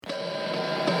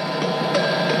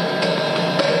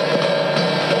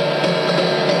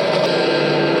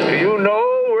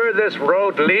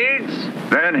road leads?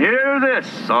 Then hear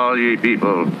this, all ye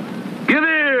people. Give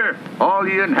ear, all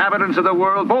ye inhabitants of the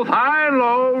world, both high and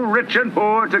low, rich and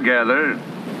poor together.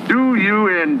 Do you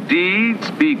indeed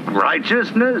speak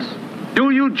righteousness?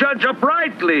 Do you judge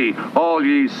uprightly, all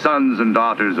ye sons and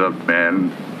daughters of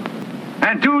men?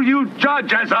 And do you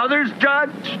judge as others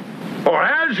judge? For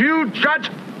as you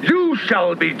judge, you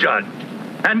shall be judged.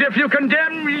 And if you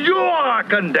condemn, you are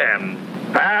condemned.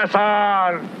 Pass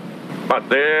on. But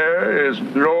there is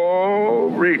no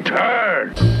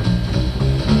return.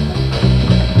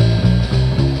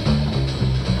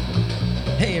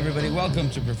 Hey everybody, welcome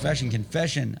to Profession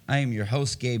Confession. I am your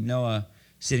host, Gabe Noah.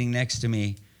 Sitting next to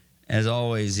me, as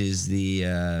always, is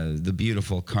the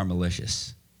beautiful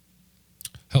Carmelicious.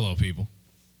 Hello, people.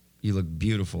 You look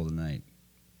beautiful tonight,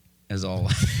 as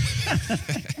always.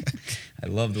 I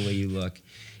love the way you look.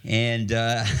 And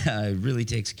really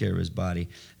takes care of his body.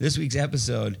 This week's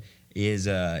episode is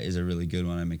a really good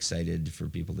one. I'm excited for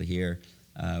people to hear.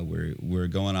 We're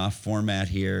going off format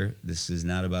here. This is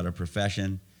not about a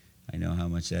profession. I know how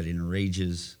much that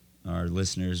enrages our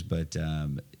listeners, but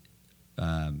well,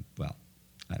 I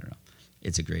don't know.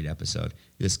 It's a great episode.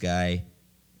 This guy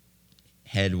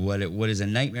had what is a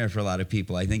nightmare for a lot of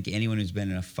people. I think anyone who's been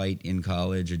in a fight in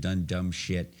college or done dumb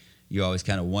shit, you always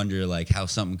kind of wonder like how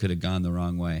something could have gone the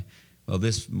wrong way. Well,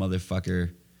 this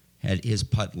motherfucker had his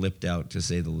putt lipped out, to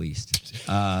say the least.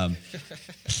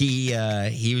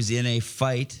 He was in a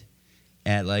fight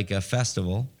at like a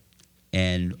festival,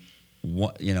 and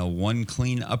one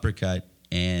clean uppercut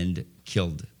and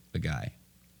killed a guy.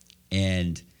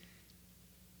 And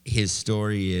his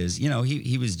story is,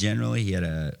 he was generally, he had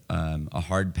a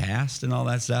hard past and all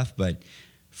that stuff, but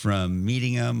from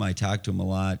meeting him, I talked to him a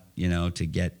lot, to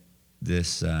get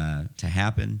this to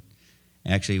happen.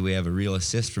 Actually, we have a real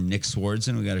assist from Nick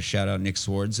Swardson. We got to shout out Nick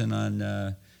Swardson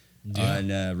on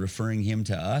referring him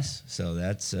to us. So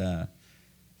that's why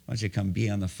don't you come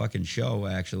be on the fucking show,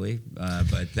 actually?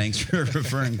 But thanks for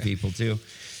referring people too.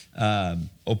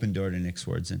 Open door to Nick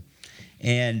Swardson.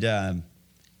 And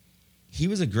he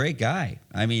was a great guy.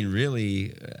 I mean,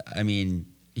 really,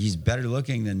 he's better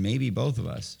looking than maybe both of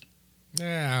us.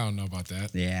 Yeah, I don't know about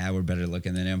that. Yeah, we're better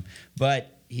looking than him.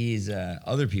 But he's,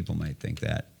 other people might think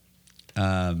that.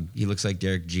 He looks like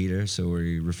Derek Jeter, so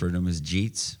we refer to him as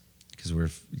Jeets because we're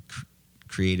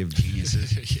creative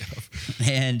geniuses. Yep.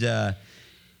 And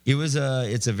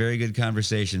it's a very good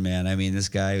conversation, man. I mean, this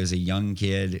guy was a young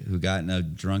kid who got in a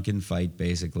drunken fight,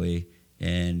 basically,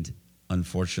 and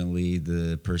unfortunately,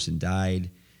 the person died.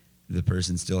 The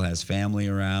person still has family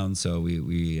around, so he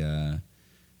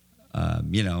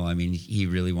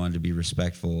really wanted to be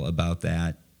respectful about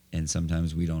that. And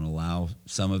sometimes we don't allow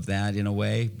some of that in a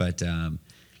way, but I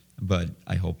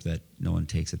hope that no one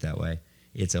takes it that way.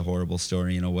 It's a horrible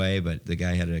story in a way, but the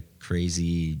guy had a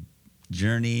crazy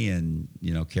journey and,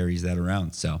 carries that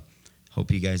around. So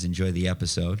hope you guys enjoy the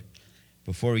episode.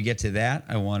 Before we get to that,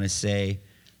 I want to say,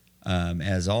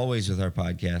 as always with our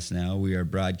podcast now, we are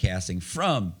broadcasting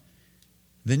from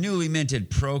the newly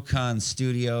minted Procon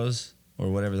Studios,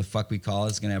 or whatever the fuck we call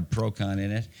it. It's going to have Procon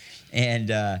in it.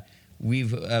 And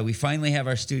we finally have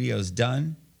our studios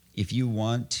done. If you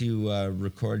want to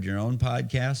record your own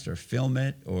podcast or film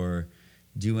it or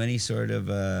do any sort of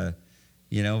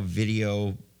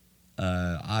video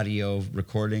audio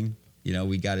recording,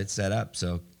 we got it set up.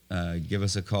 So give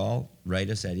us a call,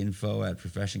 write us at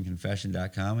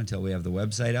info@professionconfession.com until we have the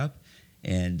website up,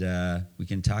 and we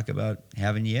can talk about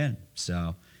having you in.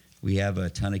 So we have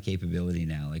a ton of capability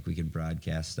now, like we can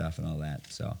broadcast stuff and all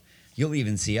that. So you'll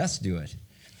even see us do it.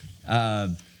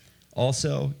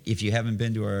 Also, if you haven't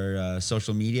been to our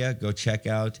social media, go check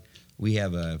out. We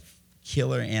have a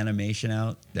killer animation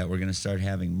out that we're going to start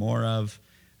having more of.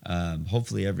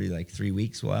 Hopefully every 3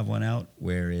 weeks we'll have one out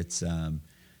where it's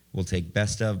we'll take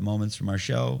best of moments from our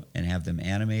show and have them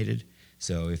animated.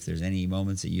 So if there's any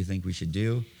moments that you think we should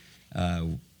do,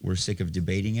 we're sick of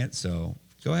debating it. So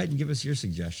go ahead and give us your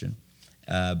suggestion.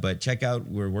 But check out,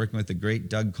 we're working with the great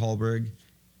Doug Kohlberg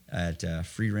at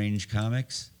Free Range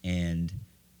Comics and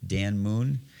Dan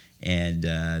Moon, and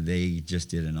they just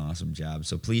did an awesome job.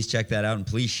 So please check that out and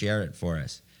please share it for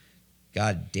us.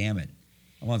 God damn it.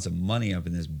 I want some money up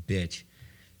in this bitch.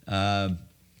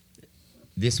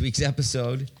 This week's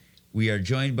episode, we are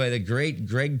joined by the great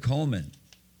Greg Coleman.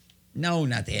 No,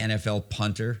 not the NFL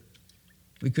punter.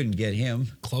 We couldn't get him.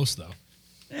 Close, though.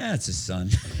 Yeah, it's his son.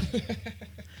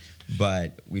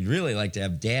 But we'd really like to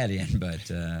have Dad in, but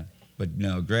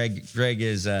no, Greg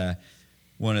is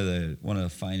one of the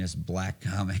finest black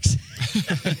comics.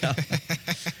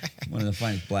 One of the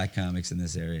finest black comics in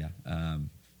this area.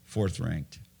 4th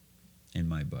ranked in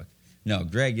my book. No,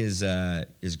 Greg is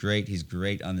great. He's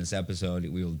great on this episode.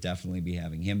 We will definitely be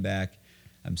having him back.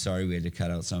 I'm sorry we had to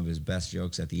cut out some of his best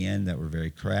jokes at the end that were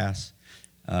very crass.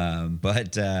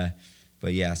 But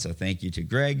yeah, so thank you to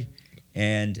Greg.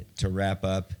 And to wrap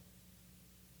up,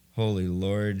 Holy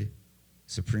Lord,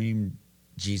 Supreme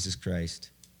Jesus Christ,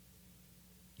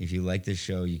 if you like this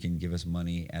show, you can give us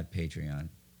money at Patreon.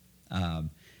 I'm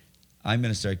going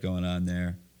to start going on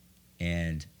there,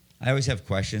 and I always have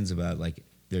questions about, like,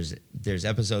 there's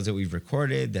episodes that we've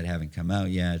recorded that haven't come out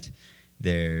yet.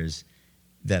 There's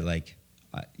that, like,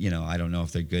 I don't know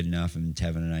if they're good enough, and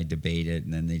Tevin and I debate it,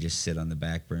 and then they just sit on the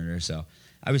back burner. So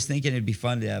I was thinking it'd be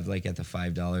fun to have, like, at the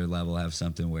 $5 level, have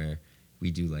something where we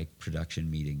do, like,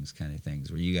 production meetings kind of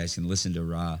things, where you guys can listen to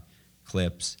raw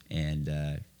clips and,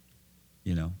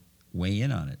 weigh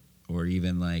in on it. Or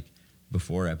even, like,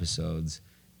 before episodes,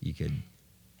 you could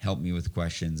help me with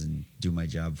questions and do my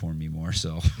job for me more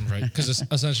so. Right, because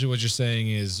essentially what you're saying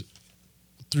is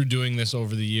through doing this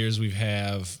over the years, we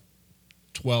have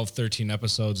 12, 13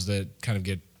 episodes that kind of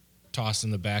get tossed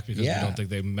in the back because we don't think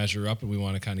they measure up, and we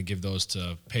want to kind of give those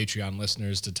to Patreon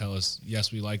listeners to tell us,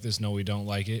 yes, we like this, no, we don't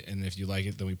like it, and if you like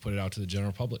it, then we put it out to the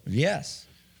general public. Yes.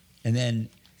 And then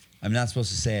I'm not supposed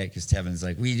to say it because Tevin's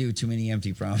like, we do too many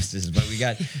empty promises, but we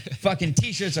got fucking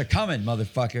T-shirts are coming,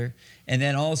 motherfucker. And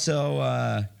then also,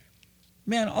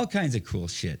 all kinds of cool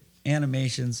shit.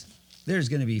 Animations. There's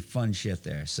going to be fun shit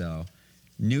there. So,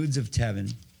 nudes of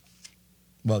Tevin.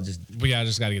 Well, just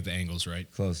got to get the angles right.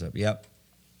 Close up. Yep.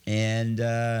 And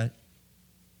our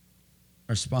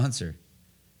sponsor.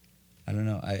 I don't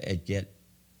know. I get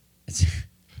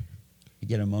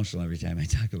emotional every time I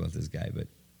talk about this guy, but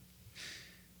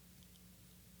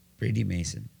Brady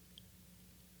Mason.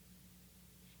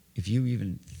 If you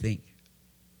even think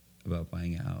about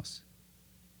buying a house,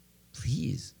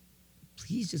 please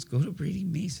just go to Brady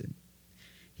Mason.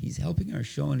 He's helping our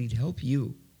show, and he'd help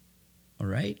you. All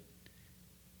right?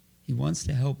 He wants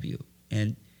to help you.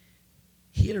 And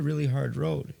he had a really hard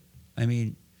road. I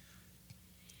mean,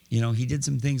 he did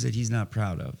some things that he's not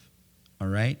proud of. All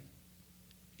right?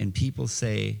 And people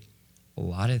say a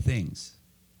lot of things.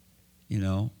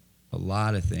 A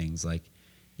lot of things. Like,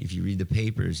 if you read the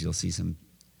papers, you'll see some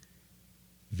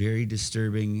very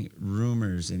disturbing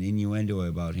rumors and innuendo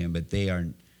about him, but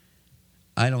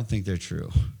I don't think they're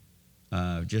true.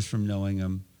 Just from knowing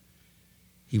him,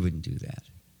 he wouldn't do that.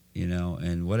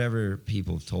 And whatever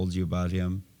people have told you about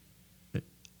him,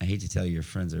 I hate to tell you, your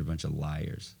friends are a bunch of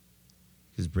liars.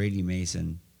 Because Brady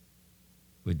Mason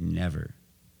would never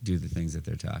do the things that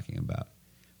they're talking about,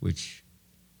 which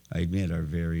I admit are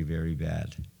very, very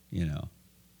bad.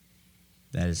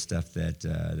 That is stuff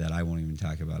that I won't even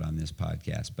talk about on this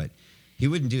podcast. But he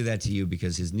wouldn't do that to you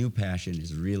because his new passion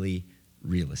is really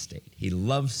real estate. He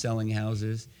loves selling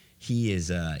houses. He's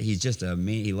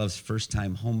he loves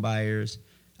first-time home buyers,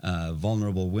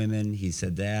 vulnerable women. He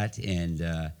said that,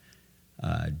 and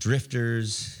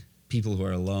drifters, people who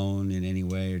are alone in any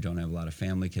way or don't have a lot of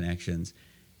family connections.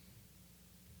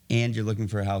 And you're looking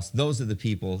for a house. Those are the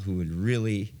people who would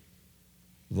really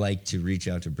like to reach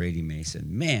out to Brady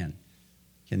Mason. Man,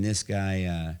 can this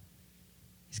guy,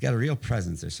 he's got a real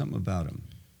presence. There's something about him.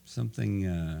 Something,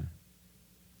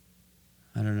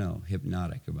 I don't know,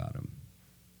 hypnotic about him.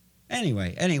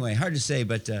 Anyway, hard to say,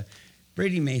 but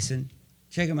Brady Mason,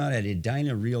 check him out at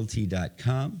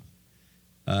edinarealty.com.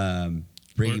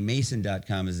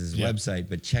 BradyMason.com is his website,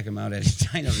 but check him out at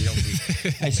Edina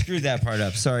Realty. I screwed that part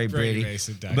up. Sorry, Brady.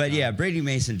 BradyMason.com. But yeah,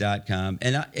 BradyMason.com.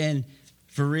 And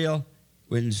for real,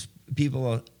 when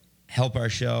people help our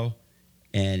show,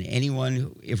 and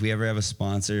anyone, if we ever have a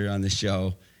sponsor on the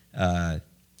show,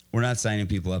 we're not signing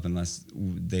people up unless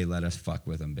they let us fuck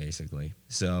with them, basically.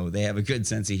 So they have a good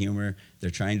sense of humor. They're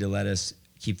trying to let us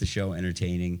keep the show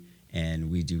entertaining,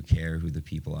 and we do care who the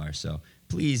people are. So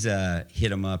please hit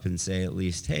them up and say at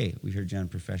least, hey, we heard you on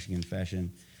Profession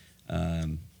Confession.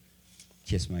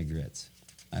 Kiss my grits.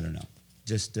 I don't know.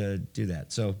 Just do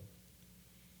that. So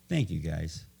thank you,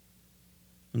 guys.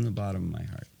 From the bottom of my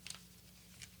heart.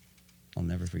 I'll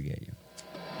never forget you.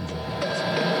 Enjoy the episode.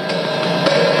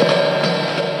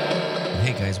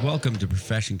 Hey, guys. Welcome to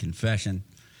Profession Confession.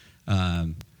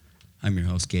 I'm your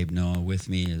host, Gabe Noah. With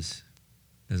me, as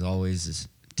always, is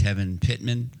Tevin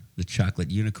Pittman, the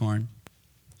chocolate unicorn.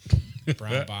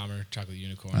 Brown Bomber, chocolate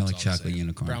unicorn. I like chocolate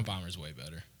unicorn. Brown Bomber's way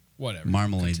better. Whatever.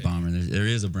 Marmalade Bomber. There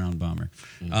is a brown bomber.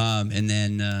 And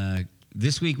then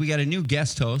this week we got a new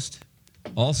guest host.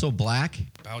 Also black.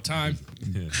 About time.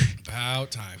 Yeah.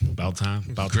 About time. About time.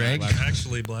 About Greg? time. Black.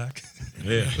 Actually black.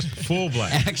 Yeah. Full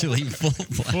black. Actually, full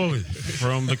black. Fully.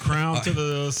 From the crown to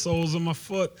the soles of my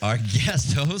foot. Our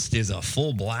guest host is a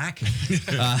full black.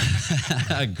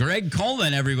 Greg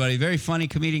Coleman, everybody. Very funny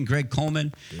comedian Greg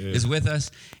Coleman is with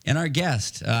us. And our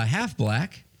guest, half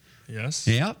black. Yes.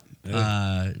 Yep.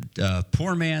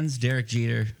 Poor man's Derek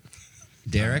Jeter.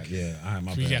 Derek. Yeah, I have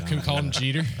my Yeah, bad. can we call him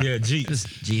Jeter? Yeah, G. Just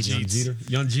Jeezy. Young Jeter.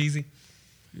 Young Jeezy.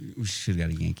 We should have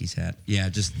got a Yankees hat. Yeah,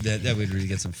 just that would really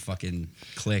get some fucking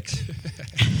clicks.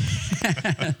 They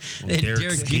had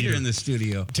Derek Jeter in the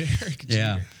studio. Derek Jeter.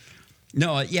 Yeah.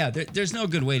 No, there's no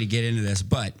good way to get into this,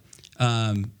 but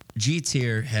Jeets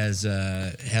here has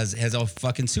a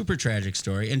fucking super tragic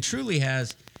story, and truly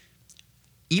has.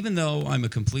 Even though I'm a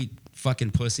complete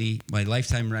fucking pussy, my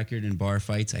lifetime record in bar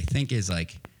fights, I think, is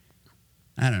like,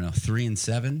 I don't know,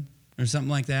 3-7 or something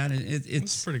like that. It's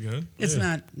It's pretty good. It's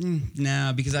not,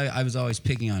 because I was always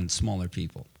picking on smaller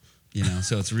people,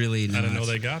 so it's really I didn't know nuts.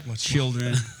 they got much.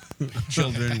 Children,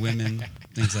 women,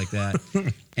 things like that.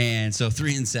 And so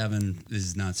 3-7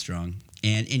 is not strong.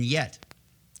 And yet,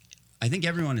 I think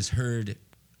everyone has heard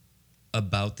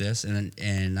about this,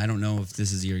 and I don't know if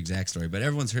this is your exact story, but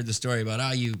everyone's heard the story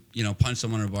about you punch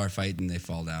someone in a bar fight and they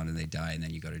fall down and they die and then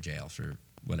you go to jail for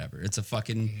whatever. It's a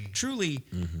fucking truly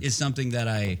is something that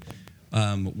I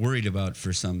worried about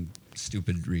for some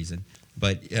stupid reason.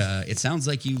 But it sounds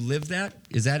like you lived that.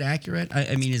 Is that accurate?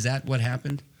 I mean, is that what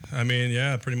happened? I mean,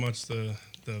 yeah, pretty much the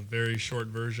very short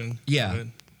version. Yeah. Of it.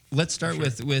 Let's start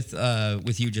Sure.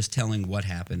 with you just telling what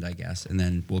happened, I guess, and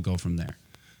then we'll go from there.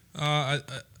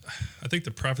 I think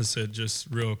to preface it just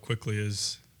real quickly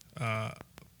is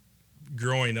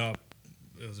growing up,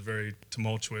 it was a very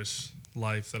tumultuous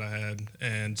life that I had,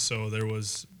 and so there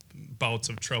was bouts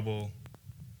of trouble,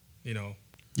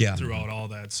 throughout all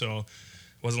that. So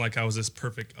it wasn't like I was this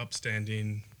perfect,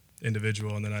 upstanding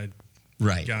individual, and then I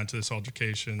Right. got into this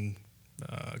altercation,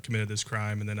 committed this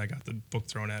crime, and then I got the book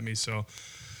thrown at me. So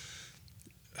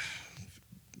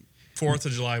 4th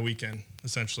of July weekend,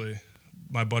 essentially.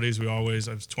 My buddies, I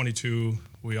was 22.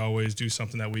 We always do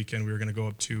something that weekend. We were going to go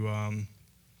up to 4th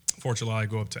of July,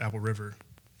 go up to Apple River.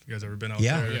 You guys ever been out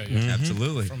there? Yeah.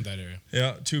 Absolutely. From that area.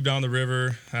 Yeah, tube down the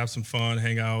river, have some fun,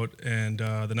 hang out. And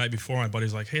the night before, my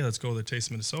buddy's like, hey, let's go to the Taste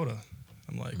of Minnesota.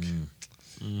 I'm like,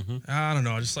 I don't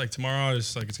know. I just like tomorrow,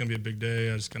 it's going to be a big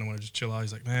day. I just kind of want to just chill out.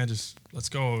 He's like, man, just let's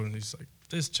go. And he's like,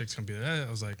 this chick's going to be there.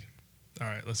 I was like, all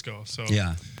right, let's go. So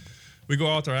we go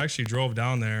out there. I actually drove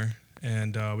down there.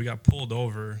 And we got pulled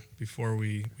over before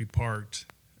we parked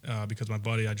because my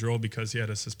buddy, I drove because he had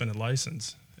a suspended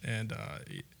license. And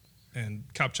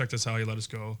cop checked us out. He let us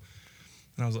go.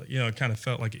 And I was like, it kind of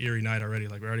felt like an eerie night already.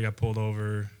 Like we already got pulled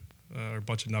over, a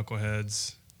bunch of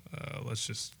knuckleheads. Let's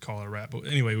just call it a wrap. But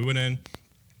anyway, we went in,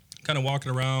 kind of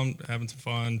walking around, having some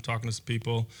fun, talking to some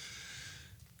people.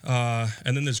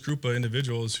 And then this group of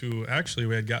individuals who actually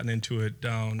we had gotten into it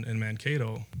down in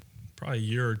Mankato probably a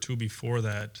year or two before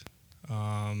that.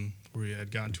 We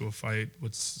had gotten to a fight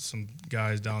with some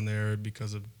guys down there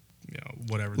because of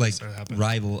whatever Like that happened.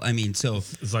 rival. I mean, so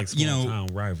It's like small town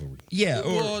rivalry. Yeah,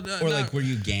 Well, or like were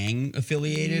you gang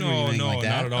affiliated? or No, anything like that?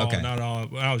 not at all. Okay. Not at all.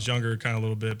 When I was younger, kind of a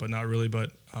little bit, but not really.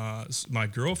 But my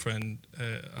girlfriend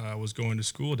was going to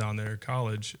school down there,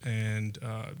 college, and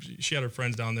she had her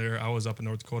friends down there. I was up in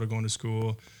North Dakota going to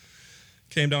school.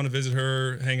 Came down to visit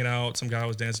her, hanging out. Some guy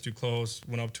was dancing too close.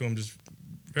 Went up to him just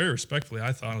very respectfully,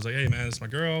 I thought. I was like, hey, man, it's my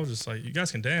girl. Just like, you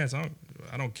guys can dance. I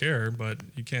don't care, but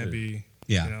you can't be,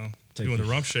 doing the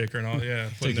rump shaker and all. Yeah.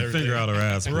 Take your finger out her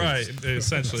ass. Please. Right.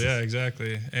 Essentially. Yeah,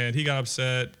 exactly. And he got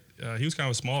upset. He was kind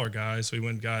of a smaller guy, so he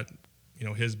went and got,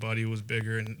 his buddy was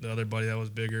bigger and the other buddy that was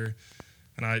bigger.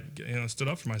 And I, stood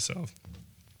up for myself.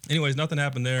 Anyways, nothing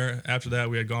happened there. After that,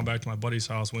 we had gone back to my buddy's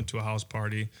house, went to a house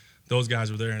party. Those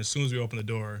guys were there. And as soon as we opened the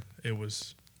door, it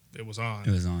was on.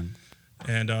 It was on.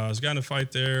 And I was got in a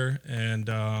fight there, and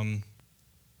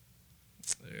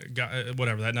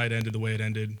whatever. That night ended the way it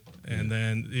ended. And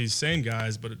then these same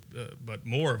guys, but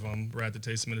more of them, were at the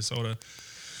Taste of Minnesota.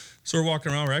 So we're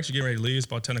walking around. We're actually getting ready to leave. It's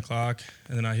about 10 o'clock.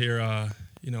 And then I hear,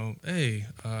 hey,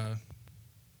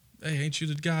 ain't you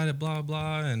the guy that blah,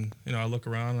 blah? And, I look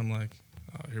around. I'm like,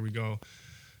 oh, here we go.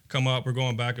 Come up. We're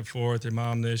going back and forth. Your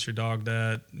mom this, your dog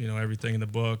that, everything in the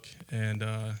book. And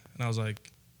I was like,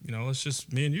 let's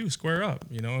just, me and you, square up.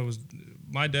 It was,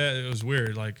 my dad, it was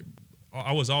weird. Like,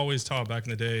 I was always taught back in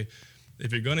the day,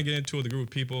 if you're going to get into it with a group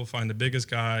of people, find the biggest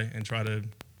guy and try to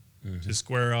just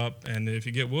square up. And if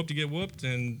you get whooped, you get whooped.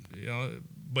 And,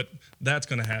 but that's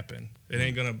going to happen. It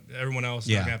ain't going to, everyone else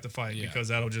is not going to have to fight because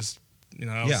that'll just,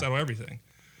 that'll settle everything.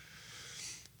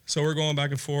 So we're going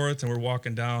back and forth, and we're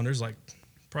walking down. There's like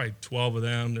probably 12 of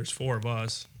them. There's 4 of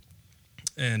us.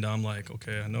 And I'm like,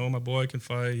 okay, I know my boy can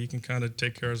fight. He can kind of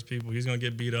take care of his people. He's going to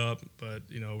get beat up, but,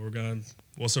 you know,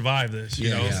 we'll survive this, you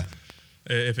know,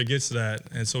 if it gets to that.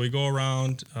 And so we go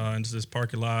around into this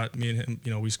parking lot. Me and him,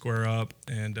 you know, we square up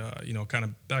and, you know, kind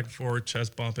of back and forth,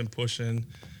 chest bumping, pushing.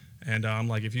 And I'm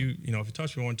like, if you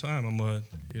touch me one time,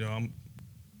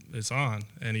 it's on.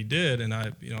 And he did. And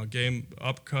I, you know, gave him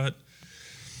uppercut.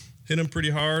 Hit him pretty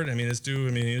hard. I mean, this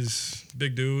dude, he's a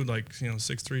big dude, like, you know,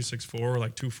 6'3", 6'4",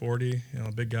 like 240, you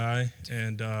know, big guy.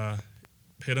 And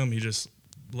hit him. He just,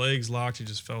 legs locked. He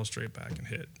just fell straight back and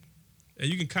hit. And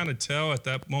you can kind of tell at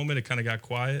that moment, it kind of got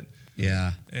quiet.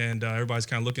 Yeah. And everybody's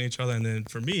kind of looking at each other. And then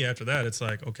for me, after that, it's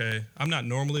like, okay, I'm not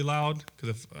normally loud because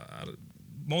if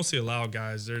mostly loud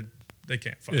guys, they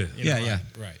can't fight. Yeah. You know?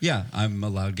 Right. Yeah, I'm a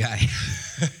loud guy.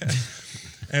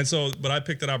 And so, but I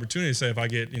picked that opportunity to say if I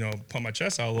get, you know, pump my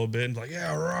chest out a little bit and be like,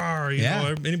 yeah, rawr, you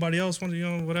know, anybody else want to, you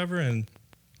know, whatever, and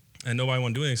nobody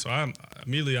want to do anything. So I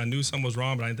knew something was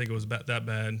wrong, but I didn't think it was that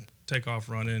bad. Take off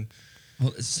running.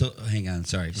 Well, so hang on,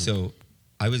 sorry. So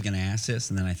I was gonna ask this,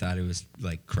 and then I thought it was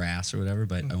like crass or whatever.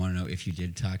 But I want to know if you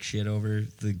did talk shit over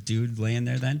the dude laying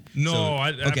there. Then no, so,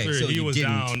 after he was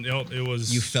didn't. down, it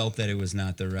was. You felt that it was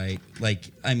not the right.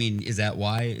 Like, I mean, is that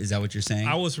why? Is that what you're saying?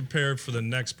 I was prepared for the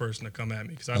next person to come at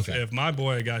me because if my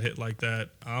boy got hit like that,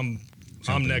 I'm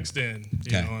next in,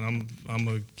 you know, and I'm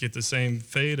gonna get the same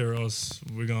fate, or else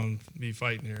we're gonna be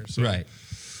fighting here. So, right.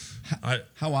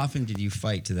 How often did you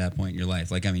fight to that point in your life?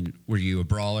 Like, I mean, were you a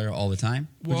brawler all the time?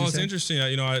 Well, it's interesting.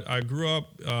 You know, I grew up.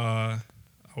 I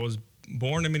was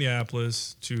born in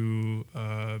Minneapolis to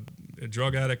a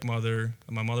drug addict mother.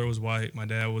 My mother was white. My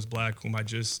dad was black. Whom I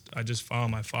just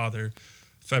found my father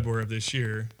February of this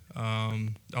year.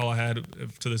 All I had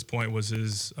to this point was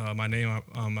his my name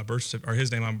on my birth certificate, or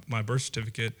his name on my birth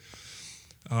certificate.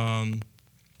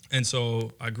 And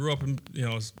so I grew up in, you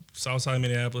know, south side of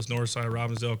Minneapolis, north side of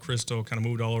Robbinsdale, Crystal, kind of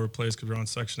moved all over the place because we were on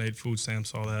Section 8, food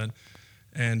stamps, all that.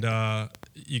 And that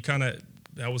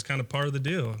was kind of part of the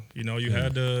deal. You know, you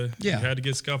had to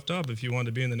get scuffed up if you wanted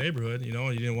to be in the neighborhood, you know,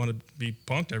 and you didn't want to be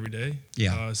punked every day,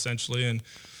 essentially. And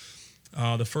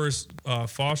the first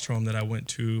foster home that I went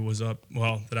to was that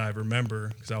I remember,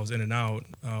 because I was in and out,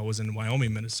 was in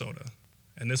Wyoming, Minnesota.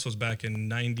 And this was back in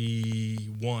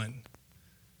 91.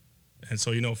 And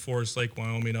so, you know, Forest Lake,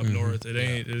 Wyoming up north,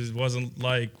 it wasn't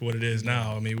like what it is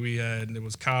now. I mean, it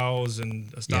was cows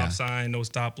and a stop sign, no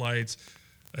stoplights,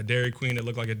 a Dairy Queen that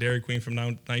looked like a Dairy Queen from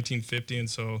 1950. And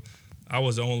so I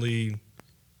was only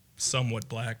somewhat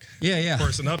black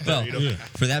person up there. Well, you know?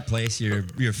 For that place,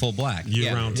 you're full black.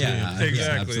 Year-round too. Exactly.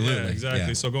 Absolutely.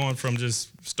 Exactly. So going from just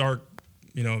stark,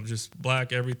 you know, just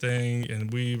black everything,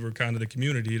 and we were kind of the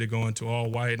community, to going to all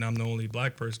white, and I'm the only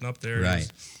black person up there. Right.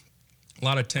 A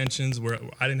lot of tensions where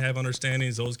I didn't have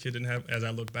understandings. Those kids didn't have, as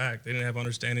I look back, they didn't have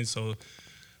understandings. So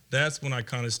that's when I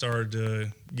kind of started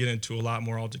to get into a lot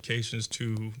more altercations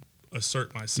to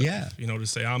assert myself. Yeah. You know, to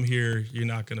say, I'm here, you're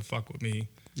not going to fuck with me.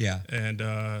 Yeah. And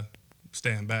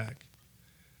stand back.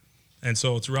 And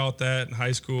so throughout that,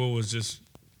 high school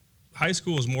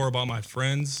was more about my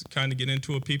friends kind of getting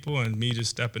into it, people, and me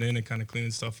just stepping in and kind of cleaning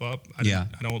stuff up. I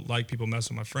don't like people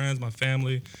messing with my friends, my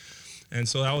family. And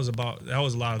so that was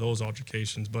a lot of those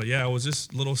altercations. But yeah, it was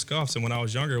just little scuffs. And when I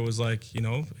was younger, it was like, you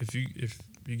know, if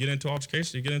you get into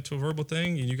altercation, you get into a verbal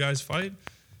thing, and you guys fight,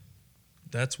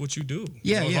 that's what you do.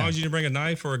 Yeah, As long as you didn't bring a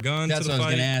knife or a gun to the fight. That's what I was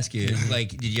going to ask you.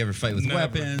 Like, did you ever fight with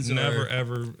weapons? Never,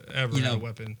 ever had a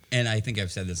weapon. And I think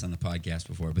I've said this on the podcast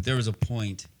before, but there was a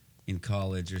point in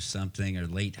college or something, or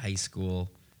late high school,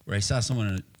 where I saw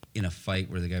someone in a fight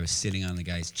where the guy was sitting on the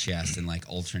guy's chest and like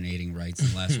alternating rights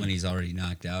and lefts when he's already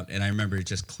knocked out. And I remember it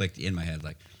just clicked in my head,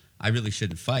 like, I really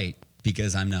shouldn't fight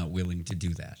because I'm not willing to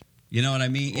do that. You know what I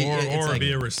mean? Or like,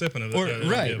 be a recipient of it.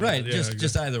 Right. Yeah,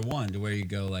 just either one, to where you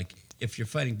go, like, if you're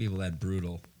fighting people that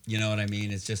brutal, you know what I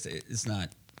mean? It's not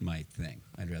my thing.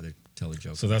 I'd rather tell a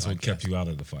joke. So that's what kept you out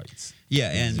of the fights. Yeah,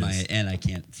 and I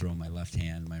can't throw my left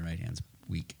hand. My right hand's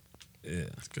weak. Yeah,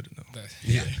 that's good to know.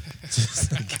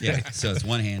 Yeah. So it's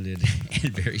one-handed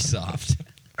and very soft.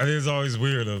 I think it's always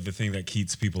weird of the thing that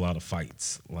keeps people out of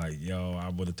fights. Like, yo, I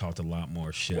would have talked a lot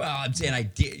more shit. Well, I'm saying I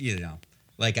did, you know,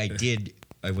 like I did.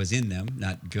 I was in them,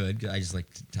 not good. I just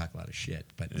like to talk a lot of shit.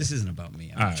 But this isn't about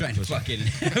me. I'm trying to fucking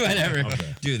whatever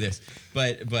do this.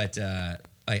 But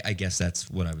I guess that's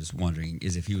what I was wondering,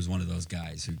 is if he was one of those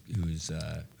guys who's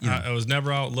I was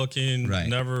never out looking, Right.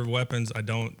 never weapons. I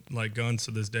don't like guns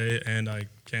to this day, and I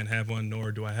can't have one,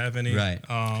 nor do I have any. Right.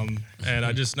 And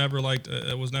I just never liked.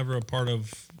 It was never a part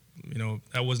of. You know,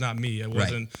 that was not me. It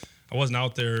wasn't. I wasn't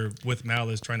out there with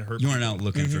malice trying to hurt. You weren't people. out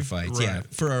looking for fights. Right. Yeah.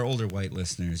 For our older white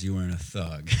listeners, you weren't a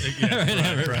thug.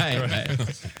 Yeah, right.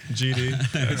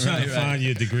 GD. Trying to find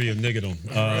your degree of niggerdom.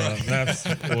 That's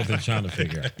what they're trying to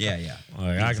figure out. Yeah, yeah.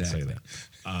 I can say that.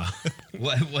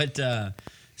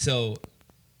 So,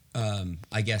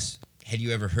 I guess, had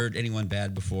you ever heard anyone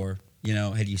bad before? You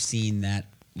know, had you seen that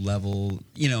level?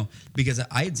 You know, because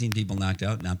I had seen people knocked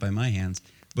out, not by my hands,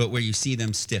 but where you see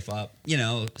them stiffen up,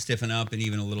 and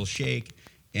even a little shake.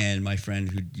 And my friend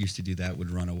who used to do that would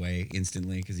run away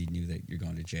instantly because he knew that you're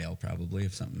going to jail probably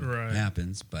if something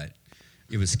happens. But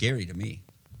it was scary to me.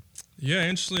 Yeah,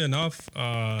 interestingly enough,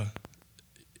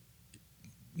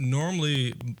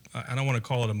 normally, I don't want to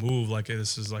call it a move, like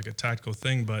this is like a tactical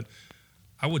thing, but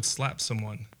I would slap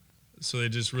someone. So they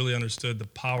just really understood the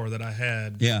power that I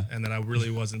had, and that I really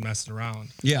wasn't messing around.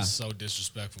 Yeah, so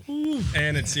disrespectful.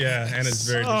 And it's very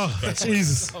disrespectful.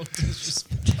 Jesus. So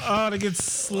disrespectful. To get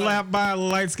slapped by a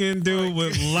light-skinned dude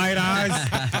with light eyes.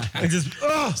 And just,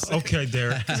 okay,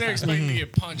 Derek. Because they're expecting to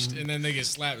get punched and then they get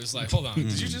slapped. It's like, hold on,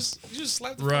 did you just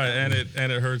slap the right? And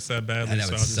it hurts that badly. and that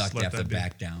so would I'll just suck to let have that to be.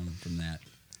 back down from that.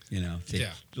 You know,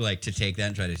 Yeah. to take that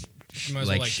and try to might as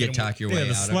well, like, shit hit 'em talk your Yeah, way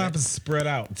the out slap of it. is spread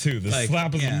out, too. The Like,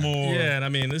 slap is yeah. more... Yeah, and I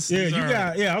mean this. Yeah, these you aren't-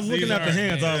 got. Yeah, I was looking these at the aren't-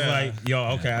 hands. I was yeah. like, "Yo,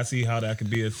 okay, I see how that could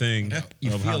be a thing."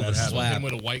 You of feel how the that happens. slap. him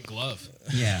with a white glove.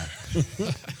 Yeah,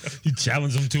 You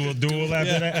challenge them to a duel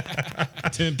after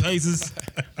that. 10 paces.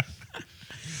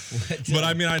 But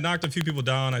I mean, I knocked a few people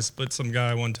down. I split some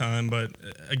guy one time. But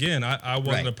again, I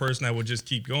wasn't Right. a person that would just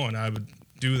keep going. I would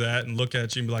do that and look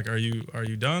at you and be like, "Are you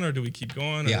done, or do we keep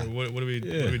going? Yeah. Or what are we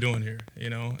doing here?" You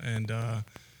know, and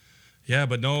yeah,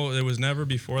 but no, there was never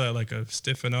before that like a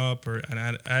stiffen up, and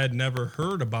I had never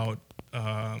heard about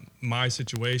my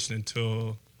situation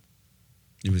until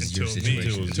it was your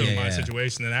situation. until my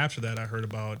situation. And after that, I heard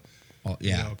about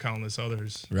Yeah, you know, countless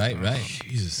others. right.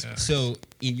 Jesus. Yeah. So,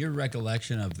 in your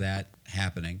recollection of that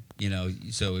happening, you know,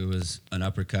 so it was an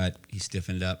uppercut. He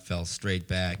stiffened up, fell straight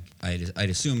back. I'd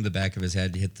assume the back of his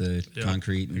head hit the Yep,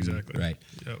 concrete. And, exactly. Right.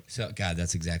 Yep. So, God,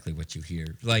 that's exactly what you hear.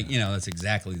 Like, you know, that's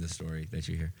exactly the story that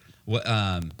you hear. What?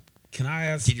 Can I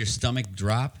ask? Did your stomach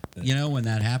drop? You know, when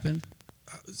that happened?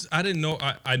 I didn't know.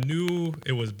 I knew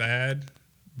it was bad,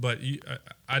 but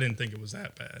I didn't think it was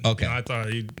that bad. Okay. You know, I thought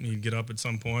he'd get up at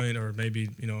some point, or maybe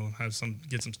get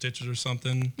some stitches or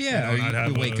something. Yeah, you or know, and you I'd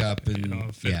have wake up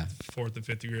and fourth or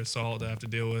fifth degree assault to have to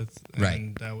deal with. And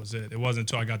Right. that was it. It wasn't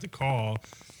until I got the call,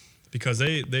 because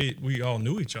we all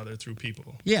knew each other through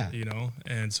people. Yeah. You know,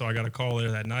 and so I got a call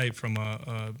there that night from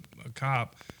a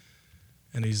cop.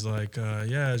 And he's like,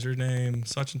 "Yeah, is your name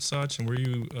such and such? And were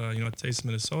you, at Taste of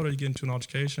Minnesota? You get into an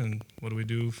altercation? What do we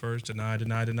do first? Deny. I was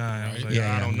like,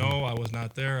 Yeah, I yeah. don't know. I was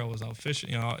not there. I was out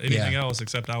fishing. Anything else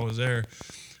except I was there."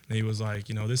 And he was like,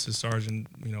 "This is Sergeant,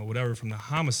 whatever from the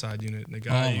homicide unit. And the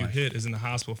guy you hit is in the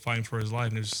hospital fighting for his life."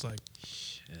 And it was just like,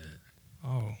 shit.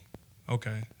 Oh,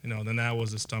 okay. Then that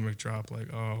was a stomach drop.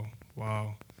 Like, oh,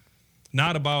 wow.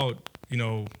 Not about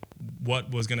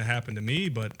what was going to happen to me,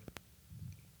 but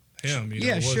him.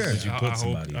 Yeah, sure. Did you put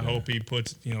somebody I there? hope he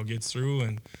gets through.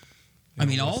 And I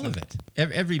mean, all of it.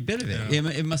 Every bit of it. Yeah.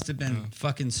 It must have been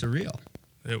fucking surreal.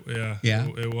 Yeah.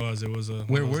 It was. It was a.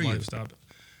 Where one of those were you? life stop.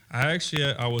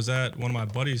 I was at one of my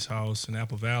buddy's house in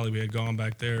Apple Valley. We had gone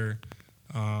back there.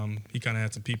 He kind of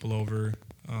had some people over.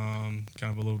 Kind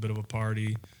of a little bit of a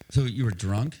party. So you were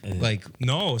drunk? Like,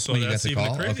 No, so When you that's got the even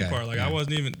call? the crazy Okay, part. Like yeah. I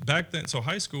wasn't even back then. So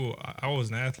high school, I was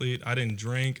an athlete. I didn't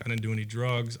drink. I didn't do any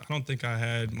drugs. I don't think I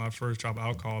had my first drop of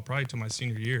alcohol probably till my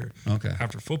senior year. Okay.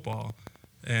 After football,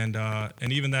 and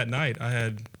even that night,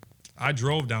 I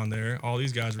drove down there. All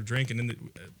these guys were drinking, and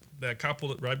that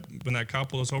couple right when that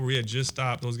couple was over, we had just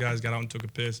stopped. Those guys got out and took a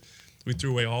piss. We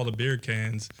threw away all the beer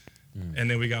cans, and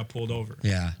then we got pulled over.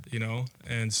 yeah.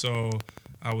 And so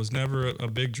I was never a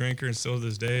big drinker, and still to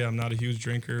this day, I'm not a huge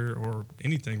drinker or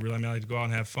anything really. I mean, I like to go out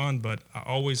and have fun, but I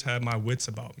always had my wits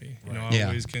about me. I Yeah.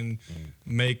 always can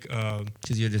make.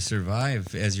 Because you had to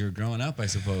survive as you were growing up, I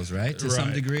suppose, right? To some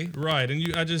Right. degree? Right.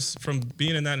 And I just, from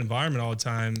being in that environment all the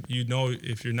time,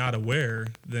 if you're not aware,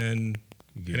 then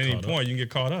get at any caught point you can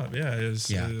get caught up. Yeah,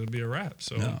 it'll be a wrap.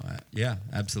 So No, yeah,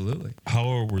 absolutely. How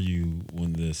old were you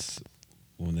when this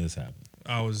happened?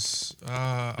 I was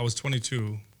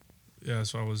 22. Yeah,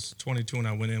 so I was 22 and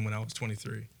I went in when I was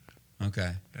 23.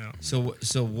 Okay. Yeah. So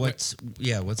what's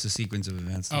the sequence of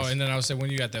events? Oh, and then I would say when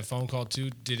you got that phone call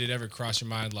too, did it ever cross your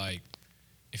mind like,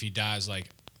 if he dies, like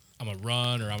I'm gonna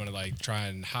run or I'm gonna like try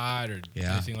and hide or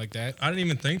anything like that? I didn't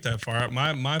even think that far.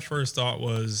 My first thought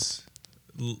was,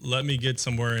 let me get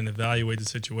somewhere and evaluate the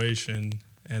situation,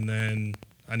 and then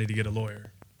I need to get a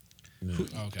lawyer.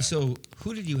 Okay. So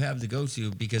who did you have to go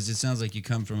to? Because it sounds like you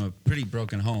come from a pretty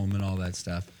broken home and all that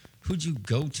stuff. Who'd you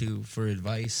go to for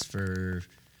advice for,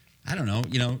 I don't know,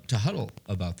 to huddle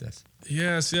about this?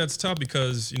 Yeah, see, that's tough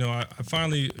because, I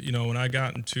finally, when I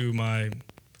got into my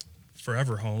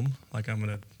forever home, like I'm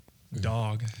going to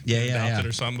dog adopted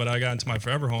or something, but I got into my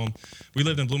forever home. We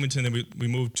lived in Bloomington, and we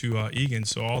moved to Egan.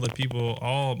 So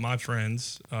all my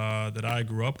friends that I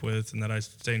grew up with and that I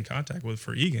stayed in contact with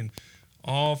for Egan,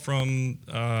 all from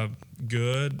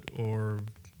good or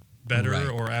better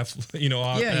or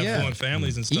affluent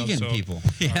families and stuff. Egan people.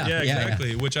 Yeah,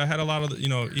 exactly. Which I had a lot of,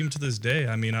 even to this day.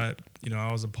 I mean, I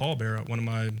was a pallbearer at one of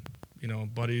my,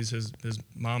 buddies, his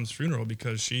mom's funeral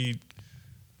because she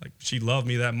loved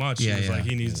me that much. She was like,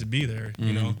 he needs to be there,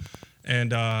 you know? And,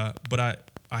 but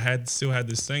I still had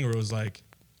this thing where it was like,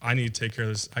 I need to take care of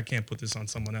this. I can't put this on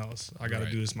someone else. I got to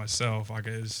do this myself.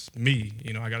 It's me,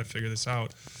 I got to figure this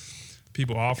out.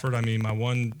 People offered, my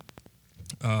one,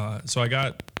 so I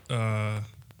got,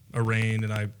 arraigned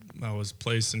and I was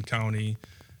placed in county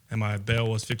and my bail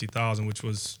was $50,000, which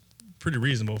was pretty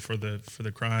reasonable for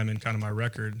the crime and kind of my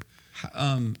record.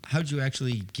 How'd you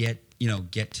actually get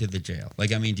to the jail?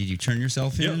 Like, did you turn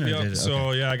yourself in? Yep.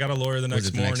 So I got a lawyer the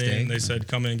next morning. They said,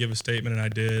 come in and give a statement. And I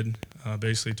did.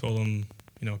 Basically told them,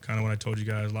 kind of what I told you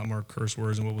guys, a lot more curse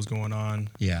words and what was going on.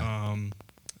 Yeah.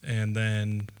 And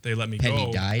then they let me go. Had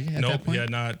he died at that point? He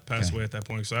had not passed away at that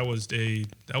point. So that was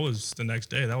the next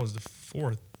day. That was the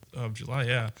 4th of July.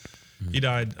 Yeah. He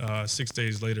died 6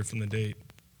 days later from the date,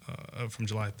 from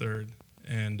July 3rd.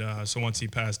 And so once he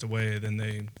passed away, then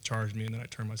they charged me and then I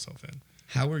turned myself in.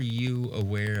 How are you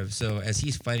aware of, so as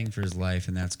he's fighting for his life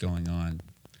and that's going on,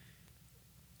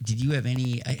 did you have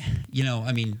any,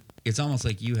 it's almost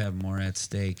like you have more at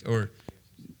stake, or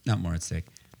not more at stake,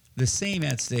 the same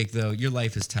at stake though, your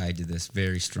life is tied to this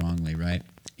very strongly, right?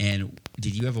 And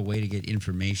did you have a way to get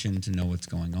information to know what's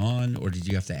going on, or did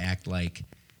you have to act like,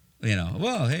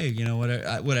 well, hey,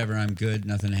 whatever, I'm good,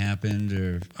 nothing happened,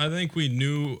 or? I think we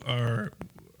knew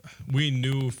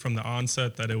from the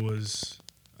onset that it was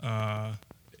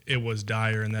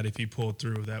dire, and that if he pulled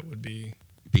through, that would be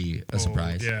a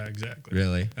surprise. Yeah, exactly.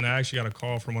 Really? And I actually got a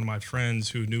call from one of my friends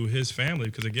who knew his family,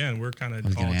 because again, we're kind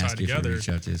of all tied together. Reach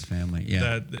out to his family.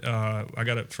 Yeah. That I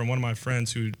got it from one of my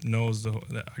friends who knows I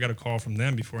got a call from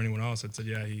them before anyone else that said,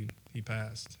 yeah, he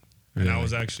passed. Really? And I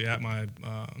was actually at my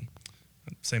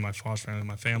my foster family,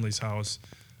 my family's house,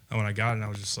 and when I got it, and I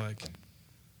was just like,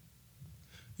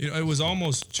 it was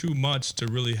almost too much to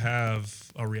really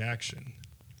have a reaction.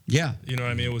 Yeah. You know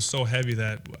what I mean? It was so heavy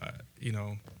that,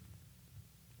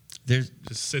 there's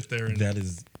just sit there and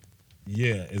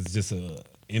it's just a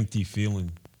empty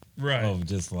feeling, right? Of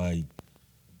just like,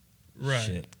 right,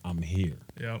 shit, I'm here.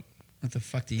 Yep. What the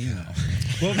fuck do you know?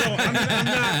 Well, no, I'm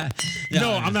not.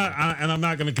 I'm not, and I'm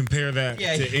not going to compare that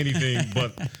to anything.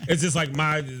 But it's just like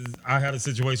I had a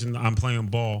situation. I'm playing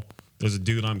ball. There's a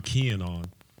dude I'm keying on,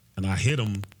 and I hit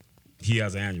him. He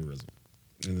has an aneurysm.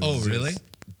 Oh, really?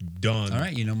 Done. All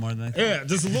right, you know more than I thought. Yeah,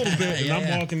 just a little bit. And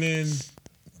I'm walking in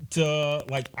to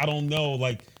I don't know,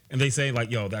 and they say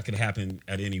yo, that could happen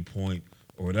at any point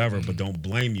or whatever, but don't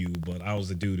blame you. But I was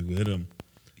the dude who hit him.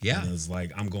 Yeah. And it's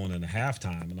I'm going into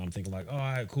halftime, and I'm thinking oh, all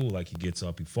right, cool. He gets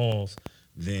up, he falls.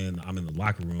 Then I'm in the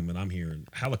locker room, and I'm hearing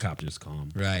helicopters come.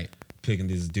 Right. Picking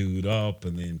this dude up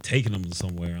and then taking him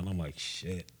somewhere, and I'm like,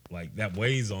 shit. That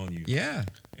weighs on you. Yeah.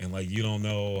 And you don't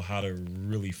know how to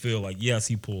really feel. Yes,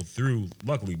 he pulled through,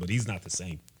 luckily, but he's not the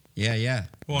same. Yeah, yeah.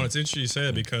 Well, and it's interesting you say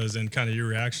that, because in kind of your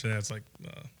reaction to that, it's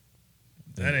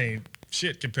that ain't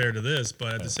shit compared to this.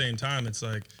 But at the same time, it's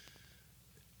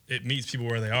it meets people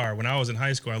where they are. When I was in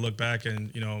high school, I look back and,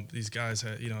 these guys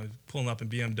had, pulling up in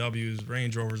BMWs,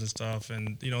 Range Rovers and stuff.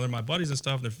 And, they're my buddies and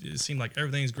stuff. And it seemed like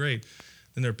everything's great.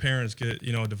 Then their parents get,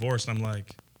 divorced. And I'm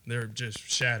like, they're just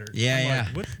shattered. Yeah, I'm yeah.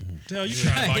 what the hell are you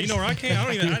trying about?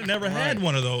 Where I never had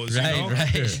one of those.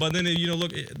 Right. But then,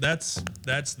 look,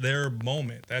 that's their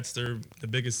moment. That's the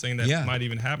biggest thing that might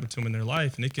even happen to them in their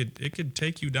life. And it could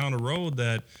take you down a road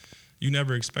that you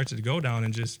never expected to go down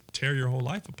and just tear your whole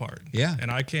life apart. Yeah. And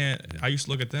I used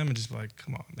to look at them and just be like,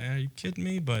 come on, man, are you kidding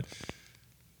me? But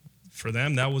for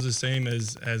them, that was the same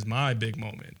as my big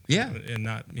moment. Yeah. And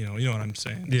not, you know what I'm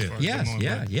saying? Yeah.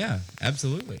 Yes. Yeah.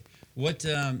 Absolutely. What,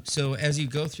 so as you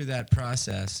go through that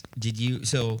process, to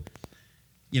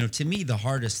me, the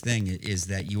hardest thing is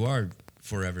that you are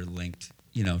forever linked,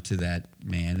 to that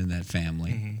man and that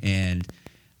family. Mm-hmm.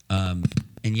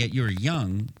 And yet you're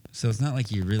young, so it's not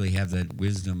like you really have that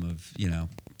wisdom of,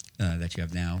 that you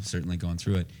have now, certainly going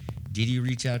through it. Did you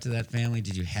reach out to that family?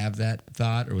 Did you have that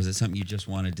thought, or was it something you just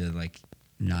wanted to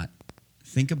not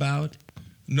think about?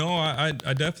 No, I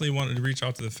definitely wanted to reach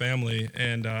out to the family,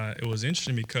 and it was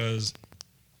interesting because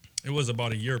it was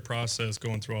about a year process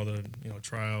going through all the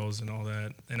trials and all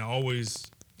that, and I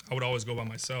would always go by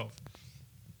myself,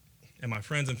 and my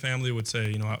friends and family would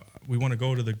say, we want to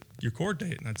go to your court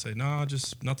date, and I'd say, no,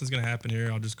 just nothing's gonna happen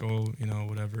here. I'll just go,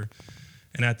 whatever.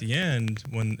 And at the end,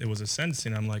 when it was a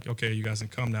sentencing, I'm like, okay, you guys can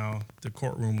come now. The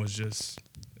courtroom was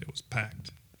it was packed.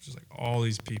 It was just like all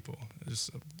these people,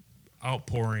 just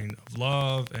outpouring of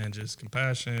love and just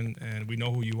compassion, and we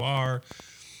know who you are.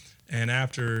 And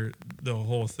after the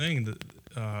whole thing,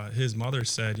 his mother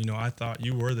said, I thought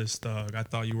you were this thug. I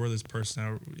thought you were this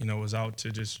person that, was out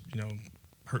to just,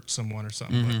 hurt someone or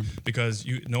something. Mm-hmm. But because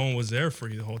no one was there for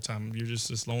you the whole time. You're just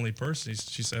this lonely person.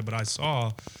 She said, but I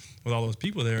saw with all those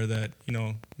people there that,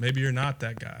 maybe you're not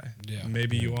that guy. Yeah.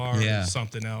 Maybe you are Yeah.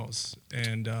 something else.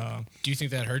 And Do you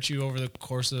think that hurt you over the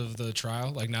course of the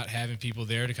trial? Like not having people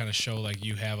there to kind of show like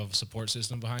you have a support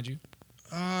system behind you?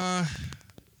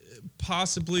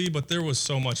 possibly, but there was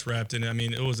so much wrapped in it. I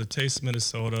mean, it was a taste of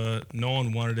Minnesota. No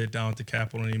one wanted it down at the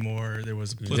Capitol anymore. There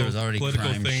was already political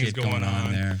crime things shit going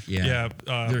on there. Yeah.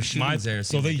 Yeah. There's shootings there.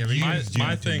 So they used you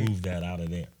my to thing- move that out of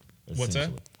there. What's that?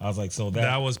 essentially. I was like, so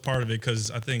that was part of it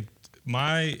because I think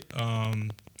my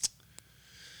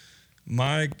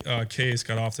case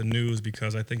got off the news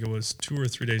because I think it was 2 or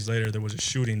 3 days later there was a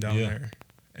shooting down there,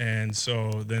 and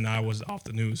so then I was off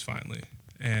the news finally.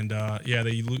 And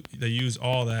they used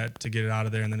all that to get it out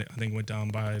of there, and then I think it went down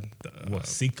by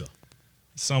Sika.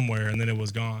 somewhere, and then it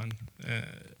was gone.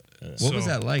 What was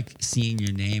that like seeing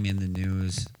your name in the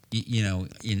news?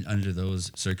 In under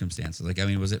those circumstances, like, I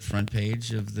mean, was it front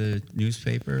page of the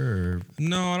newspaper or?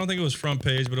 No, I don't think it was front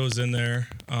page, but it was in there.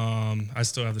 I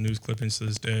still have the news clippings to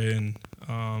this day, and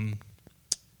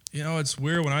it's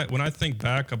weird when I think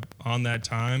back on that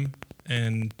time,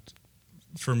 and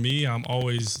for me, I'm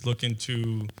always looking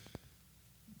to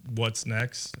what's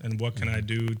next and what can I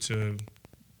do to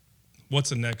what's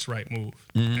the next right move.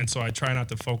 Mm-hmm. And so I try not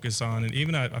to focus on, and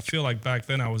even I feel like back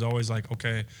then I was always like,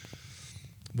 okay,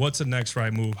 what's the next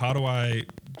right move? How do I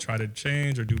try to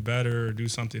change or do better or do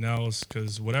something else?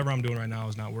 Because whatever I'm doing right now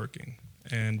is not working.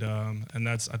 And I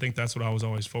think that's what I was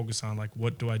always focused on. Like,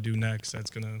 what do I do next?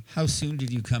 That's gonna. How soon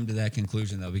did you come to that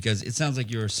conclusion, though? Because it sounds like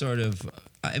you were sort of.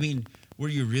 I mean, were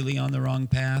you really on the wrong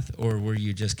path, or were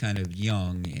you just kind of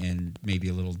young and maybe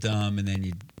a little dumb, and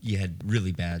then you had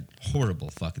really bad, horrible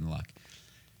fucking luck,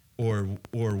 or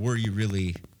were you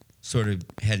really sort of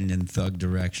heading in thug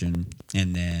direction,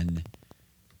 and then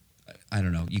I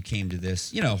don't know, you came to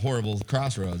this, horrible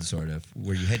crossroads, sort of,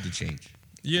 where you had to change?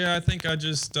 Yeah, I think I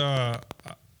just I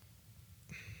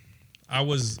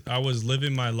was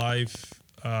living my life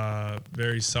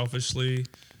very selfishly,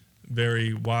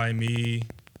 very why me,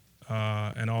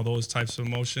 and all those types of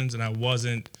emotions, and I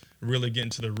wasn't really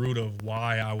getting to the root of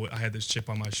why I had this chip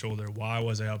on my shoulder. Why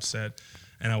was I upset?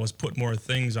 And I was putting more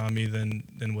things on me than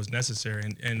was necessary.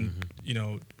 And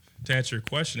to answer your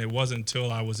question, it wasn't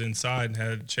until I was inside and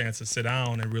had a chance to sit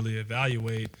down and really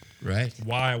evaluate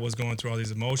why I was going through all these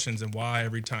emotions and why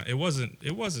every time it wasn't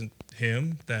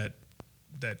him that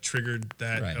triggered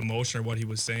that emotion or what he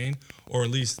was saying, or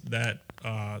at least that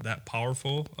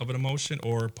powerful of an emotion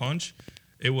or punch.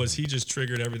 It was he just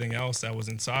triggered everything else that was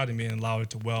inside of me and allowed it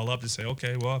to well up to say,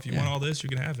 okay, well, if you want all this, you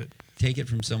can have it. Take it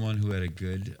from someone who had a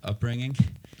good upbringing,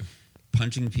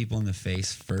 punching people in the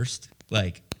face first,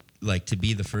 like to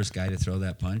be the first guy to throw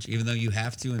that punch, even though you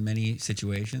have to in many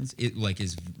situations, it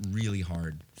is really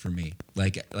hard for me.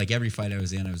 Like every fight I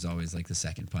was in, I was always like the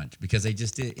second punch because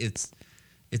it's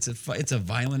a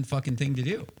violent fucking thing to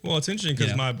do. Well, it's interesting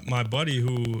because my buddy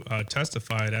who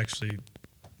testified actually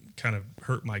kind of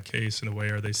hurt my case in a way,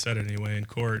 or they said it anyway in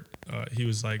court. He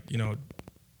was like,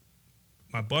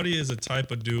 my buddy is a type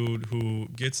of dude who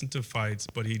gets into fights,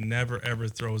 but he never ever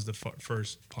throws the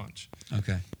first punch.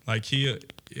 Okay. Like he'll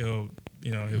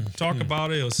talk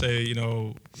about it. He'll say,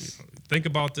 think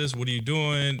about this. What are you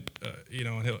doing?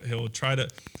 He'll try to.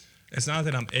 It's not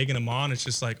that I'm egging him on. It's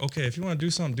just like, okay, if you want to do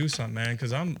something, man,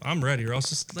 because I'm ready, or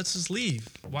else let's just leave.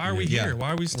 Why are we here?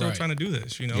 Why are we still trying to do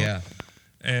this? Yeah.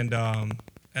 And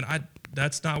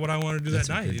that's not what I wanted to do that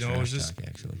night. It was just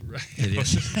actually. Right. It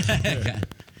is.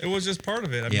 It was just part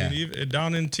of it. I mean, even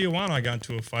down in Tijuana, I got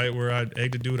into a fight where I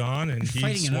egged a dude on, and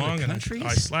he swung, and I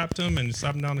slapped him and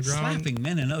slapped him down the ground. Slapping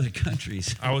men in other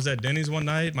countries. I was at Denny's one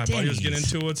night. My buddy was getting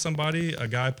into it with somebody. A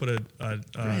guy put a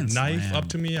knife up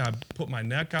to me. I put my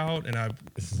neck out, and I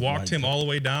walked him all the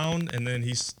way down, and then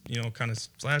he, kind of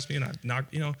slashed me, and I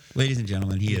knocked, Ladies and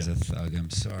gentlemen, he is a thug. I'm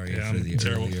sorry for I'm the a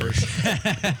terrible earlier.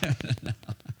 person.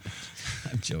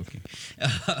 I'm joking.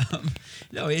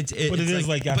 No, it's But it is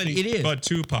like, I but think- it is. But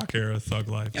Tupac era thug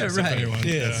life. Yeah, just if right. anyone-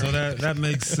 Yeah, so that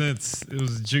makes sense. It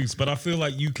was juice, but I feel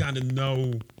like you kind of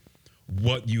know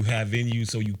what you have in you,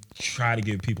 so you try to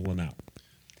give people an out.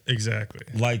 Exactly.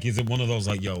 Like, is it one of those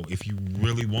like, yo, if you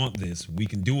really want this, we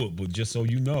can do it, but just so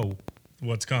you know,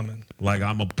 What's coming? like,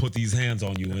 I'm gonna put these hands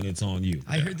on you, and it's on you.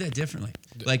 I heard that differently.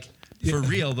 Like for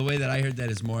real, the way that I heard that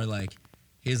is more like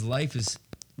his life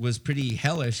was pretty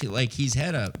hellish. He's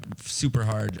had a super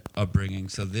hard upbringing,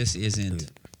 so this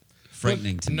isn't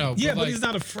frightening to me. No, Yeah, but like, he's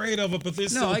not afraid of it. But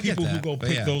there's No, still I get people who that, go but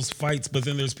pick yeah. those fights. But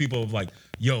then there's people of like,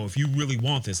 yo, if you really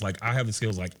want this, like I have the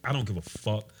skills. Like I don't give a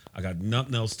fuck. I got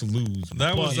nothing else to lose.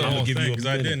 That was but the I'ma whole give thing you a because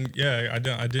I minute. didn't.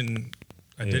 Yeah,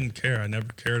 I didn't care. I never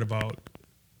cared about.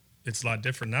 It's a lot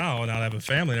different now, and I have a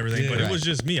family and everything. Yeah. But it Right. was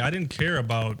just me. I didn't care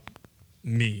about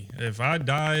me. If I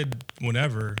died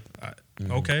whenever,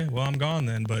 okay, well I'm gone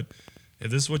then. But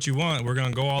if this is what you want, we're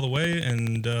gonna go all the way,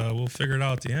 and we'll figure it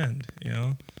out at the end. You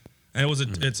know. And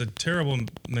it's a terrible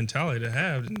mentality to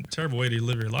have, and a terrible way to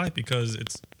live your life because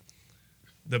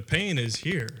the pain is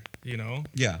here. You know.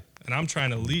 Yeah. And I'm trying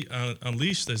to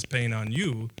unleash this pain on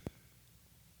you,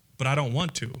 but I don't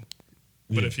want to.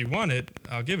 But Yeah. if you want it,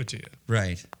 I'll give it to you.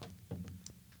 Right.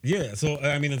 Yeah, so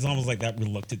I mean, it's almost like that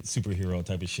reluctant superhero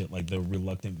type of shit, like the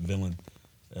reluctant villain.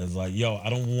 It's like, yo, I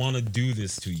don't want to do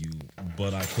this to you,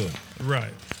 but I could,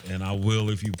 Right. and I will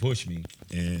if you push me.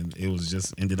 And it was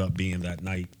just ended up being that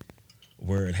night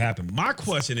where it happened. My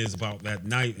question is about that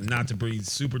night, and not to be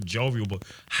super jovial, but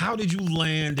how did you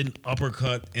land an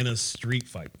uppercut in a street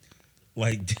fight?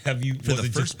 Like, have you For was the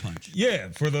it first just- punch? Yeah,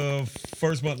 for the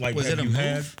first one. Like, Was have it a you move?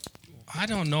 had? I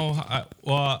don't know.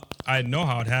 I know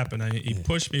how it happened. He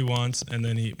pushed me once, and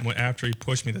then after he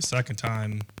pushed me the second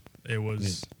time, it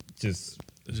was Just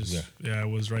yeah, it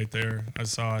was right there. I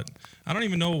saw it. I don't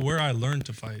even know where I learned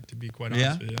to fight. To be quite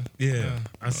honest with you. yeah.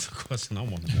 That's the question I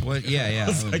want to know. What? Yeah. Yeah.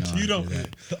 It's I wouldn't like know you how to don't. do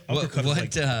that. The uppercut What, is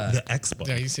like the X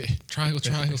button. yeah, you see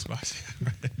triangle spots.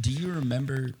 Do you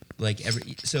remember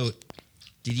so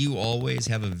did you always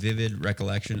have a vivid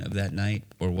recollection of that night,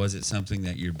 or was it something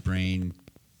that your brain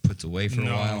puts away for a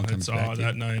while and comes it's back all to?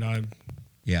 that night.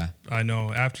 Yeah. I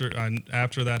know. After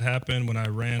that happened, when I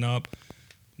ran up,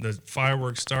 the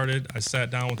fireworks started. I sat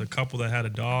down with a couple that had a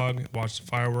dog, watched the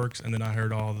fireworks, and then I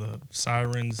heard all the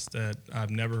sirens that I've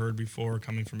never heard before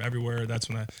coming from everywhere. That's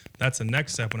the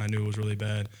next step when I knew it was really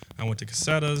bad. I went to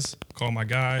Casetas, called my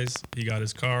guys. He got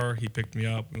his car. He picked me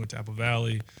up. We went to Apple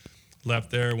Valley.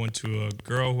 Left there, went to a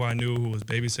girl who I knew who was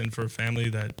babysitting for a family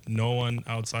that no one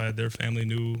outside their family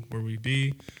knew where we'd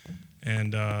be.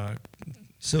 And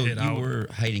So Get you out. were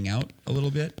hiding out a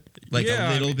little bit, like a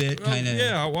little bit, kind of.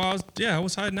 Yeah, well, I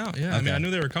was hiding out. Yeah, I mean, Okay. I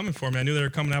knew they were coming for me. I knew they were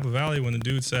coming to Apple Valley when the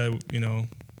dude said,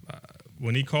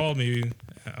 when he called me,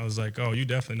 I was like, oh, you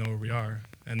definitely know where we are.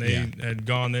 And they Yeah. had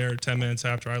gone there 10 minutes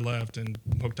after I left and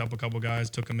hooked up a couple guys,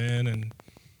 took them in, and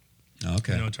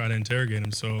Okay. tried to interrogate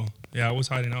him. So yeah, I was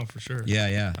hiding out for sure. Yeah.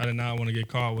 Yeah. I did not want to get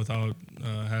caught without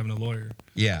having a lawyer.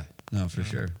 Yeah. No, for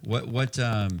sure. What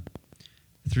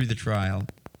through the trial,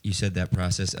 you said that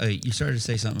process. You started to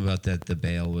say something about that the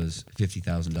bail was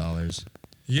 $50,000.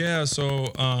 Yeah,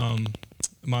 so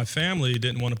my family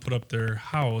didn't want to put up their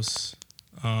house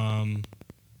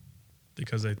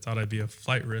because they thought I'd be a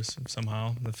flight risk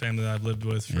somehow. The family that I've lived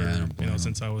with for Yeah, I don't blame 'em.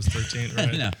 since I was 13,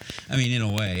 right? No, I mean in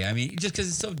a way. I mean just because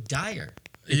it's so dire.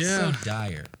 It's Yeah. so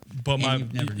dire. But And my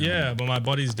you've never known. but my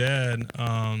buddy's dad,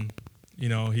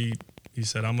 he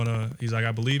said he's like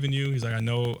I believe in you. He's like I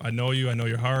know you, I know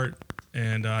your heart,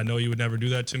 and I know you would never do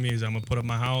that to me. He's like, I'm gonna put up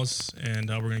my house and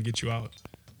we're gonna get you out.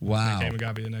 Wow. They came and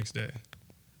got me the next day.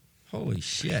 Holy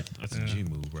shit. That's a G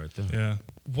move right there. Yeah.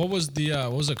 What was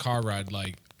the car ride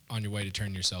like on your way to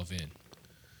turn yourself in?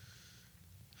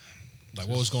 Like,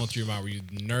 what was going through your mind? Were you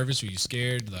nervous? Were you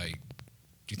scared? Like,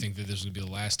 do you think that this would be the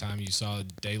last time you saw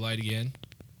daylight again?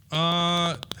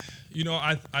 I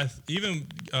even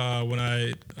when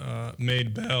I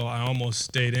made bail, I almost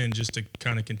stayed in just to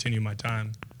kind of continue my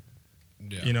time.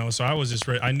 Yeah. So I was just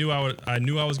ready. I knew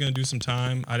I was going to do some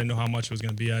time. I didn't know how much it was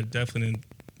going to be. I definitely didn't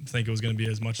think it was going to be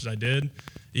as much as I did,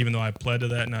 even though I pled to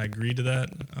that and I agreed to that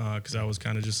because I was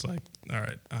kind of just like, all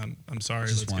right, I'm sorry,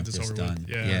 Just let's want get this this over done. with.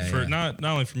 Yeah, Yeah, for yeah. not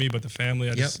only for me but the family.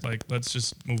 I just like let's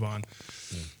just move on.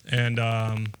 And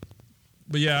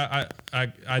but yeah,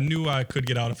 I knew I could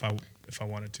get out if I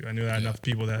wanted to. I knew I had enough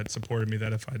people that supported me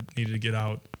that if I needed to get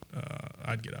out,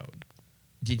 I'd get out.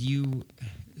 Did you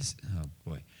oh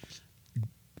boy.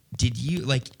 Did you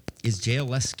is jail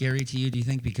less scary to you, do you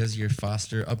think, because of your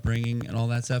foster upbringing and all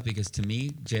that stuff? Because to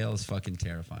me, jail is fucking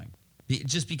terrifying.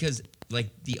 Just because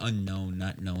the unknown,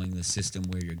 not knowing the system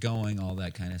where you're going, all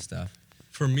that kind of stuff.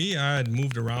 For me, I had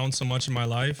moved around so much in my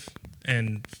life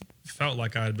and felt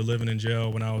like I had been living in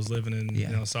jail when I was living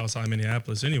in Southside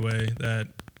Minneapolis anyway, that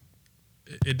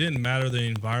it didn't matter the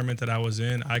environment that I was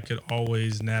in. I could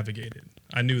always navigate it.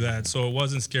 I knew that. So it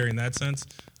wasn't scary in that sense.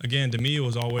 Again, to me, it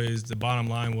was always the bottom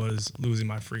line was losing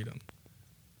my freedom.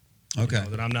 Okay. You know,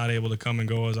 that I'm not able to come and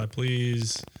go as I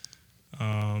please.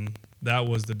 That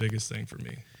was the biggest thing for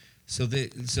me. So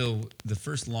the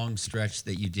first long stretch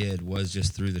that you did was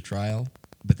just through the trial,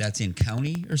 but that's in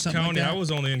county or something County, like that? I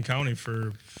was only in county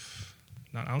for,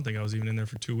 I don't think I was even in there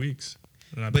for 2 weeks.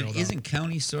 But isn't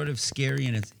county sort of scary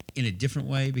in a different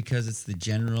way because it's the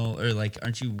general, or like,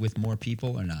 aren't you with more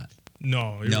people or not?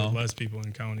 No, you're with less people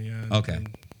in county, yeah. Okay.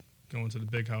 And going to the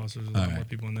big house, there's a lot more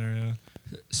people in there, yeah.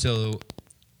 So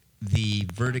the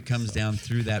verdict comes down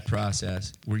through that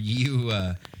process. Were you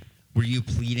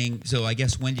pleading? So I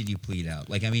guess when did you plead out?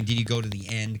 Like, I mean, did you go to the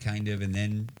end kind of and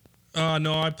then?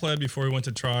 No, I pled before we went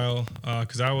to trial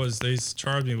because they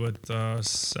charged me with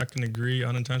second-degree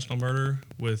unintentional murder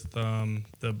with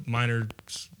the minor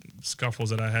scuffles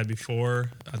that I had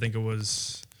before. I think it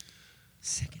was.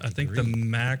 I think the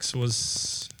max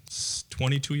was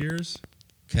 22 years.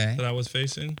 Okay. That I was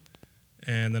facing,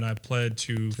 and then I pled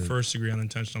to first-degree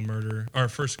unintentional murder or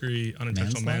first-degree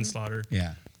unintentional manslaughter.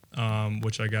 Yeah.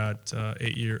 Which I got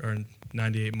 8 years or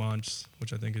 98 months,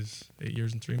 which I think is 8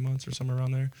 years and 3 months or somewhere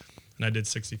around there. And I did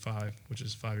 65, which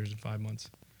is 5 years and 5 months.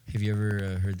 Have you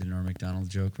ever heard the Norm Macdonald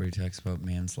joke where he talks about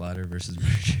manslaughter versus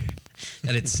murder?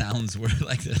 That it sounds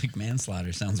like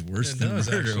manslaughter sounds worse than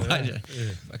murder. Actually, Why did I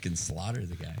fucking slaughter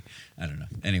the guy? I don't know.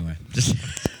 Anyway, just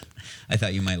I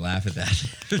thought you might laugh at that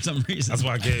for some reason. That's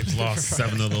why Gabe's lost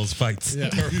 7 of those fights. Yeah.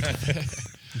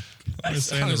 I'm just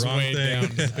saying the wrong way thing.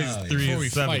 down. Before we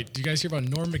 7. fight, do you guys hear about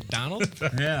Norm Macdonald?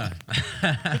 Yeah.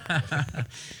 I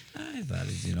thought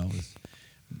it, was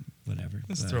whatever.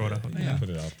 Let's throw it out. Yeah. Put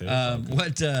it out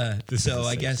there. This is So a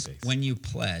I safe guess space. when you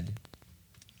pled,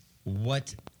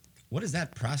 what is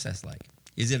that process like?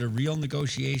 Is it a real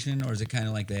negotiation, or is it kind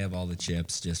of like they have all the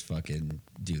chips, just fucking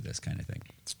do this kind of thing?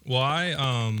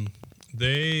 Well,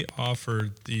 they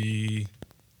offered the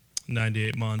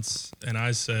 98 months, and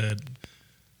I said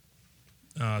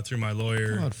through my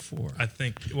lawyer. How about 4? I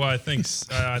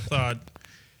thought,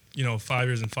 5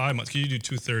 years and 5 months. Because you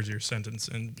do 2/3 of your sentence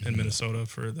in Minnesota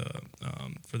for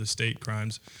the state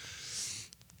crimes.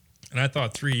 And I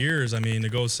thought 3 years. I mean, to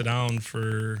go sit down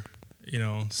for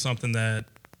something that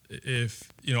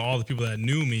if all the people that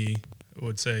knew me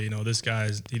would say, this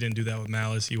he didn't do that with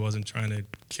malice. He wasn't trying to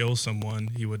kill someone.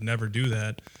 He would never do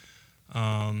that.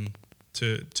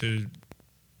 To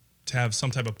have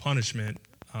some type of punishment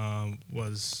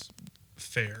was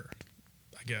fair,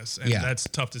 I guess. And that's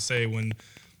tough to say when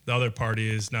the other party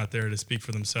is not there to speak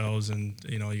for themselves, and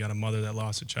you got a mother that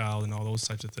lost a child and all those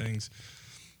types of things.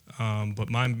 But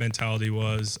my mentality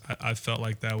was I felt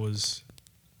like that was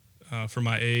for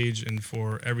my age and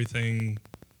for everything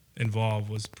involved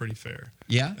was pretty fair.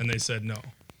 Yeah. And they said no.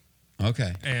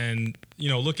 Okay. And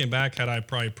looking back, had I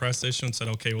probably pressed the issue and said,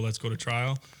 okay, well, let's go to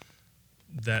trial,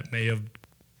 that may have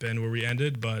been where we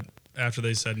ended. But after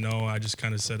they said no, I just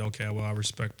kind of said, okay, well, I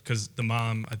respect, because the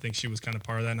mom, I think she was kind of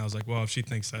part of that, and I was like, well, if she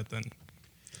thinks that, then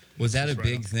was that a right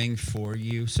big on. thing for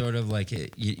you? Sort of like I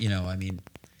mean,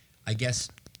 I guess.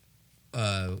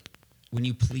 When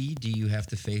you plead, do you have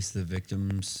to face the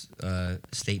victim's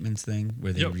statements thing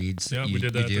where they read? Yeah, we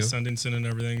did that. The sentencing and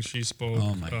everything. She spoke.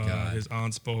 Oh my God. His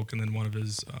aunt spoke, and then one of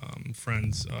his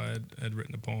friends had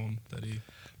written a poem that he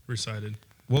recited.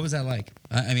 What was that like?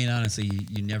 I mean, honestly,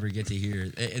 you never get to hear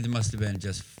it. It must have been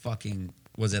just fucking.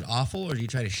 Was it awful, or do you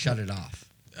try to shut it off?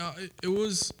 It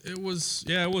was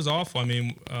awful. I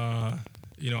mean,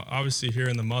 obviously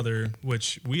hearing the mother,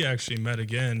 which we actually met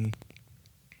again.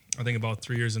 I think about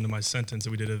 3 years into my sentence,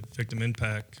 we did a victim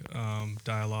impact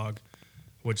dialogue,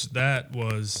 which that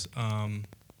was,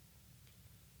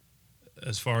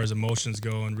 as far as emotions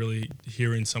go, and really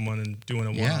hearing someone and doing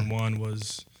a one-on-one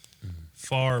was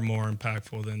far more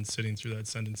impactful than sitting through that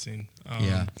sentencing.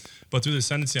 But through the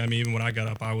sentencing, I mean, even when I got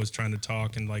up, I was trying to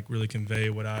talk and like really convey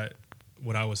what I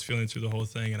was feeling through the whole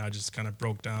thing, and I just kind of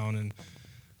broke down, and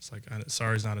it's like,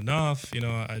 sorry's not enough,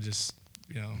 I just.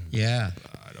 I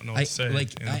don't know what to say.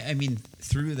 I mean,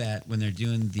 through that, when they're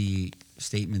doing the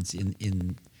statements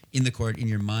in the court, in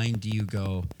your mind, do you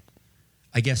go,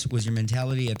 I guess, was your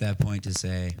mentality at that point to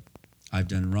say, I've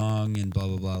done wrong and blah,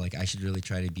 blah, blah, like I should really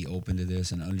try to be open to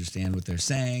this and understand what they're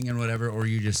saying and whatever, or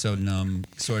you're just so numb,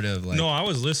 sort of like... No, I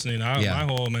was listening. My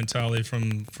whole mentality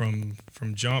from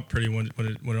jump pretty when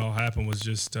it all happened was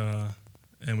just,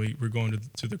 and we're going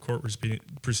to the court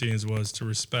proceedings was to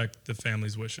respect the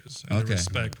family's wishes and to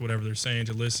respect whatever they're saying,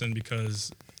 to listen,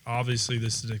 because obviously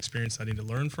this is an experience I need to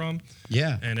learn from.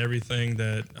 Yeah. And everything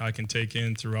that I can take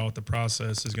in throughout the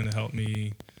process is going to help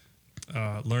me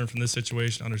learn from this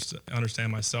situation,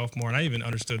 understand myself more. And I even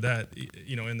understood that,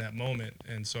 in that moment.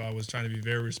 And so I was trying to be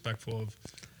very respectful of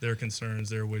their concerns,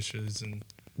 their wishes. And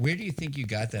where do you think you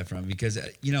got that from? Because,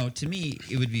 to me,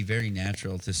 it would be very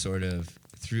natural to sort of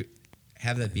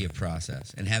have that be a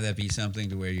process and have that be something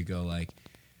to where you go like,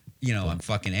 I'm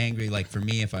fucking angry. Like for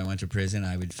me, if I went to prison,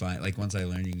 I would find, like once I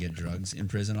learned you can get drugs in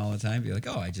prison all the time, be like,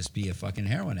 oh, I just be a fucking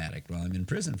heroin addict while I'm in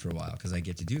prison for a while because I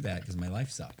get to do that because my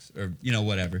life sucks or,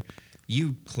 whatever.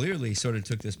 You clearly sort of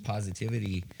took this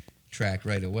positivity track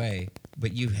right away,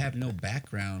 but you have no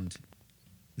background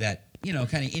that,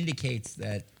 kind of indicates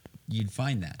that you'd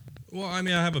find that. Well, I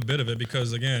mean, I have a bit of it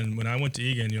because, again, when I went to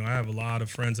Egan, I have a lot of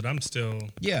friends that I'm still,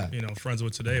 friends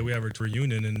with today. We have a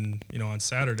reunion on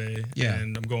Saturday,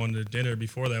 and I'm going to dinner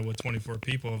before that with 24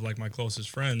 people of like my closest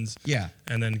friends,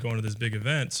 and then going to this big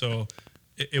event. So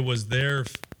it was their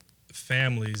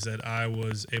families that I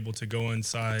was able to go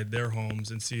inside their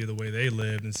homes and see the way they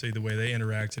lived and see the way they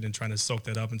interacted and trying to soak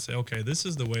that up and say, okay, this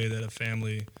is the way that a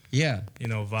family,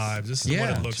 vibes. This is what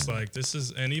it looks like. This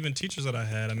is, and even teachers that I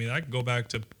had. I mean, I could go back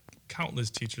to countless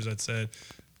teachers that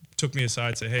took me aside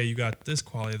and say, hey, you got this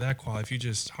quality, that quality. If you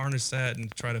just harness that and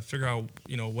try to figure out,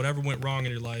 whatever went wrong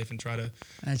in your life and try to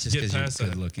that's just get past you're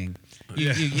that. Good looking.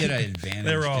 You get an advantage.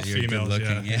 They were all females,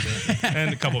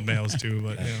 and a couple of males too.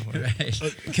 But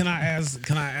right. Can I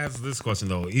ask this question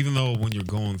though? Even though when you're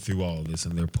going through all of this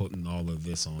and they're putting all of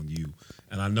this on you,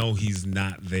 and I know he's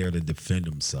not there to defend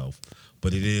himself,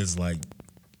 but it is like,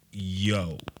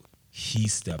 yo, he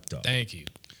stepped up. Thank you.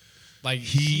 Like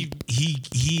you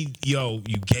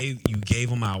gave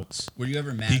him outs. Were you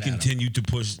ever mad He at continued to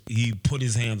push. He put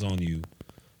his hands on you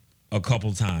a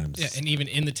couple times. Yeah, and even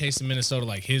in the Taste of Minnesota,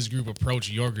 like his group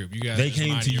approached your group. You guys, they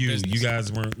came to you. Business. You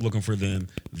guys weren't looking for them.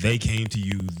 They came to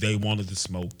you. They wanted to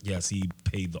smoke. Yes, he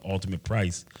paid the ultimate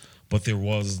price, but there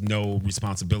was no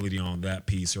responsibility on that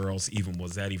piece, or else even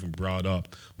was that even brought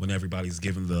up when everybody's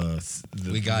given the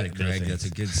we got it, Greg. That's a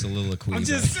good soliloquy. I'm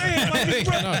just saying,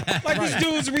 like this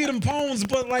dude's reading poems,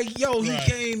 but like, yo,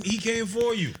 he came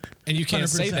for you. And you can't 100%.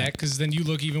 say that because then you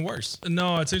look even worse.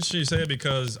 No, it's interesting you say it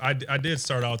because I did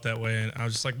start out that way, and I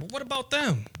was just like, well, what about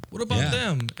them? What about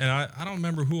them? And I don't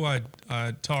remember who I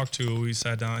talked to. We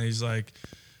sat down, and he's like,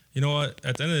 you know what?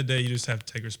 At the end of the day, you just have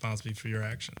to take responsibility for your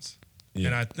actions. Yeah.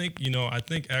 And I think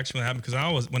actually what happened,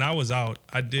 because when I was out,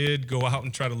 I did go out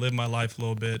and try to live my life a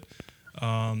little bit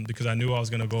because I knew I was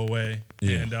going to go away.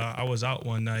 Yeah. And I was out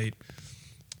one night,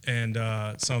 and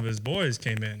some of his boys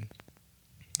came in.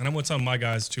 And I'm with some of my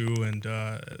guys too, and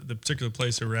the particular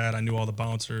place they were at, I knew all the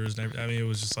bouncers. And I mean, it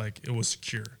was just like, it was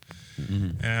secure.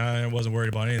 Mm-hmm. And I wasn't worried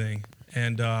about anything.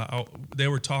 And they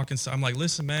were talking. So I'm like,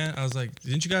 listen, man. I was like,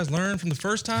 didn't you guys learn from the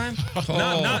first time?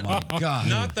 My God.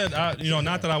 Not that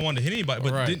I wanted to hit anybody,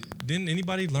 but didn't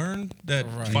anybody learn that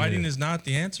fighting is not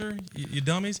the answer? You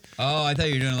dummies. Oh, I thought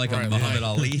you were doing like a Muhammad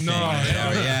Ali thing. No,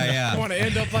 yeah. You want to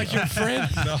end up like your friend?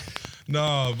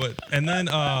 No, but and then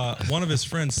one of his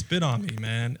friends spit on me,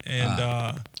 man,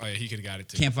 and he could have got it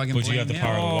too. Can't fucking. But you got the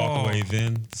power to walk away Oh.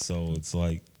 then, so it's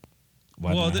like.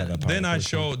 Then I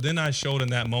showed in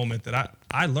that moment that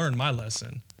I learned my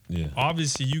lesson. Yeah.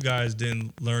 Obviously, you guys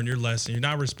didn't learn your lesson. You're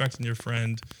not respecting your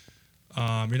friend.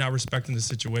 You're not respecting the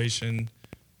situation,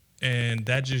 and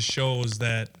that just shows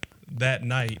that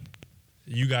night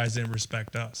you guys didn't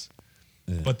respect us.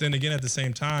 Yeah. But then again, at the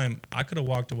same time, I could have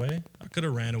walked away. I could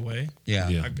have ran away.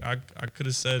 Yeah. I could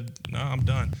have said, no, I'm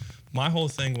done. My whole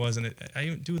thing was, and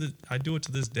I do it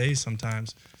to this day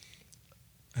sometimes.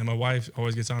 And my wife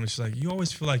always gets on me. She's like, you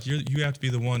always feel like you have to be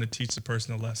the one to teach the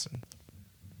person a lesson.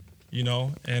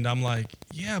 And I'm like,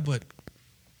 yeah, but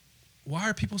why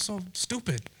are people so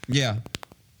stupid? Yeah.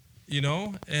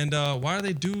 And why do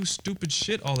they do stupid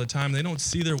shit all the time? They don't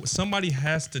see somebody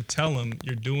has to tell them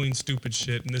you're doing stupid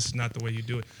shit and this is not the way you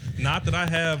do it. Not that I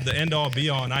have the end all be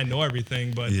all and I know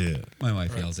everything, but my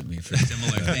wife yells at me for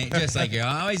similar things. Just like you're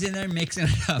always in there mixing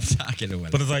it up, talking to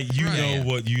women. But it's like know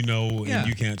what you know, and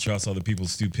you can't trust other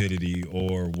people's stupidity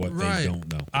or what they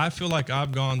don't know. I feel like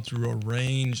I've gone through a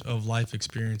range of life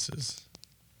experiences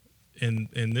in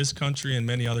this country and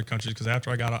many other countries, because after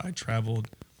I got out, I traveled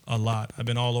a lot. I've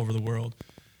been all over the world.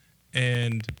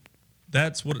 And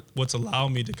that's what's allowed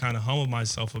me to kind of humble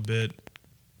myself a bit.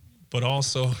 But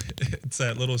also, it's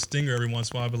that little stinger every once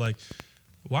in a while. I'll be like,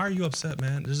 why are you upset,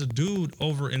 man? There's a dude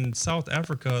over in South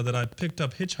Africa that I picked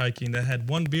up hitchhiking that had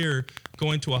one beer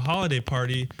going to a holiday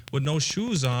party with no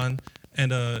shoes on.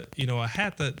 and you know, a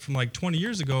hat that from like 20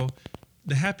 years ago,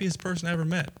 the happiest person I ever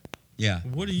met. Yeah.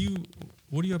 What are you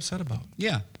upset about?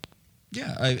 Yeah.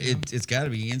 Yeah. It's got to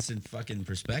be instant fucking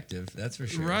perspective. That's for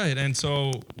sure. Right. And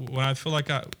so when I feel like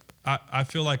I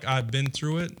feel like I've been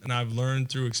through it and I've learned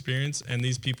through experience, and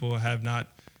these people have not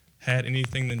had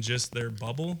anything than just their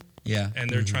bubble. Yeah. And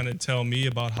they're trying to tell me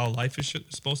about how life is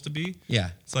supposed to be.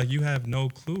 Yeah. It's like you have no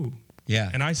clue. Yeah.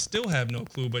 And I still have no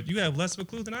clue, but you have less of a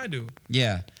clue than I do.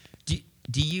 Yeah.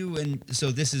 Do you, and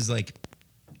so this is like,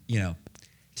 you know,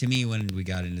 to me when we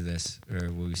got into this, or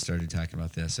when we started talking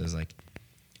about this, I was like,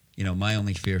 you know, my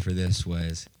only fear for this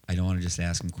was I don't want to just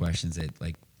ask them questions that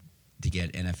like to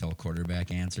get NFL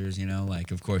quarterback answers, you know,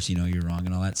 like of course, you know, you're wrong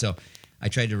and all that. So I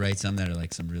tried to write some that are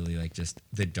like some really like just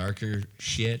the darker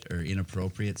shit or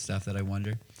inappropriate stuff that I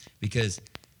wonder, because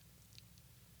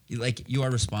like you are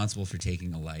responsible for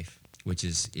taking a life, which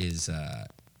is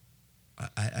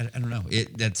I don't know.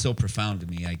 That's so profound to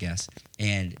me, I guess.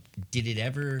 And did it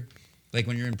ever, like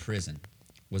when you're in prison,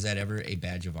 was that ever a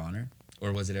badge of honor?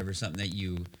 Or was it ever something that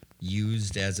you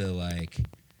used as a like,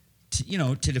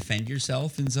 to defend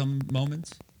yourself in some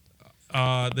moments?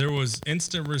 There was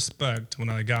instant respect when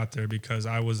I got there because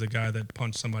I was the guy that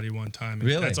punched somebody one time. And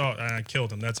Really? That's all. And I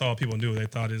killed him. That's all people knew. They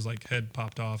thought his like head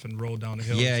popped off and rolled down the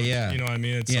hill. Yeah, or something. yeah. You know what I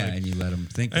mean? It's Yeah, like, and you let them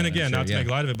think. and that, again, I'm not to sure,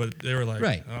 make light of it, but they were like,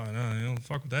 Right. oh no, you don't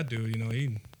fuck with that dude. You know,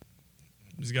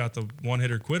 he's got the one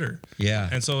hitter quitter. Yeah.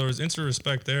 And so there was instant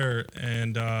respect there,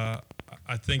 and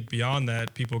I think beyond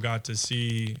that, people got to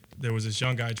see there was this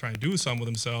young guy trying to do something with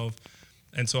himself,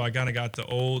 and so I kind of got the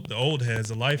old heads,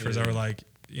 the lifers that were like,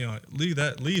 you know,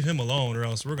 leave him alone, or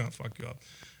else we're gonna fuck you up.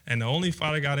 And the only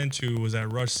fight I got into was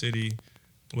at Rush City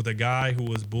with a guy who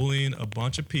was bullying a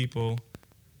bunch of people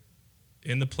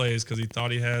in the place because he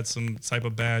thought he had some type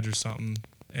of badge or something,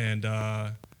 and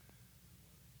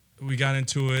we got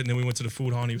into it, and then we went to the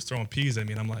food hall, and he was throwing peas at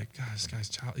me, and I'm like, God, this guy's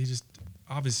child. He just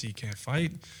obviously he can't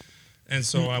fight. And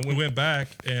so we went back,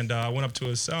 and I went up to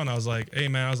his cell, and I was like, hey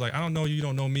man, I was like, I don't know you,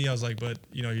 don't know me. I was like, but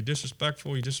you know, you're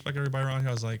disrespectful. You disrespect everybody around here.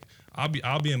 I was like, I'll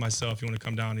be in myself if you want to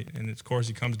come down. And of course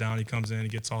he comes down, he comes in, he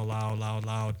gets all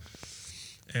loud,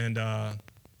 and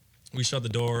we shut the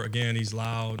door again. He's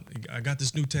loud. I got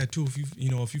this new tattoo.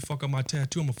 If you fuck up my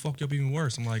tattoo, I'm gonna fuck you up even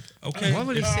worse. I'm like, okay. Why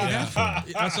would he say that for?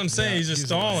 That's what I'm saying. He's just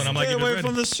stalling. I'm like, Stay "Get away ready."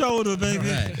 from the shoulder, baby.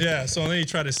 Right. Yeah. So then he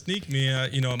tried to sneak me.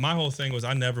 You know, my whole thing was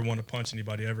I never want to punch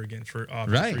anybody ever again for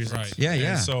obvious Right. reasons. Right. Yeah,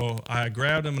 yeah. And so I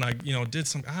grabbed him and I, did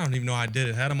some. I don't even know how I did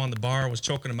it. Had him on the bar, was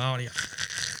choking him out, and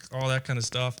all that kind of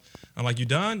stuff. I'm like, you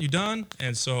done? You done?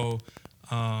 And so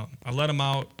I let him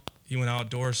out. He went out,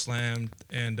 door slammed,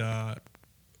 and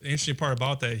the interesting part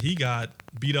about that, he got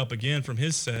beat up again from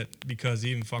his set because he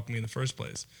even fucked me in the first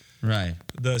place. Right.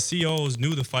 The COs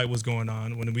knew the fight was going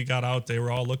on. When we got out, they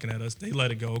were all looking at us. They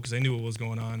let it go because they knew what was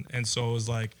going on. And so it was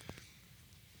like,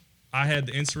 I had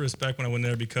the instant respect when I went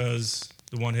there because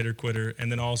the one-hitter quitter,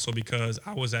 and then also because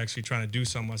I was actually trying to do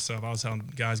something myself. I was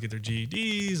helping guys get their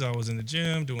GEDs. I was in the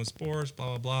gym doing sports, blah,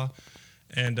 blah, blah.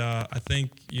 And I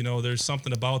think, there's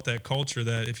something about that culture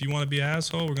that if you want to be an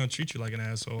asshole, we're going to treat you like an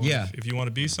asshole. Yeah. If you want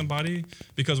to be somebody,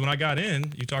 because when I got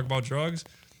in, you talk about drugs,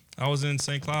 I was in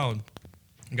St. Cloud.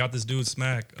 Got this dude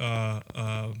smack.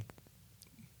 Well,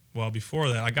 before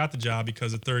that, I got the job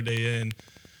because the third day in,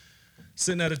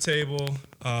 sitting at a table,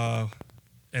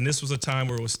 and this was a time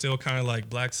where it was still kind of like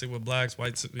blacks sit with blacks,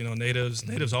 whites, natives.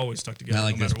 Natives always stuck together. Not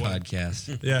like no this matter what.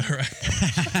 podcast. Yeah,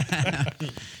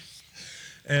 right.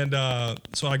 And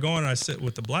so I go in and I sit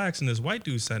with the blacks, and this white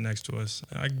dude sat next to us.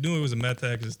 I knew he was a meth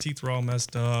head because his teeth were all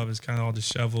messed up. It's kind of all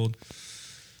disheveled.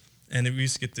 And we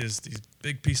used to get these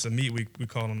big pieces of meat. We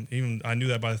called them, even I knew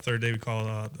that by the third day, we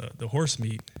called the horse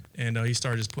meat. And he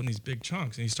started just putting these big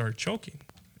chunks, and he started choking.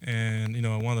 And,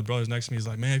 one of the brothers next to me is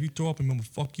like, man, if you throw up, I'm going to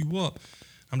fuck you up.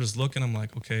 I'm just looking. I'm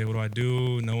like, okay, what do I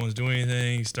do? No one's doing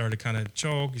anything. He started to kind of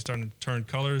choke. He started to turn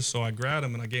colors. So I grabbed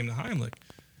him, and I gave him the Heimlich.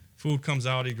 Food comes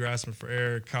out, he grabs him for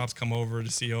air. Cops come over, the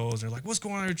COs, and they're like, what's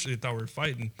going on? They thought we were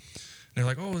fighting. And they're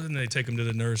like, oh, and they take him to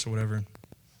the nurse or whatever.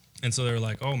 And so they're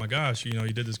like, oh my gosh, you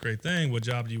did this great thing. What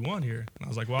job do you want here? And I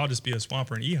was like, well, I'll just be a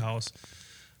swamper in E-House,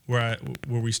 where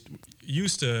we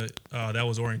used to, that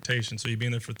was orientation. So you'd be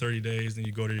in there for 30 days, then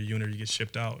you go to your unit, you get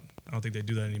shipped out. I don't think they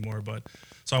do that anymore. But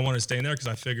so I wanted to stay in there because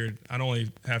I figured I'd only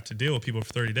have to deal with people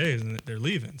for 30 days and they're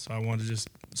leaving. So I wanted to just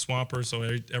swamper. So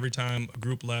every time a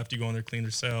group left, you go in there, clean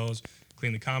their cells,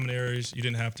 clean the common areas. You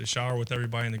didn't have to shower with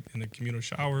everybody in the communal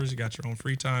showers. You got your own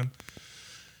free time.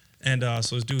 And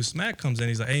so this dude Smack comes in.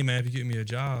 He's like, hey man, if you get me a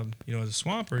job, as a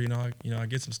swamper, I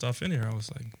get some stuff in here. I was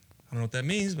like, I don't know what that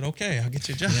means, but okay, I'll get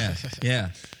you a job. Yeah. Yeah.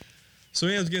 So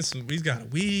he ends up getting some. He's got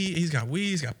weed. He's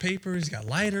got paper. He's got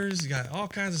lighters. He's got all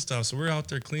kinds of stuff. So we're out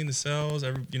there cleaning the cells.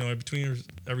 Between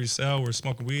every cell, we're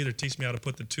smoking weed. They're teaching me how to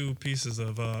put the 2 pieces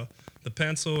of the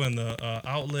pencil and the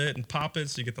outlet and pop it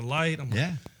so you get the light. I'm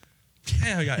like,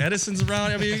 yeah, we got Edison's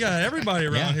around. I mean, we got everybody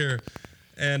around here.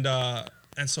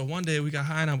 And so one day we got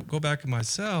high, and I go back in my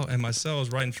cell, and my cell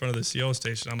is right in front of the CO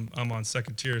station. I'm on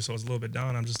second tier, so it's a little bit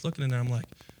down. I'm just looking in there. I'm like,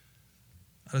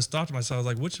 I just thought to myself,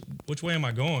 like, which way am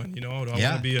I going? Do I want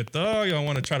to be a thug? Do I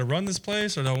want to try to run this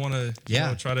place, or do I want to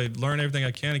try to learn everything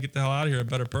I can and get the hell out of here a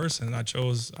better person? And I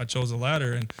chose the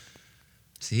latter. And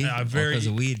see, all because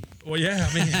of weed. Well, yeah,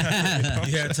 I mean,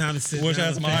 you had time to sit. Wish I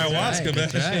had some ayahuasca, man.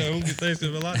 Right. Things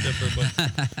could be a lot different,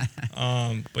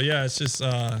 but yeah, it's just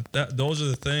that those are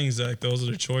the things, like those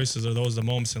are the choices, or those are the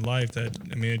moments in life that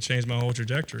it changed my whole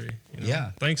trajectory.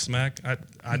 Yeah. Thanks, Smack. I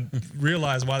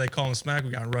realized why they call him Smack. We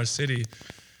got in Rush City.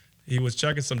 He was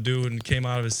checking some dude and came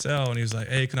out of his cell, and he was like,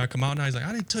 "Hey, can I come out now?" He's like,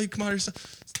 "I didn't tell you to come out of your cell."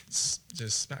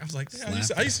 Just smack. I was like, yeah,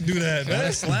 I used to do that,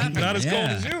 man. Not as cold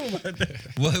as you,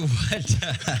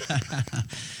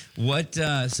 but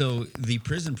so the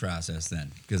prison process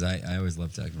then, because I always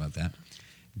love talking about that.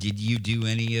 Did you do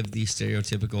any of the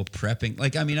stereotypical prepping?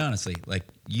 Like, I mean, honestly, like,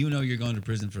 you're going to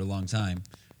prison for a long time.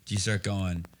 Do you start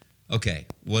going, okay,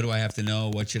 what do I have to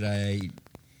know? What should I,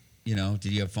 did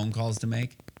you have phone calls to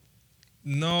make?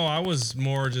 No, I was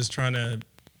more just trying to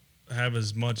have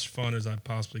as much fun as I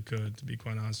possibly could, to be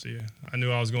quite honest with you. I knew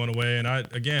I was going away, and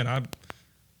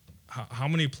how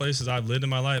many places I've lived in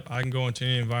my life, I can go into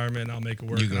any environment and I'll make it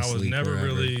work. And I was never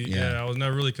I was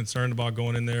never really concerned about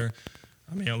going in there.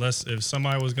 I mean, unless if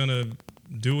somebody was gonna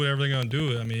do whatever they're gonna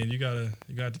do, I mean, you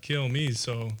got to kill me.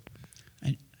 So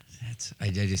I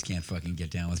just can't fucking get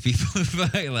down with people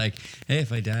like, hey,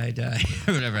 if I die, I die,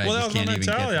 or whatever. Well, that was my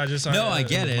mentality. I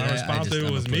get it. My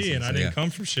responsibility was me, and I didn't yeah. come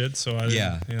for shit. So I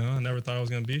didn't, I never thought I was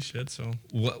gonna be shit. So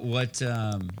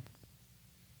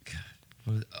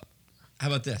how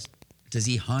about this? Does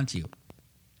he haunt you?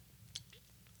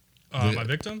 My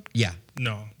victim? Yeah.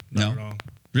 No, not at all.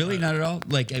 Really, not at all.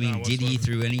 Like, I mean, did he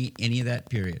through any of that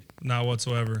period? Not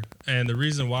whatsoever. And the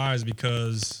reason why is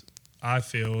because I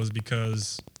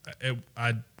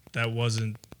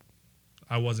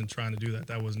wasn't trying to do that.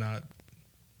 That was not.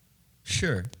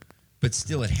 Sure, but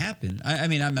still, it happened. I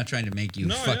mean, I'm not trying to make you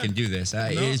do this.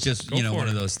 It's just one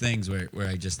of those things where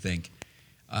I just think,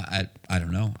 I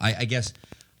don't know. I guess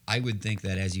I would think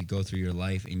that as you go through your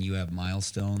life and you have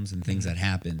milestones and things that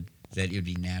happen, that it would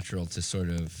be natural to sort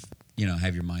of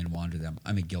have your mind wander them.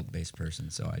 I'm a guilt-based person,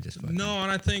 so I just no.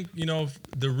 And I think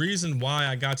the reason why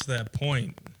I got to that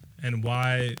point and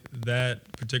why that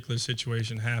particular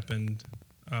situation happened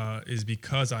is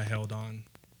because I held on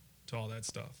to all that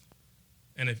stuff.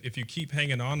 And if you keep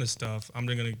hanging on to stuff, I'm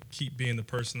going to keep being the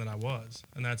person that I was.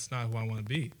 And that's not who I want to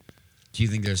be. Do you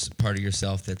think there's part of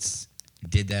yourself that's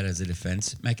did that as a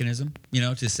defense mechanism?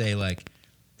 To say, like,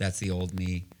 that's the old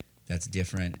me, that's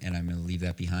different, and I'm going to leave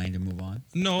that behind and move on?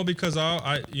 No, because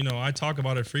I talk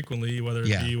about it frequently, whether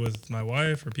it be with my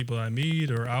wife or people that I meet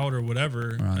or out or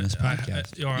whatever. Or on this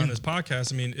podcast. On this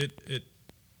podcast. I mean,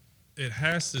 it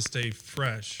has to stay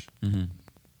fresh.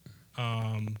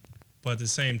 Mm-hmm. But at the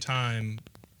same time,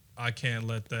 I can't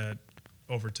let that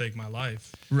overtake my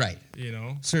life. Right.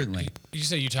 Certainly. You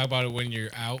say you talk about it when you're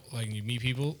out, like you meet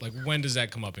people. Like, when does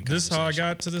that come up in conversation? This is how I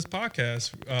got to this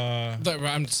podcast.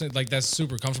 I'm just saying, like, that's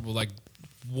super comfortable. Like,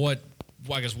 what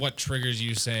triggers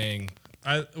you saying?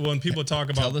 When people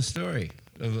talk about... Tell the story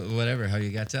of whatever, how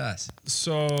you got to us.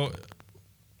 So,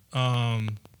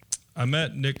 I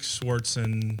met Nick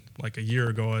Swartzen like a year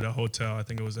ago at a hotel. I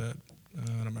think it was at, I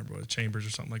don't remember what, Chambers or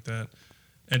something like that.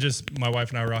 And just my wife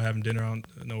and I were out having dinner. I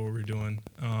don't know what we were doing.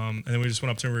 And then we just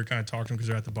went up to him. We were kind of talking to him because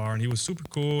we were at the bar. And he was super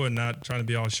cool and not trying to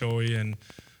be all showy. And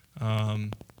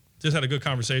just had a good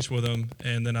conversation with him.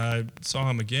 And then I saw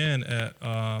him again at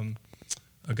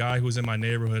a guy who was in my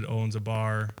neighborhood, owns a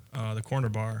bar, the Corner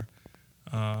Bar,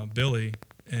 Billy.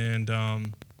 And I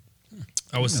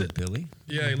was sitting. Billy?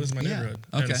 Yeah, he lives in my neighborhood.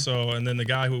 Okay. And then the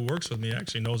guy who works with me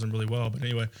actually knows him really well. But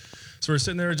anyway, so we're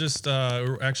sitting there just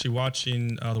we're actually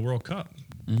watching the World Cup.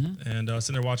 Mm-hmm. And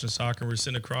sitting there watching soccer. We're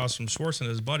sitting across from Schwartz and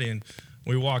his buddy. And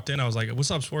when we walked in, I was like,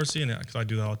 "What's up, Schwartzy?" And because I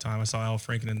do that all the time. I saw Al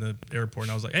Franken in the airport.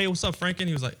 And I was like, "Hey, what's up, Franken?"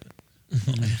 He was like,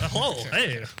 "Hello,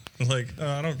 hey." I was like,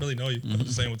 "I don't really know you. I'm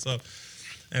just saying what's up."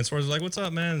 And Schwartz was like, "What's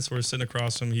up, man?" And so we're sitting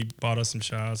across from him. He bought us some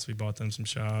shots. We bought them some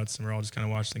shots. And we're all just kind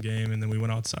of watching the game. And then we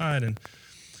went outside and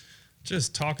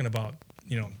just talking about,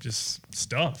 just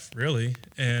stuff, really.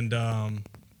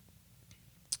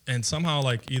 And somehow,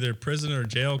 like, either prison or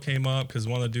jail came up because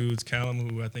one of the dudes, Callum,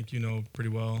 who I think you know pretty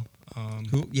well,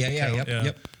 Who? Yeah, Callum,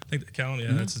 yep. I think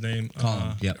Callum, that's his name.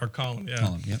 Colin, yep. Or Colin, yeah.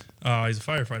 Colin, yep. He's a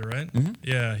firefighter, right? Mm-hmm.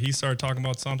 Yeah, he started talking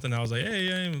about something. I was like,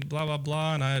 hey, blah blah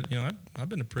blah, and I've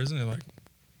been to prison. And like,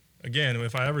 again,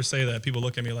 if I ever say that, people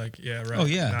look at me like, yeah, right. Oh,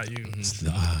 yeah. Not you. It's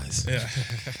the eyes. Yeah.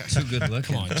 Too good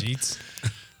looking. Come on, Jeets.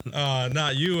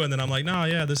 Not you. And then I'm like, no,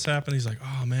 yeah, this happened. He's like,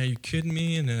 oh man, you kidding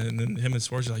me? And then him and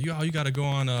Swartz are like, you got to go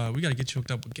on. We got to get you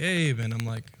hooked up with Gabe. And I'm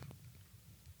like,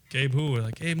 Gabe who? We're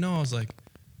like, Gabe, no. I was like,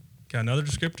 got another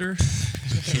descriptor?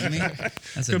 Kidding me?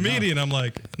 That's a Comedian. I'm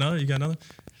like, no, you got another?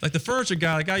 Like the furniture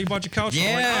guy, the guy you bought your couch from.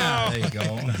 Yeah, I'm like, there you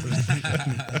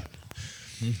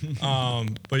go.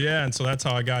 But yeah, and so that's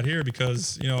how I got here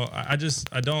because,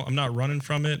 I'm not running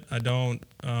from it. I'm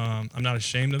not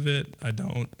ashamed of it.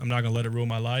 I'm not going to let it rule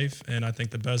my life. And I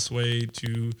think the best way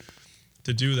to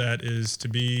do that is to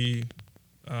be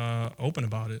open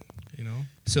about it,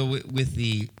 So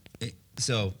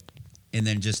and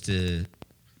then just to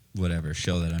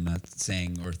show that I'm not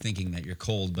saying or thinking that you're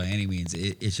cold by any means.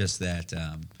 It's just that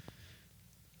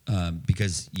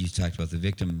because you talked about the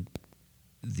victim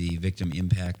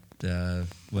impact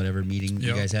meeting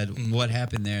you guys had. Mm-hmm. What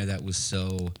happened there that was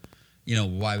so,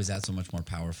 why was that so much more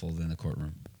powerful than the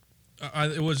courtroom?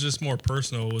 It was just more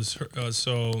personal. It was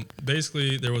so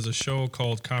basically there was a show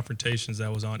called Confrontations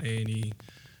that was on A&E,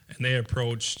 and they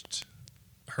approached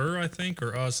her, I think,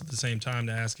 or us at the same time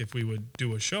to ask if we would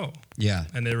do a show. Yeah.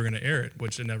 And they were going to air it,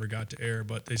 which it never got to air,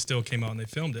 but they still came out and they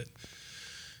filmed it.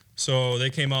 So they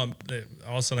came out,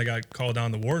 all of a sudden I got called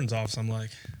down to the warden's office. I'm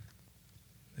like,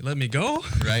 they let me go?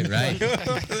 Right.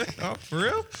 Oh, for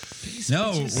real?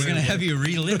 No, we're going to have you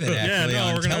relive it actually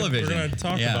on television. We're going to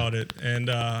talk about it. And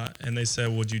they said,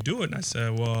 would you do it? And I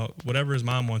said, well, whatever his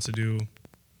mom wants to do,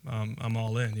 I'm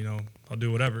all in, I'll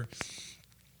do whatever.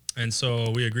 And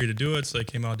so we agreed to do it. So they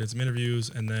came out, did some interviews,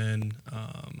 and then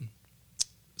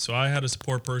so I had a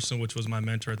support person, which was my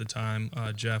mentor at the time,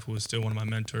 Jeff, who was still one of my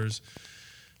mentors.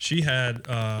 She had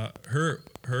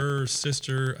her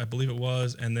sister, I believe it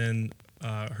was, and then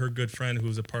her good friend, who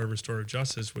was a part of Restorative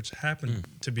Justice, which happened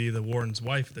to be the warden's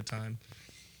wife at the time,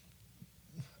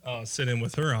 sitting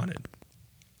with her on it.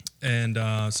 And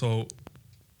so,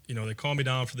 they call me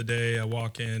down for the day. I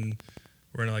walk in.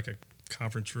 We're in like a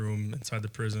conference room inside the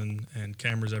prison and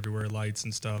cameras everywhere, lights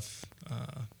and stuff,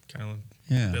 kind of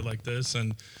a bit like this.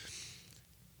 And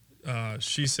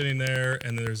she's sitting there,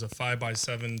 and there's a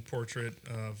 5x7 portrait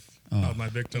of my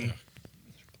victim. Yeah.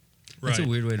 Right. That's a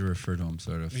weird way to refer to him,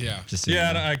 sort of. Yeah. Just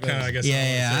I guess.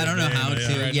 Yeah. I don't know how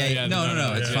to. Right. Yeah.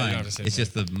 No. It's fine. It's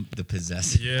just the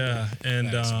possessive. Yeah,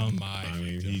 and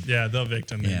the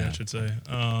victim, maybe I should say.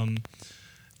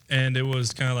 And it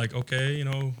was kind of like, okay,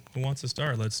 who wants to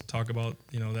start? Let's talk about,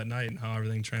 that night and how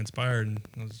everything transpired. And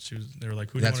they were like,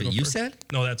 who do you want to go first? That's what you said?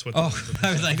 No, that's what. Oh,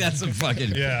 I was like, that's some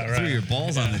fucking. Yeah, right. Threw your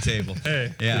balls on the table.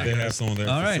 Hey. Yeah. They have someone there.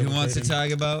 All right, who wants to talk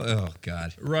about? Oh,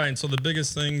 God. Right. And so the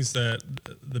biggest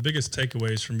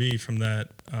takeaways for me from that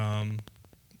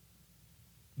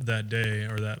day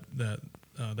or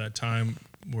that time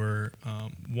were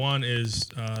one is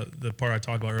the part I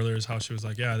talked about earlier is how she was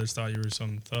like, yeah, I just thought you were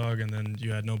some thug, and then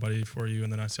you had nobody for you,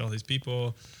 and then I saw all these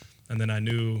people, and then I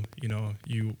knew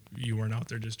you weren't out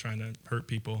there just trying to hurt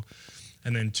people.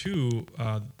 And then two,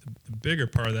 the bigger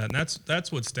part of that, and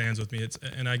that's what stands with me.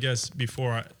 And I guess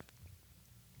before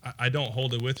I don't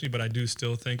hold it with me, but I do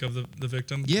still think of the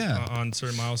victim on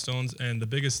certain milestones. And the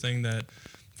biggest thing that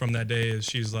from that day is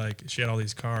she had all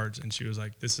these cards, and she was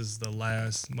like, this is the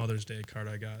last Mother's Day card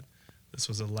I got. This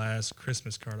was the last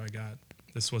Christmas card I got.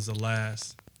 This is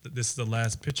the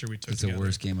last picture we took together. It's the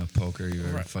worst game of poker you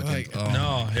ever fucking.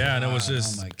 And it was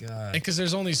just. Oh my God. Because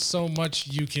there's only so much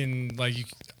you can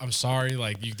I'm sorry.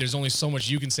 There's only so much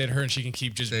you can say to her, and she can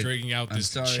keep just dragging out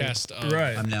this chest of.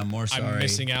 Right. I'm now more sorry. I'm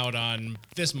missing out on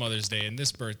this Mother's Day and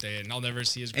this birthday, and I'll never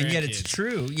see his grandkids. And yet it's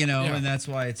true, and that's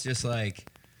why it's just like.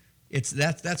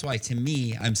 That's why to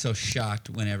me I'm so shocked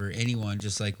whenever anyone,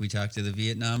 just like we talked to the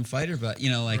Vietnam fighter, but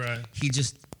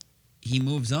he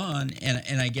moves on,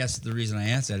 and I guess the reason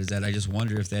I ask that is that I just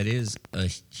wonder if that is a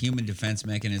human defense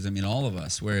mechanism in all of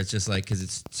us, where it's just like, because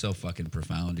it's so fucking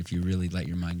profound if you really let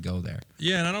your mind go there.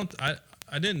 Yeah, and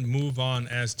I didn't move on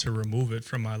as to remove it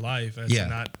from my life, as to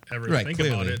not ever think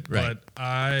about it, but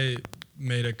I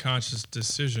made a conscious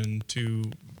decision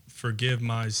to forgive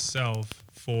myself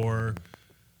for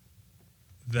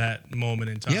that moment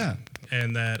in time,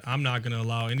 and that I'm not going to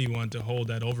allow anyone to hold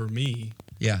that over me.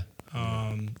 Yeah.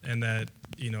 And that,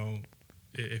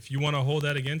 if you want to hold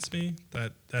that against me,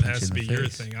 that has to be your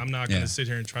thing. I'm not going to sit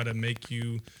here and try to make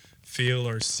you feel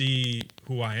or see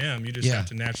who I am. You just have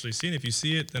to naturally see it. And if you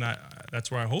see it, then that's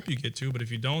where I hope you get to. But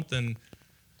if you don't, then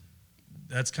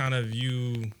that's kind of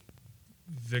you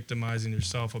victimizing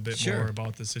yourself a bit Sure. more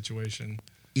about the situation.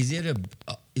 Is it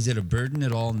a burden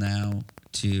at all now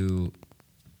to,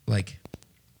 like,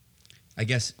 I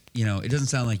guess, it doesn't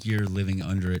sound like you're living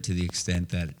under it to the extent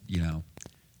that,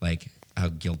 like a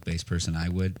guilt-based person I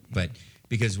would, but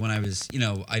because when I was,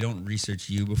 I don't research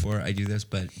you before I do this,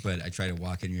 but I try to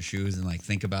walk in your shoes and like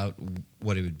think about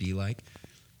what it would be like.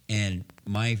 And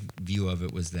my view of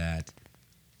it was that,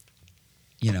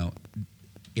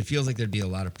 it feels like there'd be a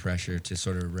lot of pressure to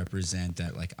sort of represent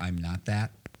that, like, I'm not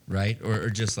that, right? Or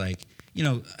just like,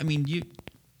 you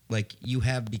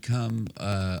have become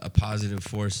a positive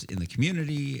force in the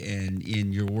community and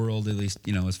in your world, at least,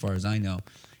 as far as I know.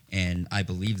 And I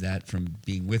believe that from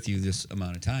being with you this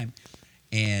amount of time.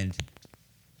 And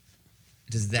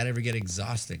does that ever get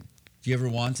exhausting? Do you ever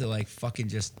want to like fucking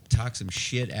just talk some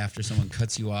shit after someone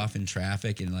cuts you off in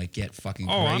traffic and like get fucking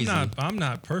crazy? I'm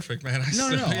not perfect, man. No.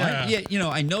 Yeah.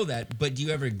 I know that, but do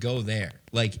you ever go there?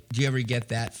 Like, do you ever get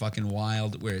that fucking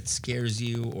wild where it scares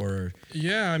you, or?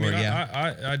 Yeah,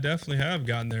 I definitely have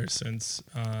gotten there since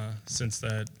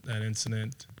that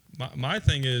incident. My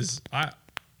thing is,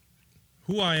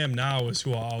 who I am now is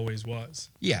who I always was.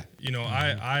 Yeah.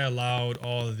 I allowed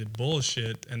all of the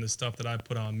bullshit and the stuff that I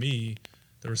put on me,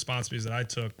 the responsibilities that I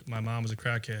took. My mom was a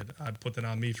crackhead. I put that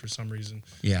on me for some reason.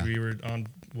 Yeah. We were on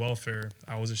welfare.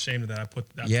 I was ashamed of that. I put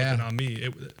that on me.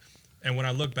 And when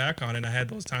I look back on it, and I had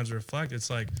those times to reflect, it's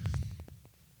like,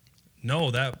 no,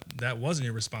 that wasn't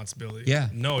your responsibility. Yeah.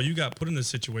 No, you got put in this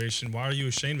situation. Why are you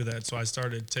ashamed of that? So I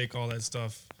started to take all that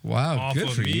stuff off good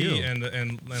of for me you.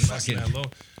 and lessen that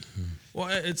load.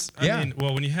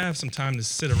 Well, when you have some time to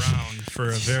sit around for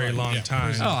a very long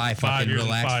time. Oh, I 5 fucking years and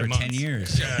relaxed 5 for months. 10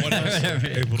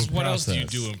 years. What else do you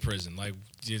do in prison? Like,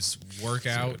 just work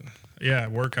out? Yeah,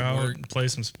 work out, play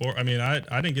some sport. I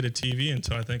didn't get a TV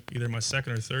until I think either my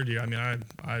second or third year.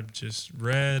 I just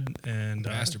read and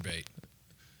Masturbate.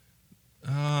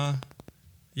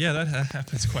 Yeah, that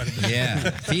happens quite a bit. Yeah,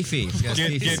 Fifi.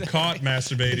 Get caught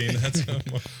masturbating. That's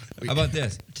How about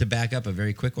this? To back up a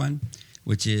very quick one,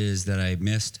 which is that I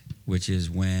missed, which is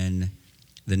when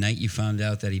the night you found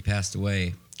out that he passed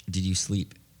away, did you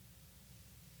sleep?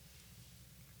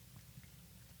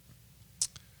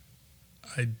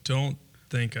 I don't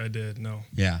think I did. No.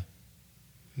 Yeah.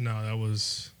 No, that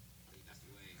was.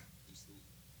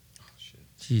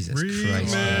 Jesus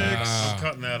Remix. Christ. I'm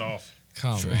cutting that off.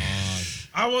 Come on.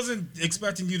 I wasn't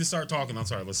expecting you to start talking. I'm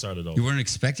sorry. Let's start it over. You weren't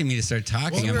expecting me to start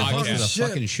talking. Well, I'm hosting a shit.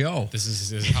 fucking show. This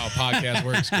is how a podcast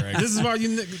works, Greg. This is why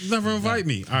you never invite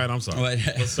me. All right, I'm sorry.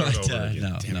 Let's start over again.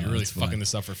 No, Damn, you're really fucking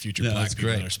this up for future No, black it's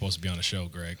people great. that are supposed to be on the show,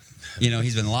 Greg.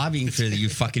 He's been lobbying for you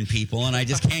fucking people, and I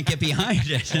just can't get behind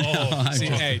it. See,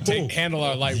 hey, handle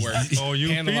our light work.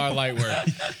 Handle our light work.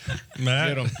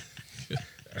 Matt. Get 'em.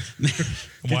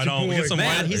 White on. We get some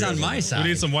Man, white. he's on my side. We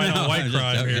need some white on white I'm just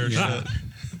crime here. joking.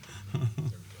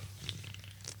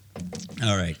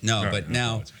 All right, but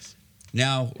now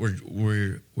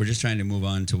we're just trying to move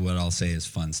on to what I'll say is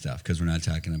fun stuff, because we're not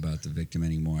talking about the victim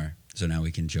anymore. So now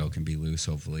we can joke and be loose,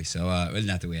 hopefully. So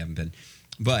not that we haven't been,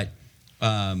 but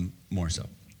more so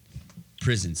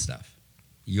prison stuff.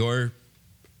 You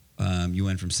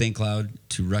went from St. Cloud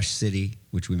to Rush City,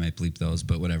 which we might bleep those,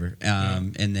 but whatever.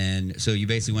 And then, so you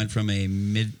basically went from a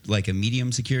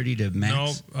medium security to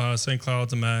max? No, St.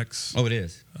 Cloud's a max. Oh, it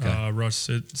is? Okay. Rush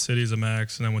City's a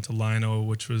max, and I went to Lino,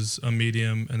 which was a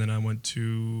medium, and then I went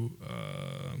to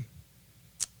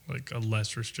like a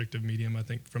less restrictive medium, I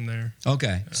think, from there.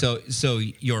 Okay. So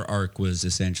your arc was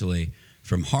essentially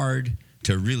from hard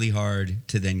to really hard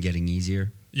to then getting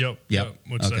easier? Yep.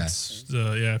 Which Okay. that's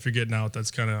if you're getting out,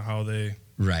 that's kind of how they.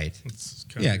 Right.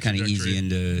 Kind of easy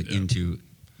into back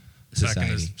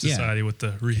society. into society with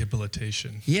the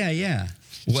rehabilitation. Yeah.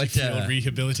 What feel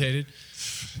rehabilitated?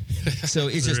 So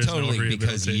it's There just is no totally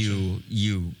because rehabilitation.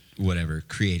 you whatever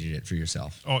created it for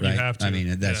yourself. Oh, right? you have to. I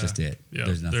mean, that's just it. Yeah.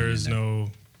 There's nothing. There is in there.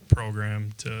 no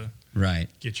program to right.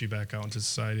 get you back out into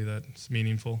society that's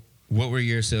meaningful. What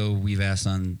were so we've asked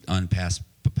on past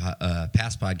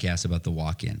podcasts about the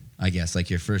walk-in, I guess, like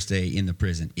your first day in the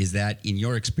prison. Is that, in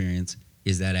your experience,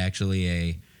 is that actually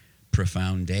a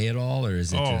profound day at all, or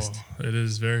is it just? It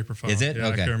is very profound. Is it? Yeah,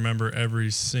 Okay. I can remember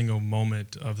every single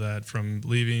moment of that, from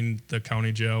leaving the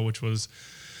county jail, which was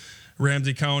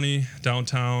Ramsey County,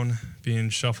 downtown, being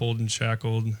shuffled and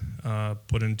shackled,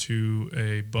 put into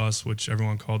a bus, which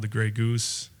everyone called the Grey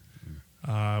Goose,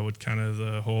 with kind of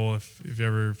the whole, if you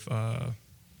ever,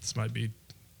 this might be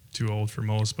too old for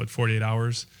most, but 48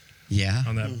 hours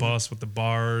on that bus with the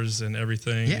bars and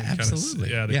everything. Yeah, and absolutely.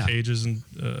 The cages, and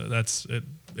that's it,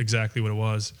 exactly what it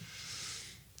was.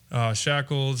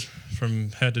 Shackled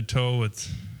from head to toe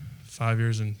with 5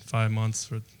 years and 5 months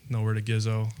with nowhere to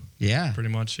Gizzo. Yeah. Pretty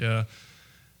much, yeah.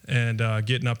 And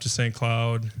getting up to St.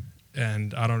 Cloud,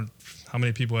 and how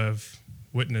many people have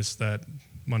witnessed that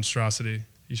monstrosity?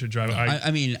 You should drive.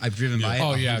 I mean, I've driven by it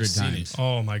 100 times.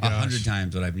 Oh my gosh, 100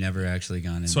 times, but I've never actually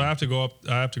gone in. So I have to go up.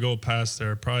 I have to go past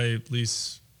there probably at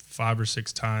least 5 or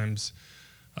 6 times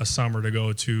a summer to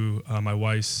go to my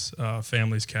wife's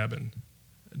family's cabin.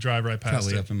 Drive right past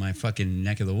Probably it. up in my fucking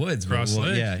neck of the woods. Cross well,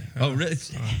 Lake. yeah. Oh, really?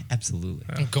 Absolutely.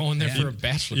 I'm going there for a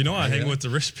bachelor. You know, I party. hang with the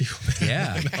rich people.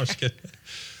 Yeah. No, I was kidding.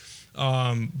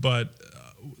 But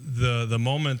the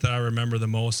moment that I remember the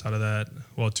most out of that,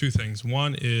 well, 2 things.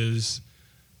 One is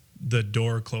the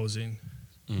door closing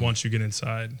once you get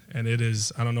inside, and it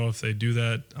is. I don't know if they do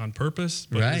that on purpose,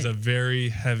 but Right. it's a very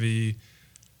heavy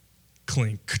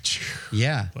clink.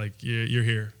 Yeah. Like you're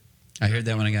here. I heard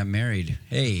that when I got married.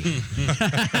 Hey.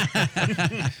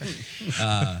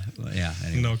 Well, yeah.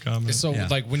 Anyway. No comment. So, Yeah.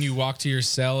 like, when you walk to your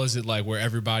cell, is it like where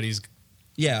everybody's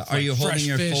Yeah. Are you holding fresh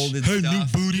your fish. folded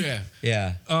stuff? Yeah.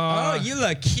 Yeah. Oh, you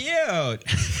look cute.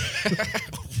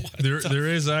 There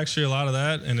is actually a lot of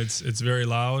that, and it's very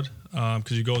loud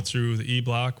because you go through the E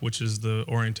block, which is the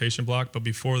orientation block, but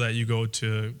before that you go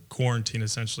to quarantine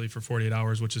essentially for 48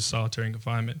 hours, which is solitary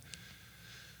confinement.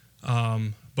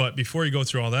 But before you go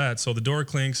through all that, so the door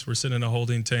clinks, we're sitting in a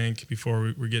holding tank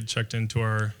before we get checked into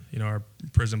our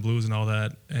prison blues and all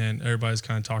that, and everybody's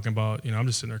kind of talking about, I'm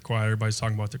just sitting there quiet, everybody's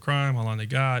talking about the crime, how long they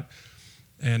got,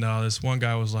 and this one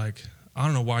guy was like, I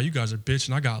don't know why you guys are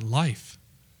bitching, I got life.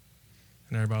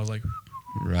 And everybody was like,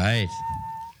 Right.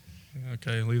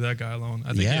 okay, leave that guy alone. I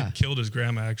think he Yeah. had killed his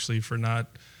grandma actually for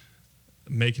not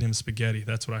making him spaghetti.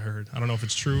 That's what I heard. I don't know if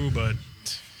it's true, but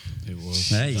It was.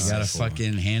 Hey, you got to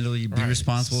fucking handle, be Right.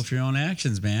 responsible for your own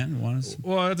actions, man.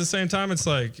 well, at the same time, it's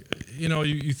like,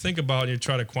 you think about it, you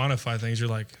try to quantify things. You're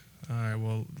like, all right,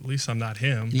 well, at least I'm not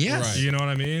him. Yes. Right. You know what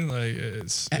I mean? Like,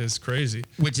 it's crazy.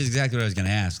 Which is exactly what I was going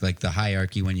to ask. Like the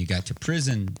hierarchy when you got to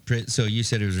prison. So you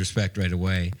said it was respect right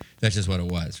away. That's just what it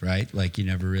was, right? Like you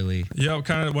never really. Yeah,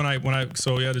 kind of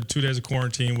so we had 2 days of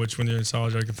quarantine, which when you're in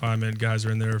solitary confinement, guys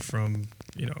are in there from,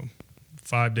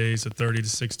 5 days to 30 to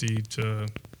 60 to,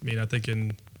 I think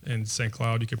in St.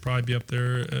 Cloud, you could probably be up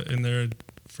there in there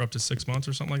for up to 6 months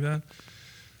or something like that.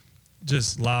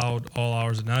 Just loud all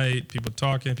hours of night, people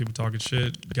talking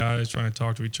shit, guys trying to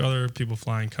talk to each other, people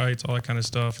flying kites, all that kind of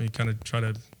stuff. And you kind of try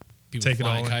to People take it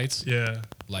fly all in. kites? Yeah.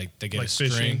 Like they get Like a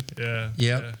string. fishing. Yeah.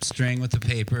 Yep. Yeah. String with the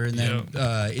paper, and then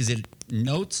is it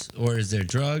notes or is there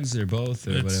drugs or both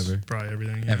or It's whatever? probably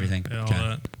everything. Yeah. Everything. Yeah, all Okay.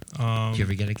 that. Did you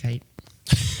ever get a kite?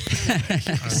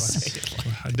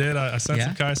 I did. I sent Yeah?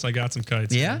 some kites. And I got some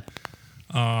kites. Yeah.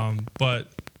 But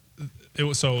it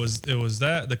was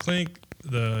that the clink,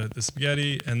 the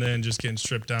spaghetti, and then just getting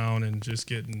stripped down and just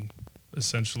getting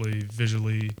essentially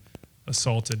visually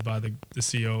assaulted by the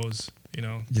COs.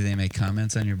 Do they make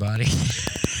comments on your body?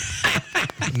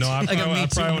 No, I Like a Me probably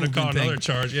Too would have caught movement another thing.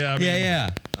 charge. Yeah. Yeah.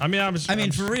 I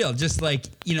mean, For real, just like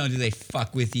do they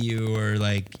fuck with you or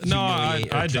like? no, I humiliate or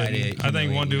try to didn't. I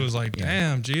think one humiliate dude you? was like, Yeah.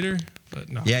 "Damn, Jeter," but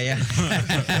no. Yeah.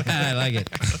 I like it.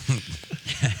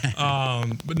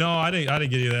 But no, I didn't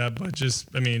get any of that. But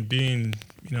just, being,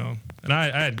 and I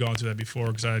had gone through that before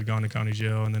because I had gone to county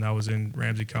jail, and then I was in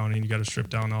Ramsey County, and you got to strip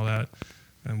down and all that,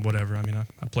 and whatever.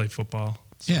 I played football.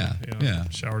 So, Yeah.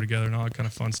 shower together and all that kind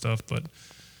of fun stuff. But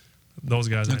those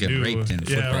guys Don't I get knew. raped in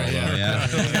football. right. Yeah.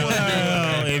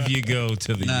 Well, if you go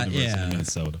to the Not- University yeah. of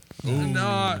Minnesota.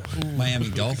 No, Miami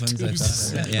Dolphins. I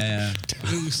thought. Yeah.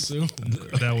 Too soon.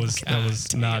 that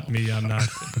was not me. I'm not.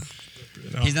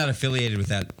 He's not affiliated with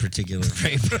that particular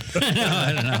rape.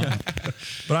 I don't know.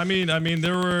 But I mean,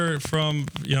 there were from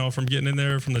getting in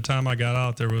there, from the time I got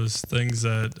out, there was things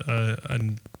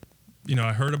that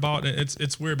I heard about.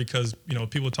 It's weird because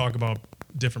people talk about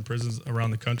different prisons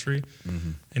around the country,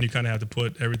 and you kind of have to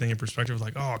put everything in perspective.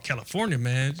 Like, oh, California,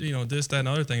 man, this, that, and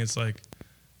other thing. It's like,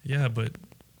 yeah, but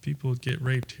people get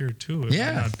raped here too. It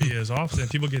might not be as often.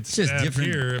 People get It's just stabbed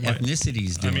different here.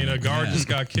 ethnicities. A guard yeah. just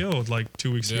got killed like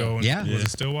 2 weeks ago. In, Yeah. Was it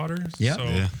Stillwater? Yeah. So,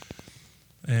 Yeah.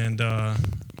 And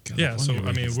yeah. So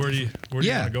California rape is where do you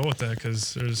Yeah. want to go with that?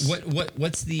 Because there's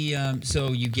What's the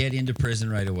so you get into prison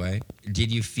right away?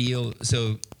 Did you feel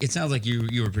so? It sounds like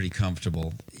you were pretty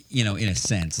comfortable, in a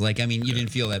sense. Like you didn't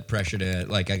feel that pressure to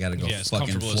I got to go Yeah, as fucking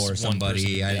comfortable as floor one somebody.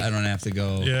 person can be. I don't have to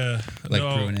go. Yeah. Like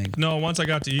no, pruning. No, once I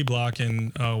got to E Block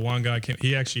and one guy came,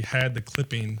 he actually had the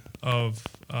clipping of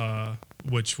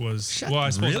which was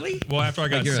I suppose really? well after I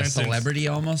got Like you're sentenced. a celebrity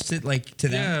almost to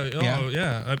Yeah, them.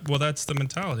 yeah. Well, that's the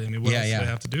mentality. What Yeah, else yeah. do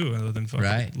they have to do other than fucking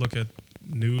Right. look at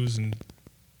news and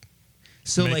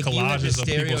So make like you had the collages of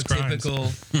people's crimes.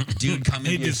 stereotypical dude come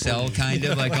in your cell, kind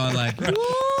of like on like,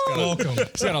 Welcome.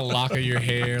 He's got a lock of your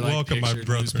hair, like Welcome, my picture,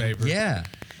 brother. newspaper. yeah.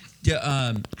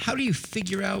 Yeah, how do you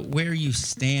figure out where you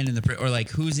stand in the or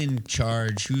like who's in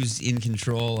charge, who's in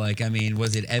control? Like, I mean,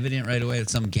 was it evident right away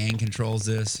that some gang controls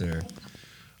this, or?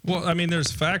 Well, I mean,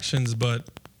 there's factions, but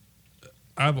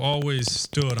I've always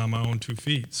stood on my own 2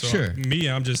 feet. So Sure. me,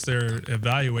 I'm just there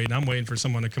evaluating. I'm waiting for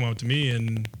someone to come up to me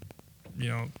and,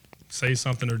 say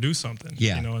something or do something.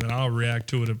 Yeah. And then I'll react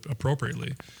to it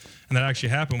appropriately. And that actually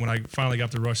happened when I finally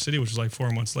got to Rush City, which was like 4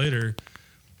 months later.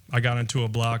 I got into a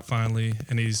block finally,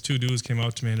 and these 2 dudes came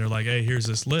up to me and they're like, "Hey, here's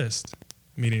this list."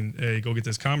 Meaning, hey, go get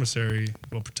this commissary.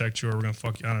 We'll protect you, or we're gonna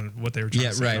fuck you. I don't know what they were trying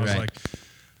to say. right, And right.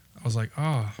 I was like,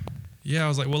 oh, yeah. I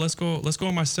was like, well, let's go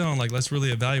in my cell and like let's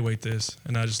really evaluate this.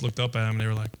 And I just looked up at them and they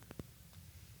were like,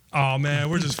 oh man,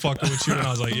 we're just fucking with you. And I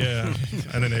was like, yeah.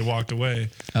 And then they walked away.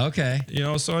 Okay.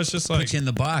 So it's just like, Put you in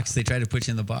the box. They try to put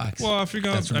you in the box. well, if you're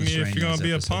gonna, That's from I the mean, if you're gonna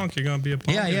be a Serenos punk, you're gonna be a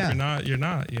punk. Yeah, yeah. If you're not, you're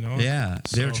not. Yeah,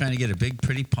 they were So- trying to get a big,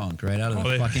 pretty punk right out of the Oh,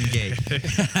 they- fucking gate.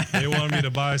 They wanted me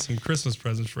to buy some Christmas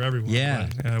presents for everyone. Yeah.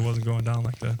 but, it wasn't going down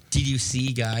like that. Did you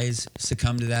see guys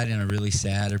succumb to that in a really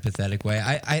sad or pathetic way?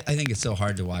 I think it's so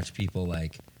hard to watch people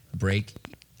like break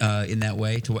in that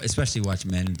way, especially watch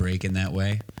men break in that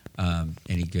way.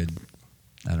 Any good,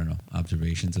 I don't know,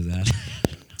 observations of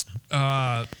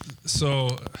that? So,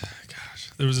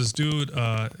 gosh, there was this dude.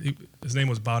 His name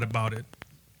was Bout It.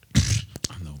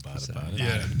 I know about it.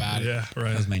 Yeah, Bout It. yeah, right.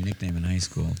 That was my nickname in high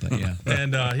school, but yeah.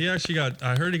 And he actually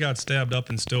I heard he got stabbed up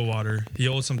in Stillwater. He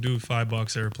owed some dude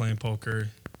 $5. They were playing poker.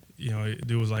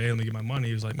 Dude was like, hey, let me get my money.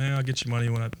 He was like, man, I'll get you money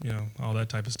when all that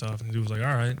type of stuff. And the dude was like,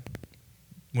 all right.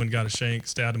 Went and got a shank,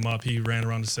 stabbed him up. He ran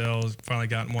around the cells, finally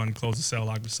got in one, closed the cell,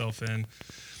 locked himself in.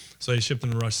 So he shipped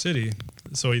him to Rush City.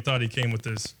 So he thought he came with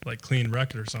this like clean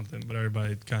record or something, but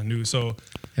everybody kind of knew. So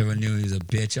Everyone knew he was a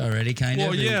bitch already, kind of.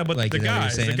 well, yeah, but like, the is that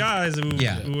what you're guys saying?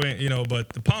 who ain't, but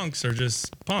the punks are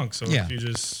just punks. So Yeah. if you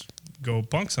just go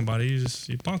punk somebody,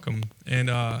 you punk them. And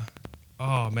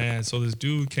oh man, so this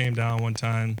dude came down one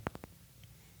time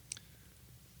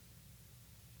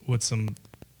with some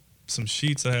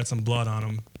sheets that had some blood on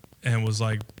them, and was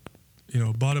like, what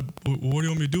do you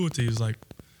want me to do with these? He was like,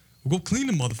 well, go clean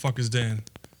the motherfuckers then. And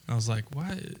I was like,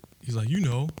 why? He's like,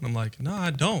 And I'm like, no, I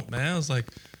don't, man. I was like,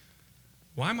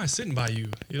 why am I sitting by you?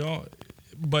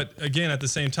 But again, at the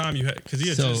same time, because he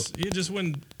had just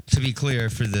went To be clear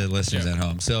for the listeners at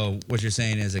home, so what you're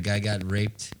saying is a guy got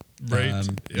raped.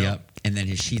 Yep. And then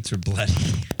his sheets were bloody.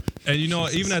 and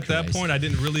Jesus even at that Christ. point, I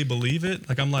didn't really believe it.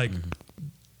 Like I'm like,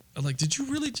 did you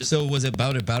really just? So was it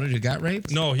Bout It who got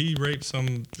raped? No, he raped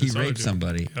He this other raped dude.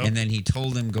 somebody, Yep. and then he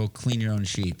told him, go clean your own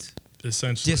sheets.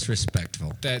 Essentially.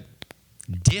 Disrespectful. That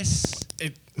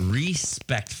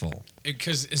Disrespectful.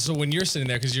 because so when you're sitting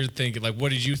there, because you're thinking like, what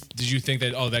did you think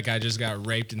that that guy just got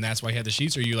raped and that's why he had the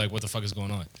sheets, or are you like, what the fuck is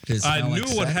going on? I knew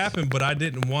what happened, but I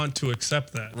didn't want to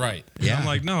accept that. Right. Yeah. I'm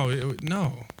like, no.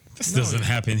 This doesn't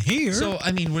happen here. So,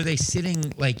 I mean, were they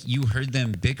sitting, like, you heard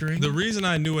them bickering? The reason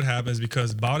I knew what happened is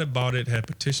because Bout It had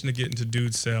petitioned to get into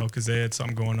dude's cell because they had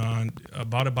something going on.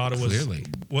 Bout It Clearly.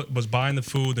 was buying the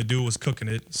food. The dude was cooking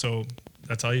it. So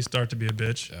that's how you start to be a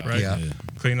bitch, right? Yeah.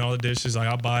 Clean all the dishes. Like,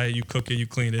 I'll buy it, you cook it, you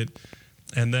clean it.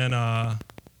 And then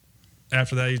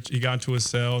after that, he got into his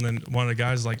cell, and then one of the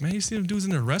guys was like, man, you see them dudes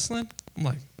in there wrestling? I'm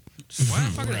like,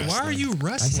 why are you I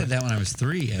wrestling? said that when I was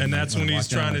 3. And that's when I he's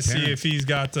walked in on trying my to see parents. if he's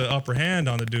got the upper hand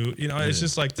on the dude. It's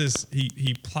just like this.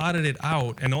 He plotted it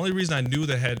out, and the only reason I knew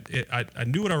that I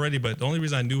knew it already, but the only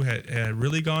reason I knew had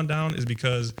really gone down is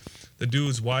because the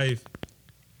dude's wife.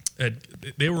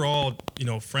 They were all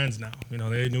friends now.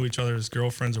 They knew each other as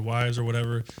girlfriends or wives or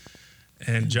whatever.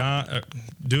 And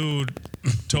dude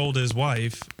told his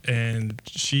wife, and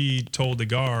she told the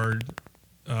guard.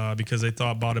 Because they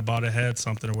thought Bout It had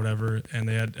something or whatever, and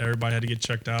everybody had to get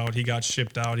checked out. He got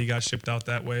shipped out.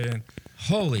 that way. And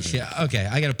Holy shit. Okay,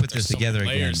 I got to put this Some together again.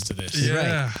 layers to this.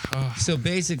 yeah, So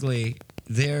basically,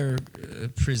 their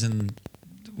prison,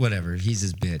 whatever, he's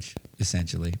his bitch,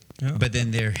 essentially. Yeah. But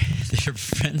then they're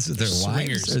friends with their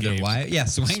Swingers wives or their games. wives. Yeah,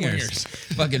 swingers.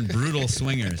 Fucking brutal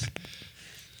swingers.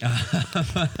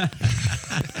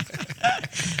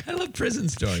 I love prison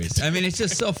stories. I mean, it's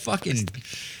just so fucking.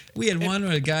 We had one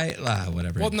where a guy,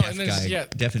 whatever, Well, no, deaf and there's guy,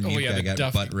 deaf and mute guy the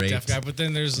got butt raped. deaf guy. But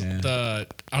then there's Yeah.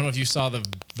 I don't know if you saw the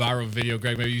viral video,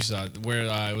 Greg. Maybe you saw it, where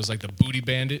it was like the booty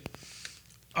bandit.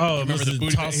 oh, Remember the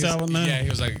booty toss bandit? salad man? Yeah, he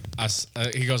was like,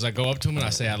 he goes, I go up to him and I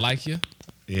say, I like you.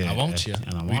 Yeah, I want you.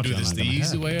 and I We want do you, this I'm the not gonna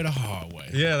easy have way you. or the hard way.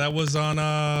 yeah. That was on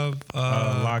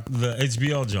Like the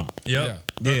HBO jump.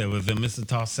 Yep. Yeah, with the Mr.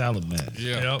 Toss salad match.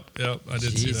 Yeah. Yep. I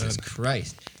did see Jesus that.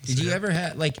 Christ. Did you ever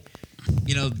have, like,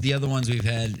 the other ones we've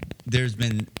had, there's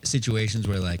been situations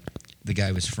where, like, the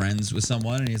guy was friends with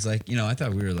someone and he's like, I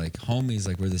thought we were like homies,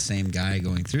 like we're the same guy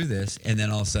going through this. And then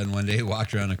all of a sudden one day he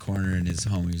walked around a corner and his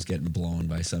homie was getting blown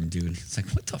by some dude. It's like,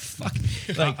 what the fuck?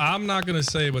 Like, I'm not going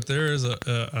to say, but there is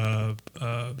a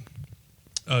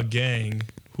gang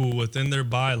who within their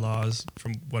bylaws,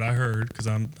 from what I heard, because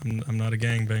I'm not a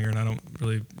gangbanger and I don't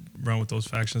really run with those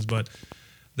factions, but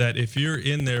that if you're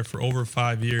in there for over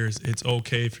 5 years, it's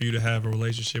okay for you to have a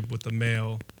relationship with a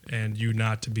male and you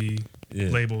not to be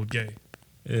labeled gay.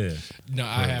 Yeah. No,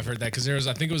 I have heard that because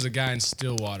I think it was a guy in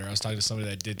Stillwater. I was talking to somebody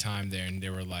that did time there, and they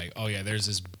were like, "Oh yeah, there's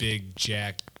this big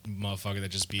jack motherfucker that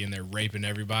just be in there raping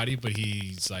everybody," but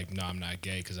he's like, "No, I'm not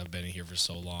gay because I've been in here for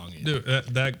so long." Dude,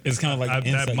 that It's kind of like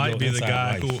that might be the inside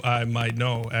guy life. who I might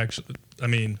know. Actually, I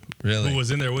mean, Really? who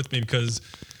was in there with me because,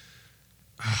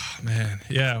 man,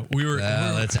 yeah, we were.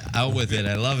 let's out with it.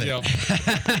 I love it. Yo,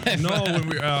 No, when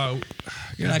we.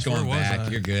 You're not going back.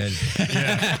 You're good.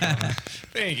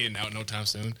 they ain't getting out no time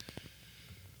soon.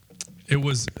 It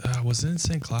was it in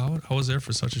St. Cloud? I was there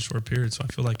for such a short period, so I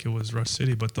feel like it was Rush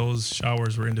City. But those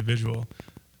showers were individual.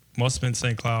 Must have been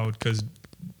St. Cloud because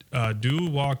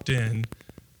dude walked in,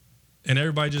 and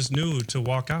everybody just knew to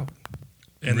walk out.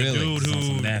 And Really? the dude Some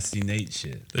who nasty Nate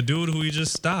shit. the dude who he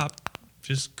just stopped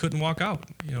just couldn't walk out.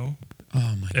 Oh my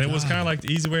god. And it was kind of like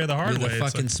the easy way or the hard You're way. the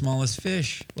It's fucking like, smallest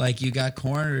fish. Like you got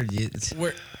cornered.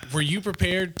 Were you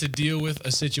prepared to deal with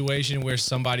a situation where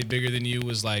somebody bigger than you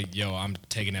was like, "Yo, I'm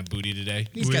taking that booty today"?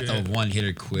 He's got the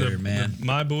one-hitter quitter, man.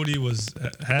 my booty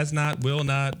has not, will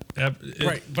not.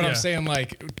 Right, but I'm saying,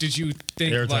 like, did you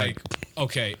think Airtight. like,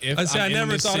 okay, if I see, I I'm never in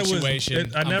this thought it was-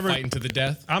 situation, I never- I'm fighting to the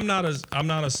death? I'm not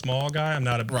a small guy. I'm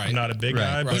not a Right. I'm not a big Right.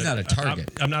 guy. Right. But He's not a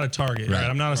target. I'm not a target. Right. Right.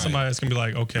 I'm not somebody that's gonna be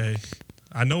like, okay,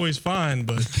 I know he's fine,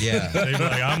 but Yeah. they be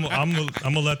like, I'm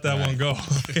gonna let that one go.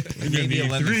 Maybe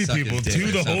let me three suck his people, dick two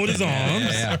or to hold his something.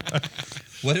 arms. Yeah.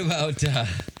 What about?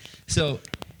 So,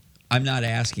 I'm not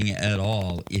asking at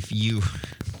all if you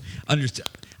understand.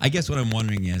 I guess what I'm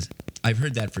wondering is, I've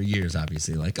heard that for years.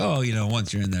 Obviously, like, oh,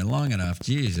 once you're in there long enough,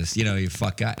 Jesus, you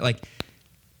fuck guy. Like,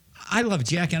 I love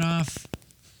jacking off.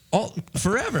 All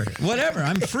forever, whatever.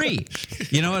 I'm free.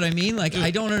 You know what I mean? Like,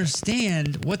 I don't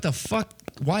understand what the fuck.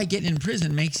 Why getting in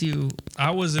prison makes you?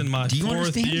 I was in my Do you 4th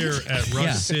understand year this? at Rush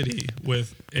Yeah. City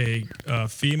with a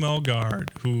female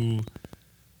guard who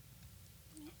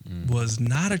was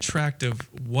not attractive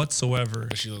whatsoever.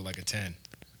 But she looked like a 10.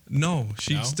 No,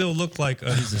 she No? still looked like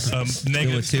a Still a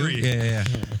negative two? 3. Yeah.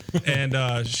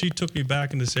 And she took me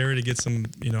back in this area to get some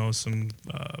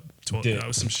Dick.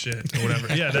 some shit or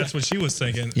whatever. Yeah, that's what she was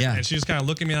thinking. Yeah. And she was kind of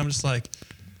looking at me, and I'm just like,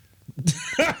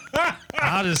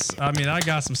 I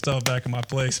got some stuff back in my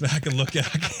place that I can look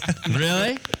at.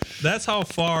 Really? That's how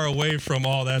far away from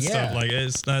all that Yeah. stuff. Like,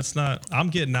 that's not. I'm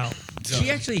getting out. She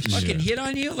actually fucking hit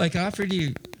on you? Like offered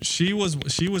you? She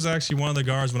was actually one of the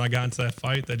guards when I got into that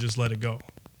fight that just let it go.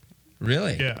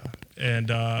 Really? Yeah,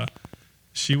 and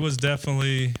she was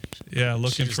definitely looking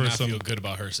She does for not some. feel good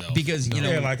about herself. Because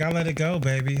Yeah, like I let it go,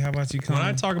 baby. How about you come? When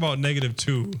I talk about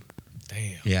 -2,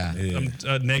 Damn. yeah.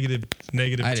 I'm negative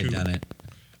I'd 2. have done it.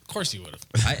 Of course you would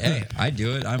have. Hey, I'd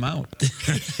do it. I'm out.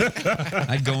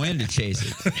 I'd go in to chase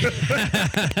it.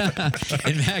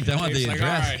 In fact, I want It's the like, all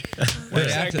address. right, where's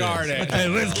that after guard this. at? Hey,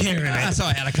 where's Karen? So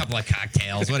I had a couple of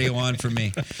cocktails. What do you want from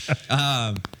me?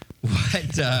 Of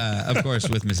course,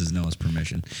 with Mrs. Noah's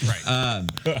permission.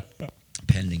 Right.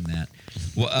 Pending that.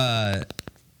 Well,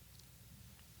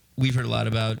 we've heard a lot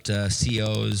about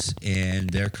COs and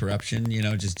their corruption,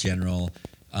 just general.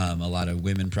 A lot of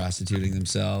women prostituting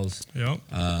themselves. Yep.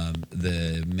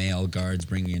 The male guards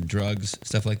bringing in drugs,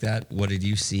 stuff like that. What did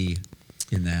you see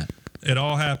in that? It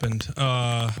all happened.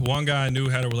 One guy I knew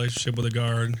had a relationship with a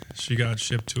guard. She got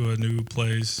shipped to a new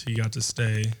place. He got to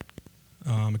stay.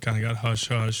 It kind of got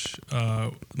hush-hush.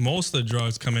 Most of the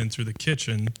drugs come in through the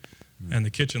kitchen and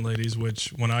the kitchen ladies, which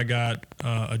when I got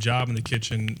a job in the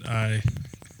kitchen,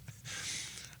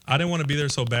 I didn't want to be there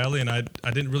so badly, and I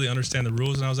didn't really understand the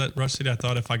rules when I was at Rush City. I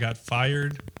thought if I got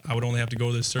fired, I would only have to go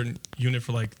to this certain unit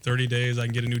for like 30 days. I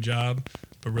can get a new job,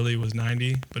 but really it was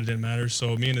 90, but it didn't matter.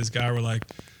 So me and this guy were like,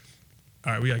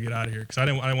 all right, we got to get out of here because I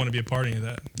didn't want to be a part of any of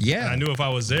that. Yeah. And I knew if I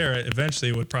was there, eventually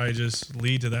it would probably just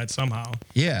lead to that somehow.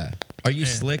 Yeah. Are you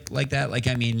Yeah. slick like that? Like,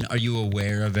 I mean, are you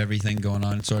aware of everything going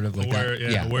on, sort of like Aware,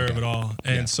 that? aware okay. of it all.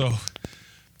 And Yeah. so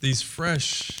these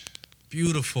fresh,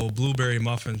 beautiful blueberry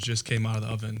muffins just came out of the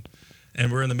oven.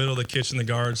 And we're in the middle of the kitchen. The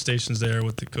guard station's there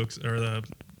with the cooks or the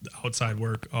outside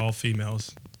work, all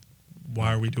females.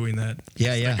 Why are we doing that? Yeah,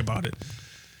 Just yeah. Think about it.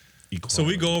 So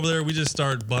we go over there. We just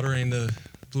start buttering the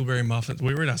blueberry muffins.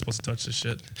 We were not supposed to touch this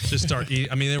shit. Just start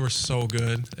eating. I mean, they were so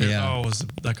good. Yeah. It was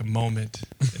like a moment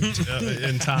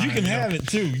in time. You can have it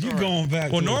too. You going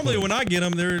back. Well, to normally when I get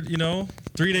them, they're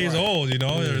 3 days old.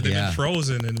 They've been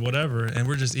frozen and whatever, and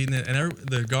we're just eating it. And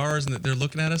the guards, and they're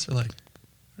looking at us. They're like,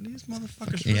 "Are these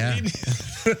motherfuckers really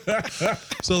eating?"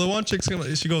 So the one chick,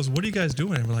 she goes, "What are you guys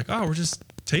doing?" And we're like, "Oh, we're just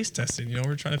taste testing.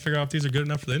 We're trying to figure out if these are good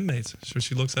enough for the inmates." So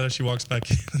she looks at us. She walks back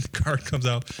in, and the guard comes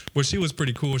out. Well, she was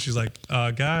pretty cool. She's like,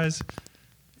 "Guys,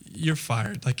 you're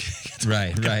fired. Like,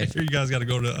 Right. You guys got to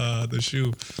go to the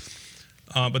shoe."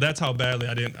 But that's how badly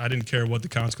I didn't care what the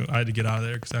consequence. I had to get out of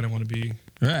there because I didn't want to be.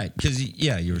 Right, because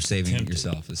you were saving it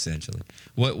yourself essentially.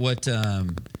 What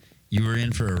you were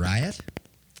in for a riot?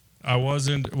 I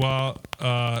wasn't. Well,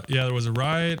 there was a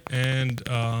riot, and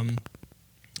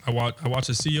I watched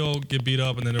a CO get beat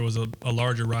up, and then there was a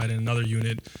larger riot in another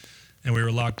unit, and we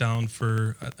were locked down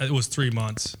for it was 3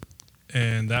 months,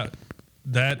 and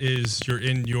that is you're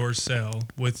in your cell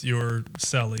with your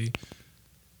cellie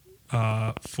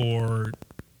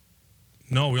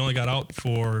we only got out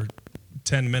for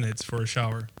 10 minutes for a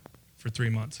shower for 3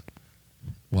 months.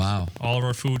 Wow. All of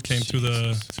our food came through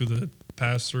the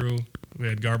pass through. We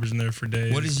had garbage in there for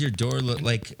days. What does your door look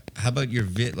like? How about your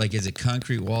like, is it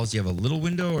concrete walls? Do you have a little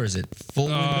window, or is it full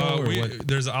window? Or what?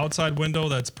 There's an outside window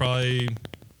that's probably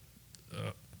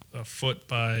a foot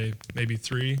by maybe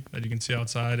 3 that you can see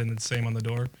outside, and it's the same on the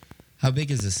door. How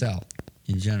big is the cell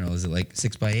in general? Is it like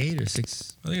 6 by 8 or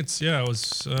 6? I think it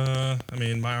was.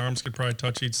 My arms could probably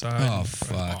touch each side. Oh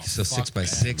fuck! So 6 by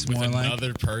 6 with more like.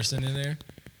 another person in there.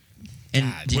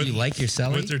 And did you like your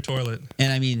cellie? With their toilet.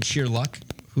 And I mean, sheer luck.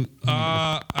 Who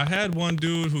I had one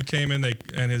dude who came in,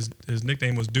 and his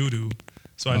nickname was Doodoo,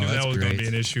 so I knew that was going to be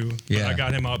an issue. Yeah. But I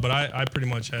got him out, but I pretty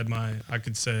much had I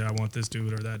could say I want this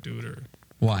dude or that dude or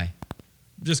Why?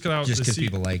 just Because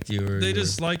people liked you, or they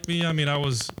just liked me. I mean, I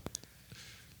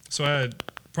had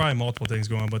probably multiple things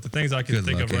going, but the things I can Good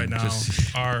think of right looking,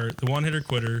 now are the one hitter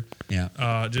quitter,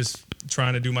 just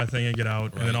trying to do my thing and get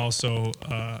out, and then also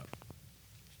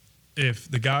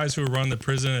if the guys who run the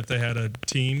prison, if they had a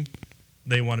team,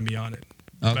 they wanted me on it.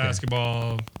 Okay.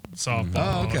 Basketball, softball.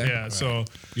 Oh, okay. Yeah, so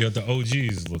You have the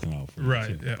OGs looking out for you.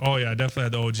 right. too. Yeah. Oh yeah, I definitely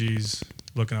had the OGs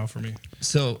looking out for me.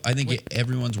 So I think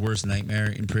everyone's worst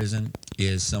nightmare in prison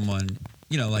is someone,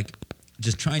 like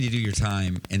just trying to do your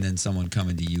time and then someone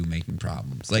coming to you making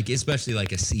problems. Like especially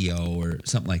like a CO or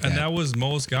something like And that. that was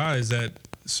most guys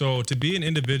so to be an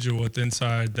individual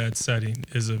inside that setting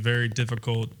is a very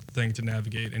difficult thing to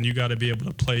navigate. And you got to be able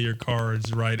to play your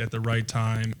cards right at the right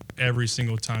time every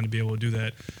single time to be able to do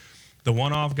that. The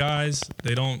one-off guys,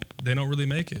 they don't really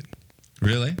make it.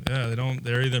 Really? Yeah, they don't.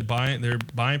 They're either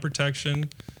buying protection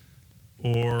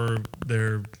or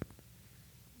they're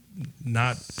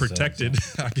not protected,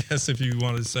 I guess, if you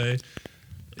want to say.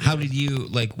 How did you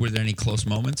were there any close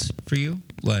moments for you?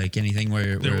 Like anything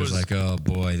where it was like, oh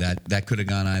boy, that could have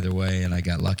gone either way and I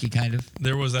got lucky kind of?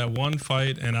 There was that one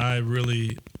fight, and I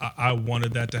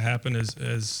wanted that to happen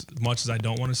as much as I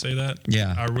don't want to say that.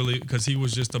 Yeah. Because he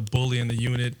was just a bully in the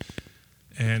unit,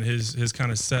 and his kind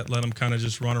of set let him kind of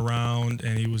just run around,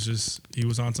 and he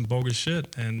was on some bogus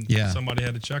shit, and somebody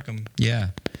had to check him. Yeah.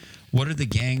 What are the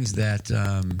gangs that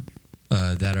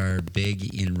are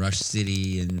big in Rush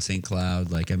City and St. Cloud?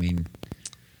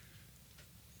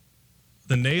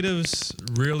 The natives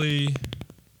really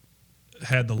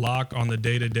had the lock on the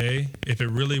day-to-day. If it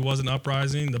really was an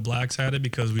uprising, the blacks had it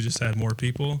because we just had more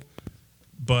people.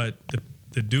 But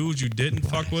the dudes you didn't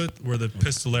fuck with were the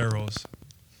pistoleros.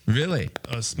 Really?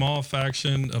 A small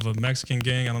faction of a Mexican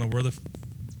gang. I don't know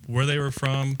where they were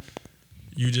from.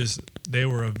 They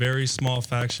were a very small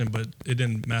faction, but it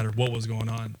didn't matter what was going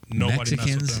on. Nobody messed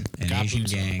Mexicans with them. and Got Asian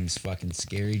boots on. gangs, fucking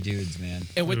scary dudes, man.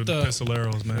 And with the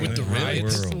pistoleros, man. with the They-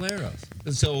 riots.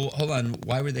 Pistoleros. So hold on,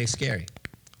 why were they scary?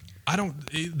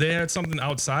 They had something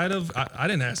outside of. I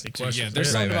didn't ask any Yeah, questions.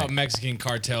 there's something Right. about Mexican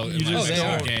cartel and just Mexican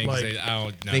don't, gangs. like-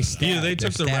 They Either they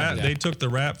took the They're rap. stabbed. They took the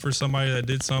rap for somebody that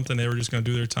did something. They were just going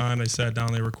to do their time. They sat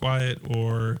down. They were quiet,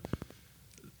 or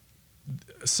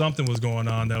something was going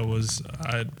on that was.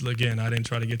 I didn't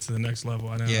try to get to the next level.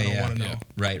 I don't want to know.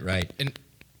 Right. And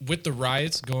with the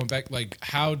riots, going back,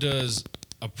 how does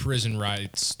a prison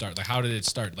riot start? How did it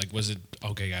start? Was it,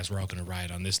 okay, guys, we're all going to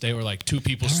riot on this day? Or 2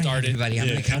 people All right, started, everybody, I'm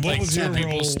gonna count What like was 2 your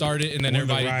people role started, and then when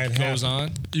the everybody riot goes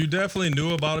on? You definitely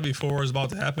knew about it before it was about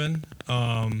to happen.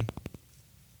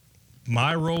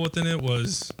 My role within it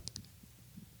was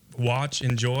watch,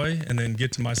 enjoy, and then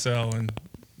get to my cell and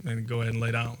go ahead and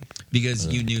lay down. Because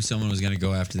you knew someone was going to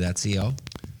go after that CO?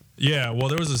 Yeah, well,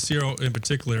 there was a CO in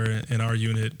particular in our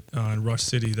unit in Rush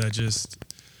City that just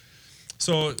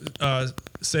So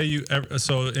say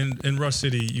so in Rush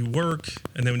City you work,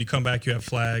 and then when you come back you have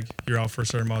flag. You're out for a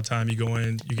certain amount of time. You go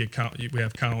in, you get we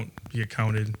have count. You get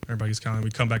counted. Everybody gets counted. We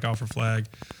come back out for flag.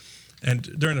 And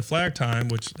during the flag time,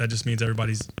 which that just means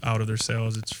everybody's out of their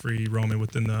cells, it's free roaming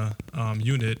within the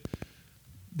unit.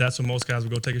 That's when most guys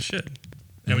would go take a shit.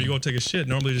 And when you go take a shit,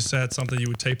 normally just had something you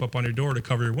would tape up on your door to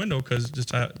cover your window because just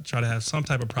try to have some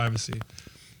type of privacy.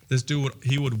 This dude,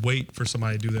 he would wait for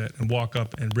somebody to do that and walk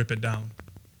up and rip it down.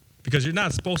 Because you're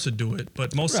not supposed to do it,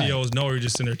 but most CEOs know you're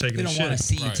just in there taking a shit. They don't want to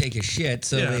see you take a shit,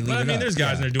 so they leave it up. I mean, there's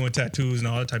guys in there doing tattoos and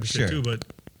all that type of shit too, but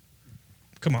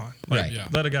come on.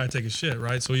 Let a guy take a shit,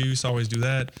 right? So you used to always do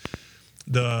that.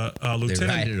 The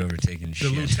lieutenant, they riot over taking shit.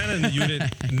 The lieutenant in the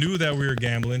unit knew that we were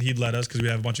gambling. He'd let us because we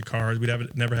have a bunch of cards.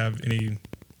 Never have any.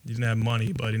 You didn't have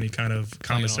money, but any kind of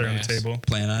commissary on the table.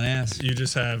 Playing on ass. You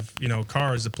just have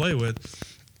cards to play with,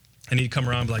 and he'd come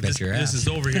around and be like, "This is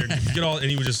over here." Get all, and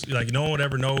he would just like no one would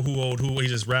ever know who owed who. He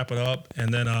just wrap it up,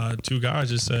 and then two guys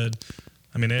just said,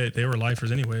 I mean, they were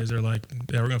lifers anyways. They're like,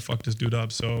 yeah, we're gonna fuck this dude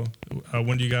up. So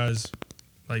when do you guys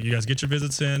get your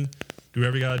visits in? Do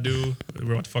whatever you gotta do.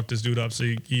 We're about to fuck this dude up. So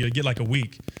you get like a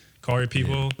week. Call your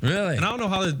people. Yeah. Really? And I don't know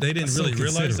how they didn't really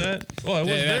realize that. Oh, it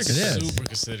was very super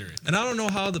considerate. And I don't know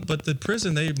how, but the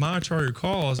prison, they monitor all your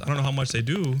calls. I don't know how much they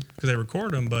do because they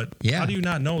record them. But how do you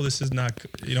not know this is not?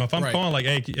 If I'm calling like,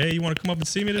 hey, you want to come up and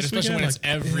see me this weekend? Especially when like, it's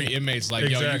every inmate's like,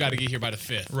 yo, you got to get here by the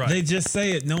 5th. Right. They just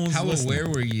say it. No one's listening. How aware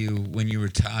were you when you were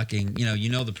talking?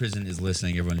 The prison is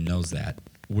listening. Everyone knows that.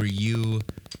 Were you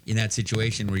in that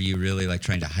situation? Were you really like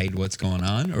trying to hide what's going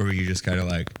on, or were you just kind of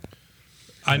like?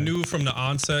 I knew from the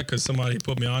onset because somebody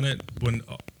put me on it. When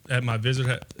at my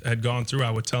visit had gone through, I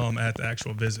would tell them at the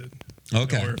actual visit.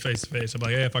 Okay. Or face to face. I'm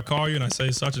like, hey, if I call you and I say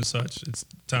such and such, it's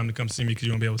time to come see me because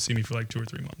you won't be able to see me for like 2 or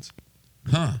 3 months.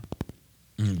 Huh.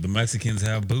 The Mexicans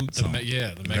have boots on. The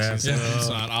Mexicans have boots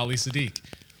on. Ali Sadiq.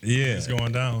 Yeah. It's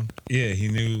going down. Yeah, he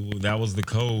knew that was the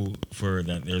code for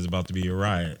that there's about to be a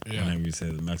riot. Yeah. Whenever you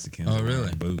said the Mexicans were wearing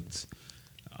really? boots.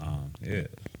 Yeah.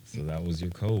 So that was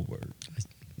your code word.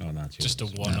 No, not yours. Just to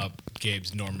one-up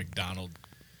Gabe's Norm Macdonald.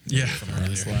 Yeah. From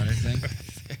Manslaughter thing.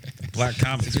 Black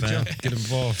comics, man. Get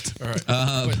involved. All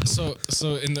right.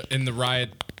 So in the riot,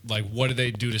 like, what did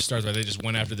they do to start? They just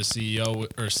went after the CEO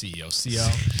or CL.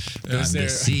 I'm the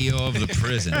CEO of the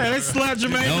prison. Hey, they slapped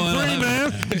Jermaine Dupri,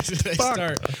 man. Did they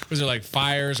start? Was there like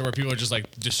fires, or where people were just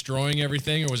like destroying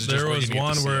everything, or was it just there was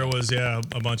one where it was a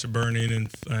bunch of burning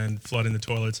and flooding the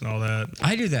toilets and all that.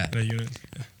 I do that. In a unit.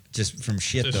 Just from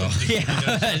shit, though.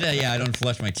 Yeah, I don't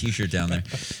flush my T-shirt down there.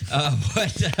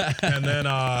 And then,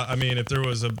 if there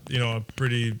was a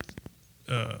pretty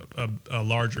a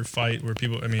larger fight where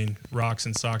people, rocks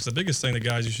and socks. The biggest thing that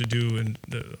guys you should do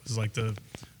is like the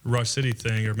Rush City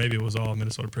thing, or maybe it was all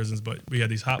Minnesota prisons, but we had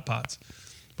these hot pots,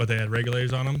 but they had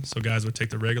regulators on them, so guys would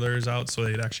take the regulators out so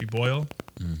they'd actually boil,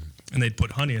 and they'd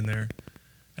put honey in there.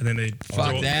 And then they'd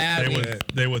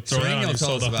they would throw it on you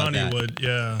so the honey would,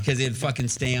 because it'd fucking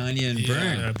stay on you and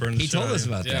burn. Yeah, burn the he told us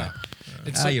about that.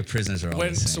 So your prisoners are all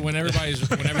the same. So when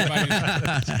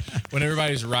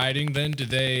everybody's riding, then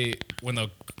when the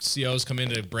COs come in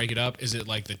to break it up, is it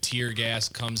like the tear gas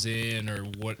comes in, or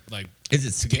what? Like, is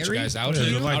it to get you guys out?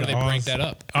 Yeah, How do they break that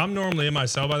up? I'm normally in my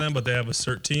cell by then, but they have a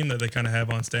CERT team that they kind of have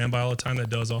on standby all the time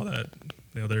that does all that.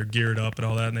 They're geared up and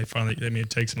all that, and they finally. It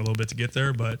takes them a little bit to get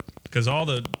there, but because all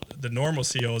the normal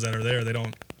COs that are there, they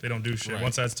don't do shit. Right.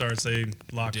 Once that starts, they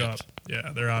lock up.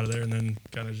 Yeah, they're out of there, and then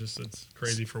kind of just it's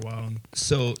crazy for a while.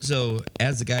 So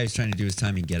as the guy is trying to do his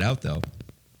time and get out, though,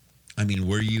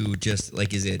 were you just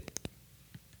like, do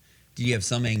you have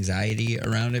some anxiety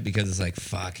around it because it's like,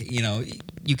 fuck,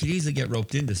 you could easily get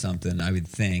roped into something, I would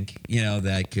think,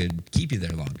 that could keep you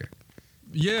there longer.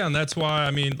 Yeah, and that's why,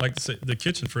 like the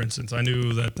kitchen, for instance, I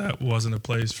knew that wasn't a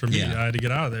place for me. Yeah. I had to get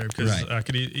out of there because I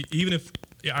could, even if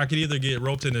I could either get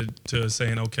roped into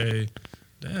saying, okay,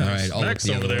 damn, all right, Max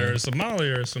over there, or some Molly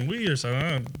or some weed or something.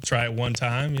 I'll try it one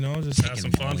time, just have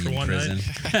some fun for one night.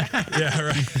 Yeah,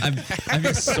 right. I'm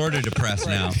just sort of depressed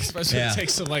now. Especially if it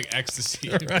takes some like ecstasy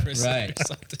in prison or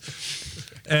something.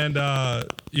 And,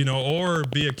 or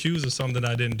be accused of something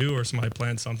I didn't do, or somebody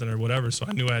planned something or whatever. So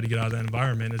I knew I had to get out of that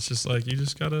environment. It's just like, you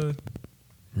just got to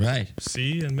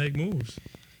see and make moves.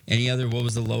 What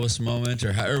was the lowest moment,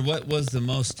 or what was the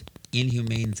most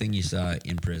inhumane thing you saw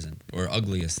in prison, or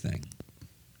ugliest thing?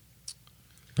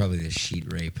 Probably the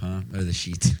sheet rape, huh? Or the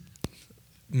sheets.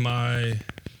 My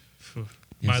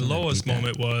lowest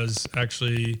moment was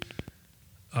actually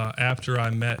after I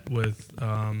met with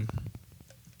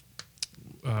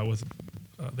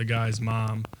the guy's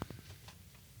mom.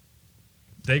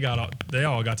 they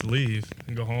all got to leave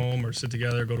and go home or sit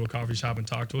together, go to a coffee shop and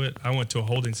talk to it. I went to a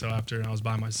holding cell after, and I was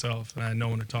by myself, and I had no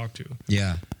one to talk to.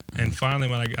 Yeah. And finally,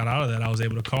 when I got out of that, I was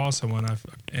able to call someone,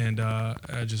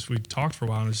 we talked for a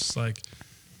while, and it's just like,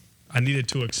 I needed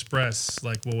to express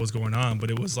like what was going on, but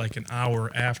it was like an hour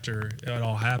after it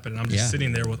all happened. And I'm just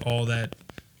sitting there with all that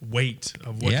weight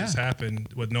of what just happened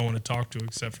with no one to talk to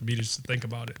except for me just to think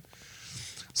about it.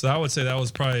 So I would say that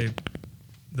was probably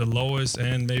the lowest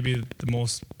and maybe the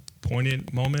most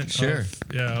poignant moment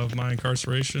of my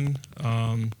incarceration.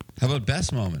 How about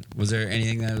best moment? Was there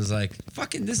anything that was like,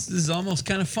 fucking, this is almost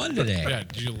kind of fun today? Yeah,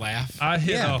 did you laugh? I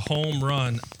hit a home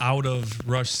run out of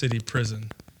Rush City Prison.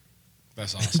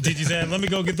 That's awesome. Did you say, let me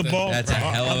go get the ball? That's a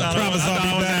hell of a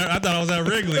I thought I was at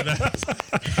Wrigley.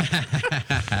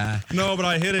 No, but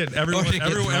I hit it. Everyone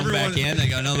back in. They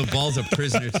go, no, the ball's a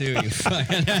prisoner too. You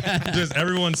fucking. Just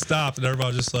everyone stopped, and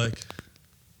everybody was just like.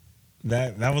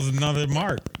 That was another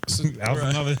mark. That was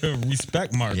another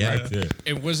respect mark right there.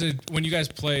 And was it when you guys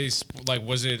play? Like,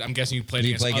 was it? I'm guessing you played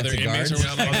Did you against play other against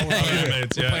inmates. the guards? Other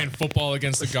inmates, We're playing football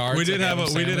against the guards. We did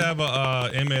like have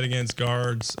a inmate against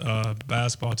guards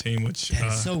basketball team, which That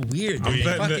is so weird. I'm They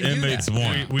betting fucking the do inmates that.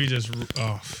 won. we just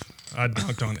I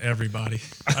dunked on everybody.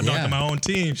 I dunked on my own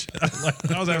team.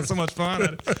 I was having so much fun. I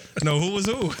didn't know who was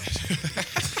who.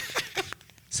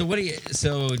 So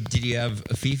did you have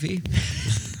a Fifi?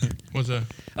 What's that?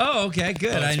 Oh, okay,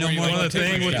 good. I know more one about of the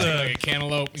thing with like a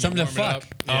cantaloupe, something to warm it fuck. up.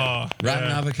 Yeah. Rotten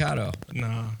yeah. avocado.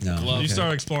 No. No. You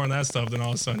start exploring that stuff, then all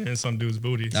of a sudden you're in some dude's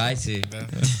booty. I see.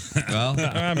 Well,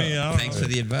 I mean, I don't thanks know. for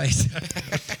the advice.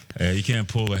 Yeah, you can't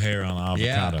pull the hair on an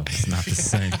avocado. Yeah. It's not the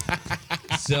same.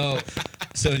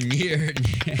 So near.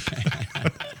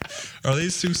 Are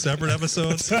these two separate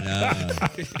episodes?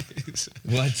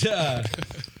 What?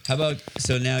 How about?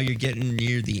 So now you're getting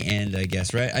near the end, I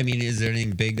guess, right? I mean, is there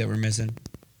anything big that we're missing?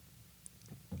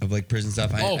 Of like prison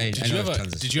stuff?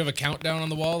 Did you have a countdown on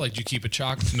the wall? Like, did you keep a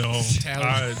chalk? No.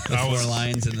 tally? The four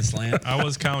lines in the slant. I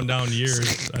was counting down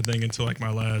years, I think, until like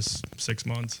my last 6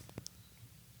 months.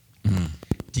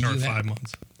 Do Or you 5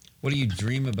 months. What do you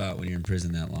dream about when you're in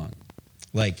prison that long?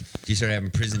 Like, do you start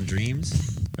having prison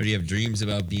dreams, or do you have dreams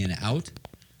about being out?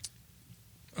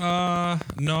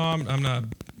 No, I'm not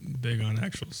big on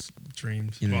actual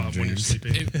dreams. You know, When you're dreams.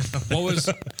 sleeping. What was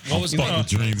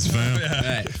Fucking dreams, fam.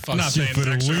 Right. I'm not shit paying for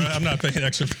the extra. week. I'm not paying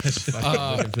extra for this shit.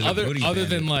 other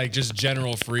than like just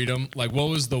general freedom? Like, what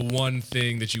was the one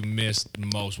thing that you missed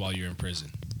most while you were in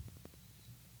prison?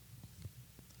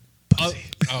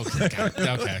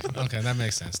 Okay, that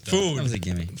makes sense. Food. That was a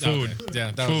gimme. Food. Okay.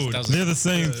 Yeah, that Food. was They're the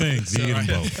same things. You eat them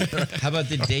both. How about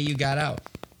the day you got out?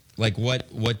 Like, what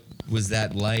was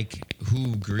that like?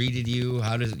 Who greeted you?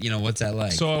 How does what's that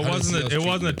like? So How it does wasn't COs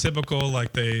a treat you? typical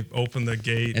like they open the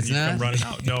gate It's and you not? come running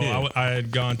out. No, I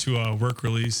had gone to a work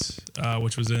release,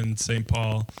 which was in St.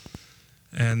 Paul,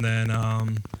 and then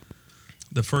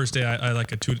the first day I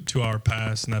like a 2-hour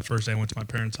pass, and that first day I went to my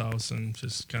parents' house and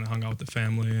just kind of hung out with the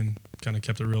family and kind of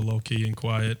kept it real low key and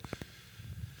quiet.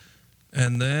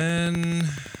 And then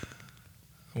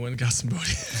I went and got some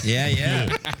booty.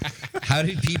 Yeah. How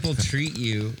did people treat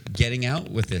you getting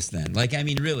out with this then? Like, I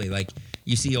mean, really, like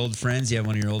you see old friends. You have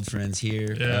one of your old friends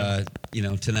here,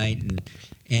 tonight,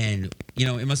 and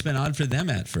it must have been odd for them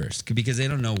at first because they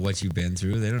don't know what you've been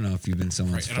through. They don't know if you've been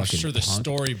someone's And I'm fucking sure the punk.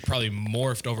 story probably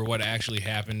morphed over what actually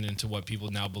happened into what people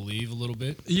now believe a little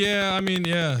bit. Yeah, I mean,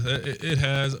 it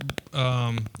has.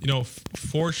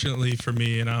 Fortunately for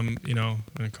me, and I'm, going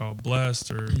to call it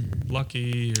blessed or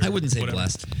lucky. Or I wouldn't say whatever,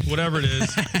 blessed. Whatever it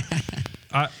is.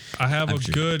 I have I'm a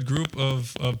sure. good group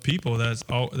of people that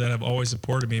have always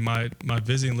supported me. My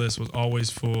visiting list was always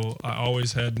full. I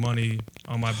always had money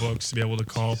on my books to be able to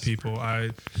call people.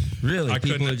 Really, I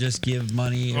people couldn't- would just give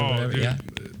money or whatever. Dude, Yeah,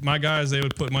 my guys, they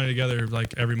would put money together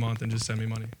like every month and just send me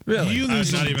money. really. You I've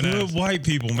lose not some even good asked. white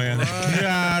people, man.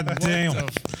 God damn.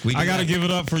 We I do got to that. give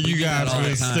it up for you do that guys all the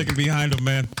for time. sticking behind them,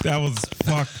 man. That was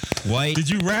fuck. White. Did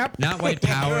you rap? Not white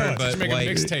power, Yeah, but just make a white.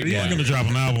 mixtape. He's Yeah. going to drop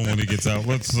an album when he gets out.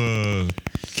 Let's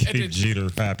keep did- Jeter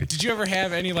happy. Did you ever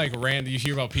have any like random? You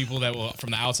hear about people that will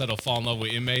from the outside will fall in love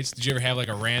with inmates. Did you ever have like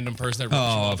a random person that ripped you Oh,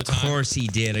 all of the time? course he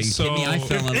did. Are you So, kidding me? I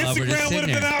fell in love with his Instagram would sitting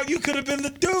have been there. out. You could have been the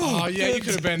dude. Oh yeah, you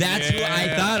could have been. That's who I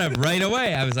yeah. thought of right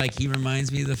away. I was like, he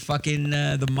reminds me of the fucking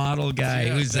the model guy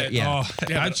Yeah, who's that- yeah. Oh,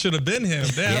 Yeah, I but- should have been him.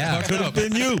 Damn, Yeah. fucked Could up. have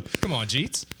been you. Come on,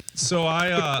 Jeets. So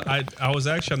I was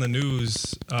actually on the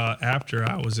news after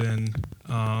I was in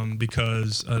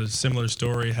because a similar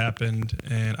story happened,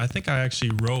 and I think I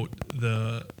actually wrote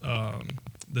the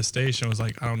station. Was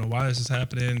like, I don't know why this is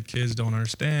happening. Kids don't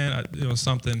understand.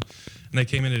 Something, and they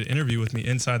came in to interview with me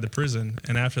inside the prison.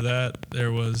 And after that,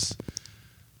 there was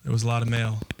There was a lot of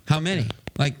mail. How many?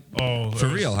 Like, for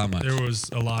real, how much? There was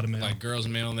a lot of mail. Like girls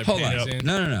mailing their Hold pants on. in.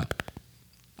 No.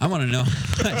 I want to know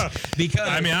how much. Because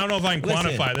I mean, I don't know if I can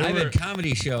quantify. I've had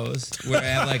comedy shows where I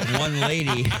have like one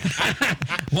lady,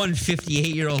 one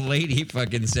 58-year-old lady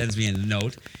fucking sends me a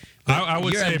note. I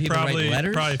would You're having say people write probably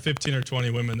letters? 15 or 20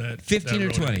 women that 15 that or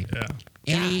wrote 20? it.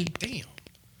 Yeah. Any? Damn.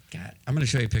 God, I'm going to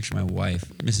show you a picture of my wife,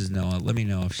 Mrs. Noah. Let me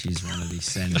know if she's one of these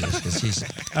senders because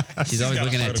she's always got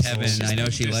looking a at heart of Tevin. soul. I know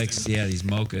she likes these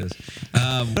mochas.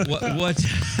 What?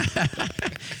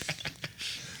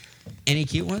 Any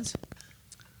cute ones?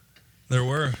 There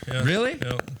were. Yeah. Really?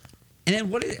 Yeah. And then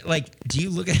what is it like? Do you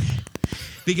look at?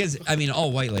 Because I mean,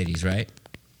 all white ladies, right?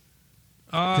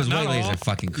 Because Not white ladies all. are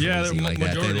fucking crazy Yeah, they're like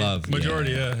that. They majority. love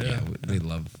Majority, yeah. They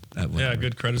love that. Yeah, whatever.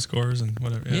 good credit scores and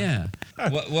whatever. Yeah.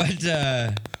 What?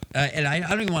 And I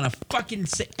don't even want to fucking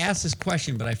ask this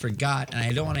question, but I forgot, and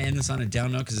I don't want to end this on a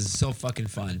down note because it's so fucking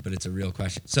fun, but it's a real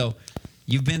question. So,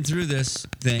 you've been through this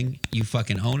thing. You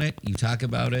fucking own it. You talk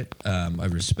about it. I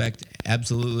respect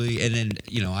absolutely. And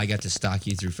then I got to stalk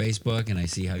you through Facebook, and I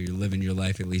see how you're living your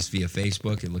life at least via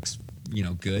Facebook. It looks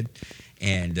good.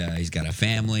 And he's got a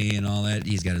family and all that.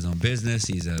 He's got his own business.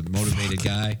 He's a motivated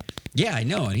guy. Yeah, I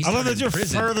know. And he's I love started that you're in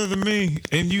prison. further than me,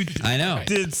 and you I know.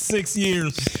 did 6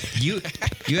 years. You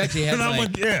actually had And I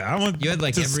went you had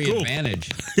like to every school.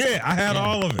 advantage. Yeah, I had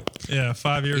all of it. Yeah,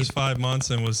 5 years, 5 months,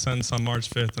 and was sentenced on March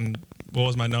 5th. And what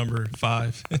was my number?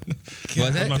 5. Was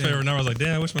That's it? my favorite number. I was like,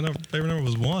 damn, I wish my favorite number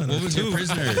was 1. What was your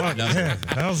prisoner number? Yeah,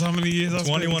 that was how many years I spent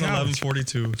 21, in 11, college.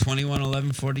 42. 21,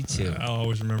 11, 42. I'll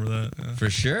always remember that. Yeah. For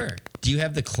sure. Do you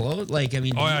have the clothes? Like, I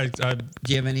mean, Oh, do I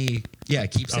you have any? Yeah, I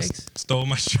keepsakes. stole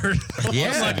my shirt.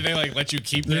 Yeah. Did they let you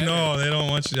keep that? No, they don't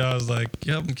want you. I was like,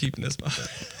 yep, I'm keeping this.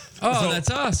 Oh, that's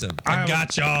awesome. I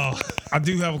got y'all. I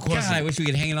do have a God, question. I wish we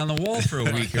could hang it on the wall for a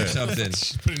week or something.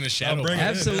 Just put it in the shadow. bring it.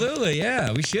 Absolutely,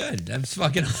 yeah, we should. That's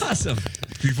fucking awesome.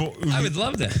 Before, I would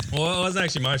love that. Well, it wasn't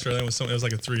actually my shirt. It was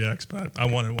like a 3X, but I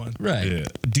wanted one. Right. Yeah.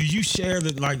 Do you share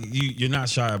that? Like, you're not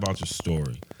shy about your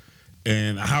story,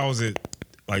 and how is it?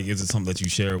 Like, is it something that you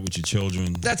share with your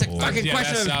children? That's a or- fucking Yeah,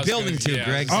 question that I was sounds building good. to, Yeah,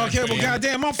 Greg. exactly. Okay, well, Yeah.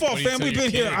 goddamn, my fault, What do you fam. tell We've your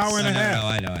been here an kids? hour and a half.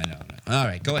 I know. All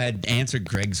right, go ahead. Answer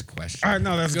Greg's question. All right,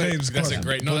 no, that's Good. Gabe's That's question. a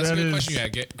great. No, But that's a that good is-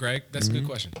 question. Yeah, Greg. That's a good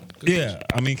question. Good Yeah,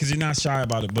 I mean, because you're not shy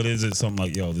about it, but is it something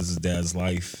like, yo, this is Dad's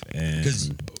life, and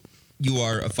Because you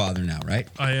are a father now, right?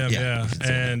 I am, yeah. you should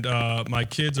say And my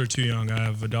kids are too young. I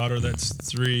have a daughter that's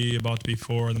 3, about to be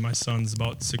 4, and then my son's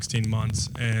about 16 months.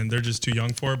 And they're just too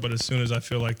young for it. But as soon as I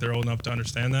feel like they're old enough to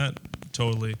understand that,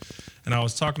 totally. And I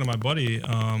was talking to my buddy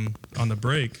on the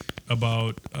break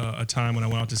about a time when I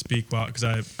went out to speak. Because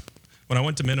when I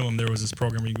went to Minimum, there was this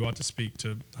program where you go out to speak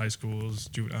to high schools.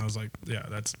 I was like, yeah,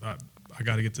 I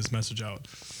got to get this message out.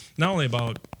 Not only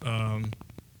about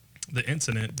the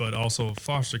incident, but also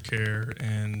foster care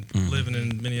and living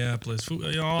in Minneapolis,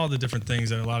 food, all the different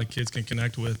things that a lot of kids can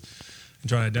connect with and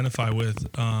try to identify with.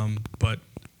 But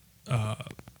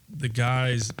the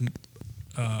guy's,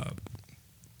 I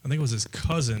think it was his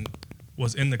cousin,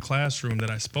 was in the classroom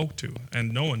that I spoke to,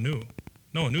 and no one knew.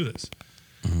 No one knew this.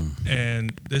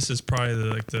 And this is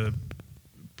probably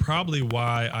probably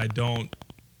why I don't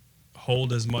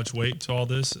hold as much weight to all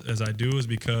this as I do, is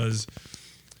because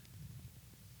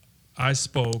I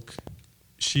spoke,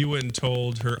 she went and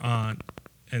told her aunt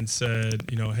and said,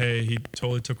 hey, he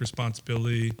totally took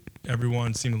responsibility.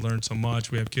 Everyone seemed to learn so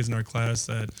much. We have kids in our class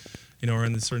that, are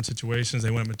in certain situations. They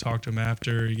went up and talked to him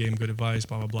after. He gave him good advice,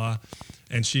 blah, blah, blah.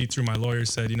 And she, through my lawyer,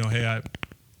 said, hey,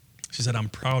 she said, I'm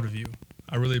proud of you.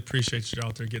 I really appreciate you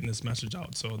out there getting this message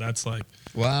out. So that's like,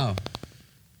 Wow.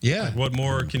 Yeah. what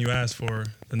more can you ask for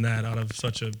than that out of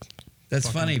such a That's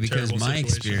fucking funny because terrible my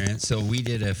situation. experience, so we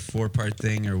did a 4-part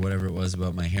thing or whatever it was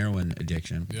about my heroin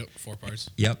addiction. Yep, 4 parts.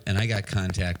 Yep. And I got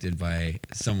contacted by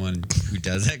someone who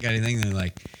does that kind of thing. They're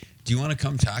like, do you want to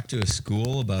come talk to a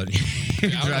school about your I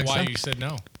don't know drug why stuff? you said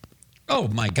no. Oh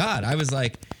my God. I was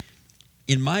like,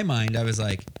 in my mind, I was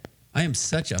like, I am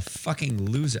such a fucking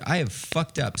loser. I have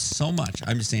fucked up so much.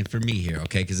 I'm just saying for me here,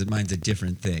 okay? Because mine's a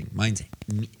different thing. Mine's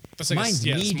That's like mine's it's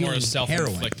me more doing heroin.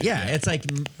 self-inflicted. Yeah, it's like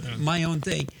my own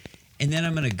thing. And then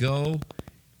I'm going to go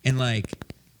and like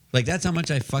that's how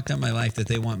much I fucked up my life that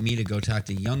they want me to go talk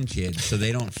to young kids so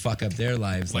they don't fuck up their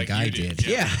lives like Like I you did. did,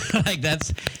 Yeah.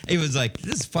 It was like,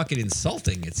 this is fucking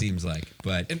insulting, it seems like.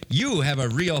 But you have a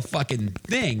real fucking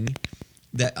thing,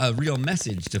 a real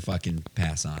message to fucking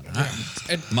pass on.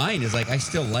 Mine is like, I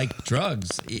still like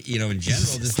drugs, in general,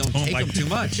 just don't take them too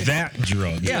much. That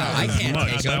drug. Yeah, I can't much.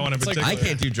 take That them. one in It's like, particular. I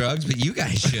can't do drugs, but you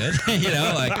guys should.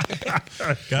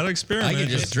 Gotta experiment. I can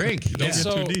just drink. Don't get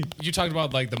So too deep. you talked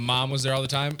about the mom was there all the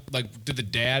time. Like, did the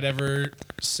dad ever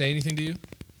say anything to you?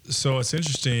 So it's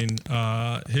interesting.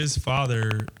 His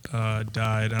father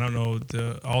died. I don't know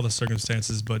all the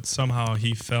circumstances, but somehow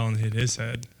he fell and hit his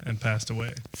head and passed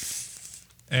away.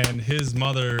 And his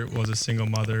mother was a single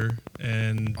mother,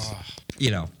 and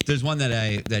there's one that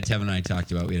Tevin and I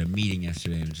talked about. We had a meeting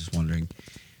yesterday, and I was just wondering.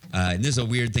 And this is a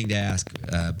weird thing to ask,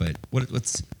 but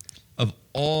what's of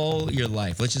all your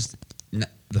life? Let's just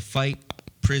the fight,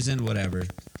 prison, whatever.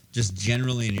 Just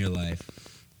generally in your life,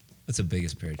 what's the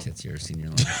biggest pair of tits you ever seen in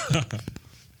your life?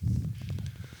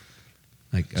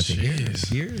 Like,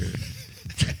 here.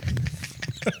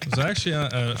 It was actually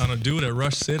on a dude at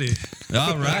Rush City.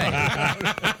 All right.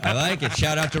 I like it.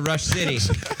 Shout out to Rush City.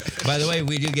 By the way,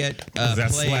 we do get play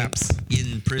slaps.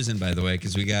 in prison, by the way,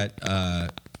 because we got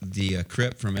the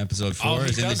Crip from episode 4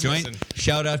 is in the joint. Listen.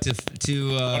 Shout out to What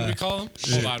do we call him?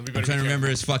 Hold on. We I'm trying to remember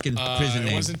his fucking prison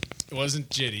name. It wasn't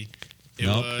Jitty. It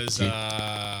Nope. was...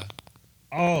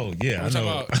 Oh yeah, I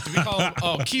know. Do we call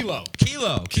him?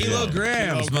 Kilograms.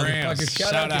 Kilograms, motherfucker.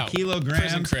 Shout out to Kilograms.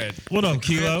 Prison cred. What up,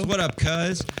 Kilo? What up,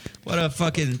 cuz? What up,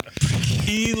 fucking...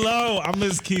 Kilo. I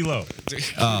miss Kilo.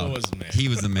 Kilo was the man. He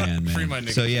was the man, Free man. my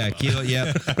nigga So yeah, Kilo. Kilo,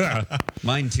 yep.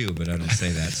 Mine too, but I don't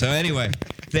say that. So anyway,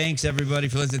 thanks everybody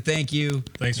for listening. Thank you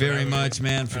Thanks for very having much, me.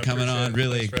 man, for I coming appreciate on. it.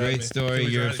 Really Thanks for having great me. story. Can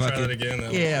we You're try fucking... that again? That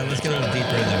was- Yeah, let's get a little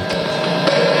deeper in there.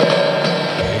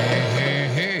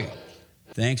 Hey.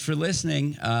 Thanks for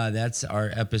listening. That's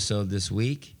our episode this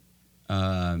week.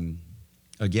 Again,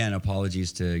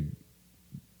 apologies to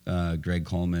Greg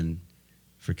Coleman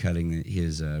for cutting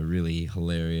his really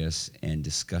hilarious and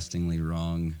disgustingly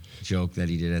wrong joke that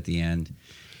he did at the end.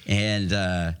 And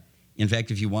in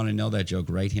fact, if you want to know that joke,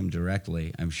 write him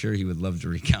directly. I'm sure he would love to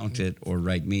recount it, or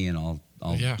write me, and I'll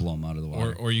blow him out of the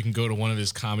water. Or you can go to one of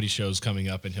his comedy shows coming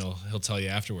up, and he'll tell you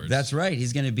afterwards. That's right.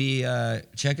 He's going to be.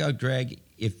 Check out Greg.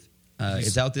 If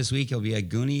it's out this week, he'll be at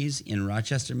Goonies in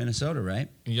Rochester, Minnesota, right?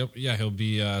 Yep. Yeah, he'll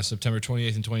be September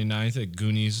 28th and 29th at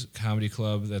Goonies Comedy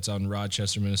Club. That's on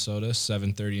Rochester, Minnesota.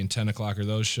 7:30 and 10 o'clock are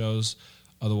those shows.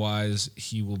 Otherwise,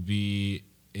 he will be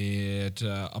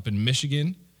up in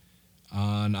Michigan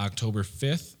on October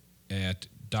 5th at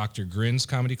Dr. Grin's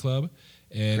Comedy Club.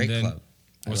 And Great then, club.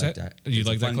 What's I like that? that. You It's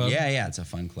like a that fun, club? Yeah, it's a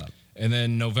fun club. And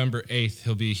then November 8th,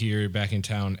 he'll be here back in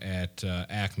town at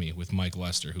Acme with Mike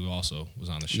Lester, who also was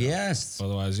on the show. Yes.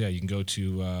 Otherwise, yeah, you can go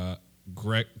to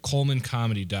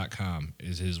ColemanComedy.com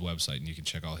is his website, and you can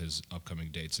check all his upcoming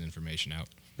dates and information out.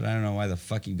 But I don't know why the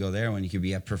fuck you go there when you could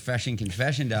be at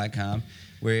professionconfession.com,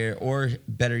 or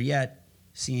better yet,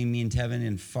 seeing me and Tevin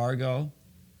in Fargo.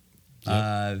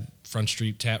 Front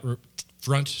Street Tap Room.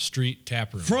 Front Street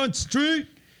Tap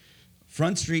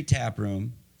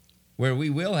Room, where we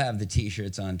will have the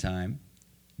T-shirts on time.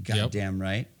 Goddamn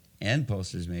right. And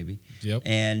posters, maybe. Yep.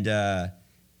 And,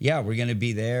 we're going to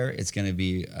be there. It's going to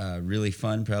be really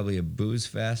fun, probably a booze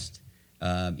fest.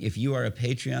 If you are a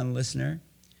Patreon listener,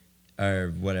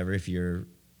 or whatever, if you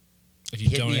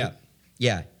hit donate, me up.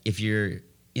 Yeah, if you're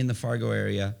in the Fargo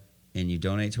area and you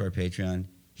donate to our Patreon,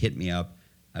 hit me up.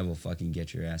 I will fucking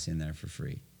get your ass in there for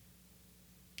free.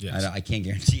 yes. I can't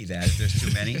guarantee that if there's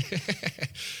too many,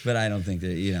 but I don't think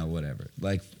that, whatever.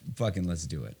 Like, fucking let's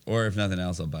do it. Or if nothing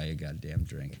else, I'll buy you a goddamn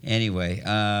drink. Anyway,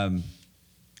 I'm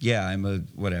a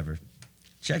whatever.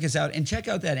 Check us out, and check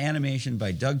out that animation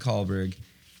by Doug Kahlberg.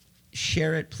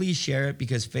 Share it. Please share it,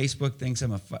 because Facebook thinks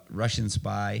I'm a Russian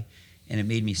spy, and it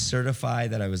made me certify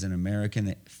that I was an American.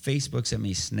 That Facebook sent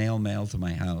me snail mail to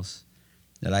my house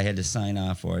that I had to sign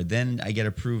off for. Then I get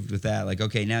approved with that. Like,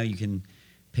 okay, now you can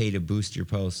pay to boost your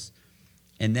posts.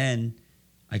 And then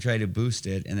I try to boost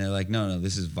it, and they're like, no,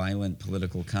 this is violent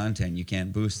political content. You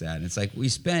can't boost that. And it's like, we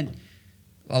spent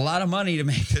a lot of money to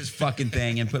make this fucking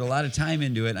thing and put a lot of time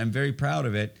into it. I'm very proud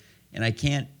of it, and I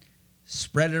can't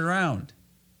spread it around.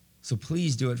 So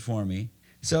please do it for me.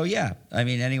 So,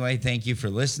 anyway, thank you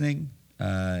for listening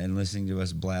and listening to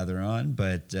us blather on.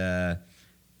 But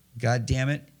God damn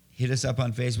it, hit us up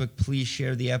on Facebook. Please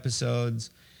share the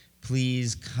episodes.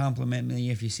 Please compliment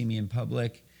me if you see me in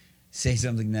public. Say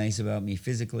something nice about me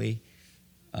physically.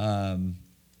 Put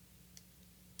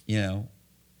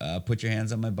your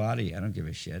hands on my body. I don't give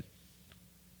a shit.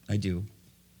 I do.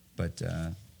 But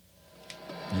you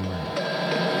won't.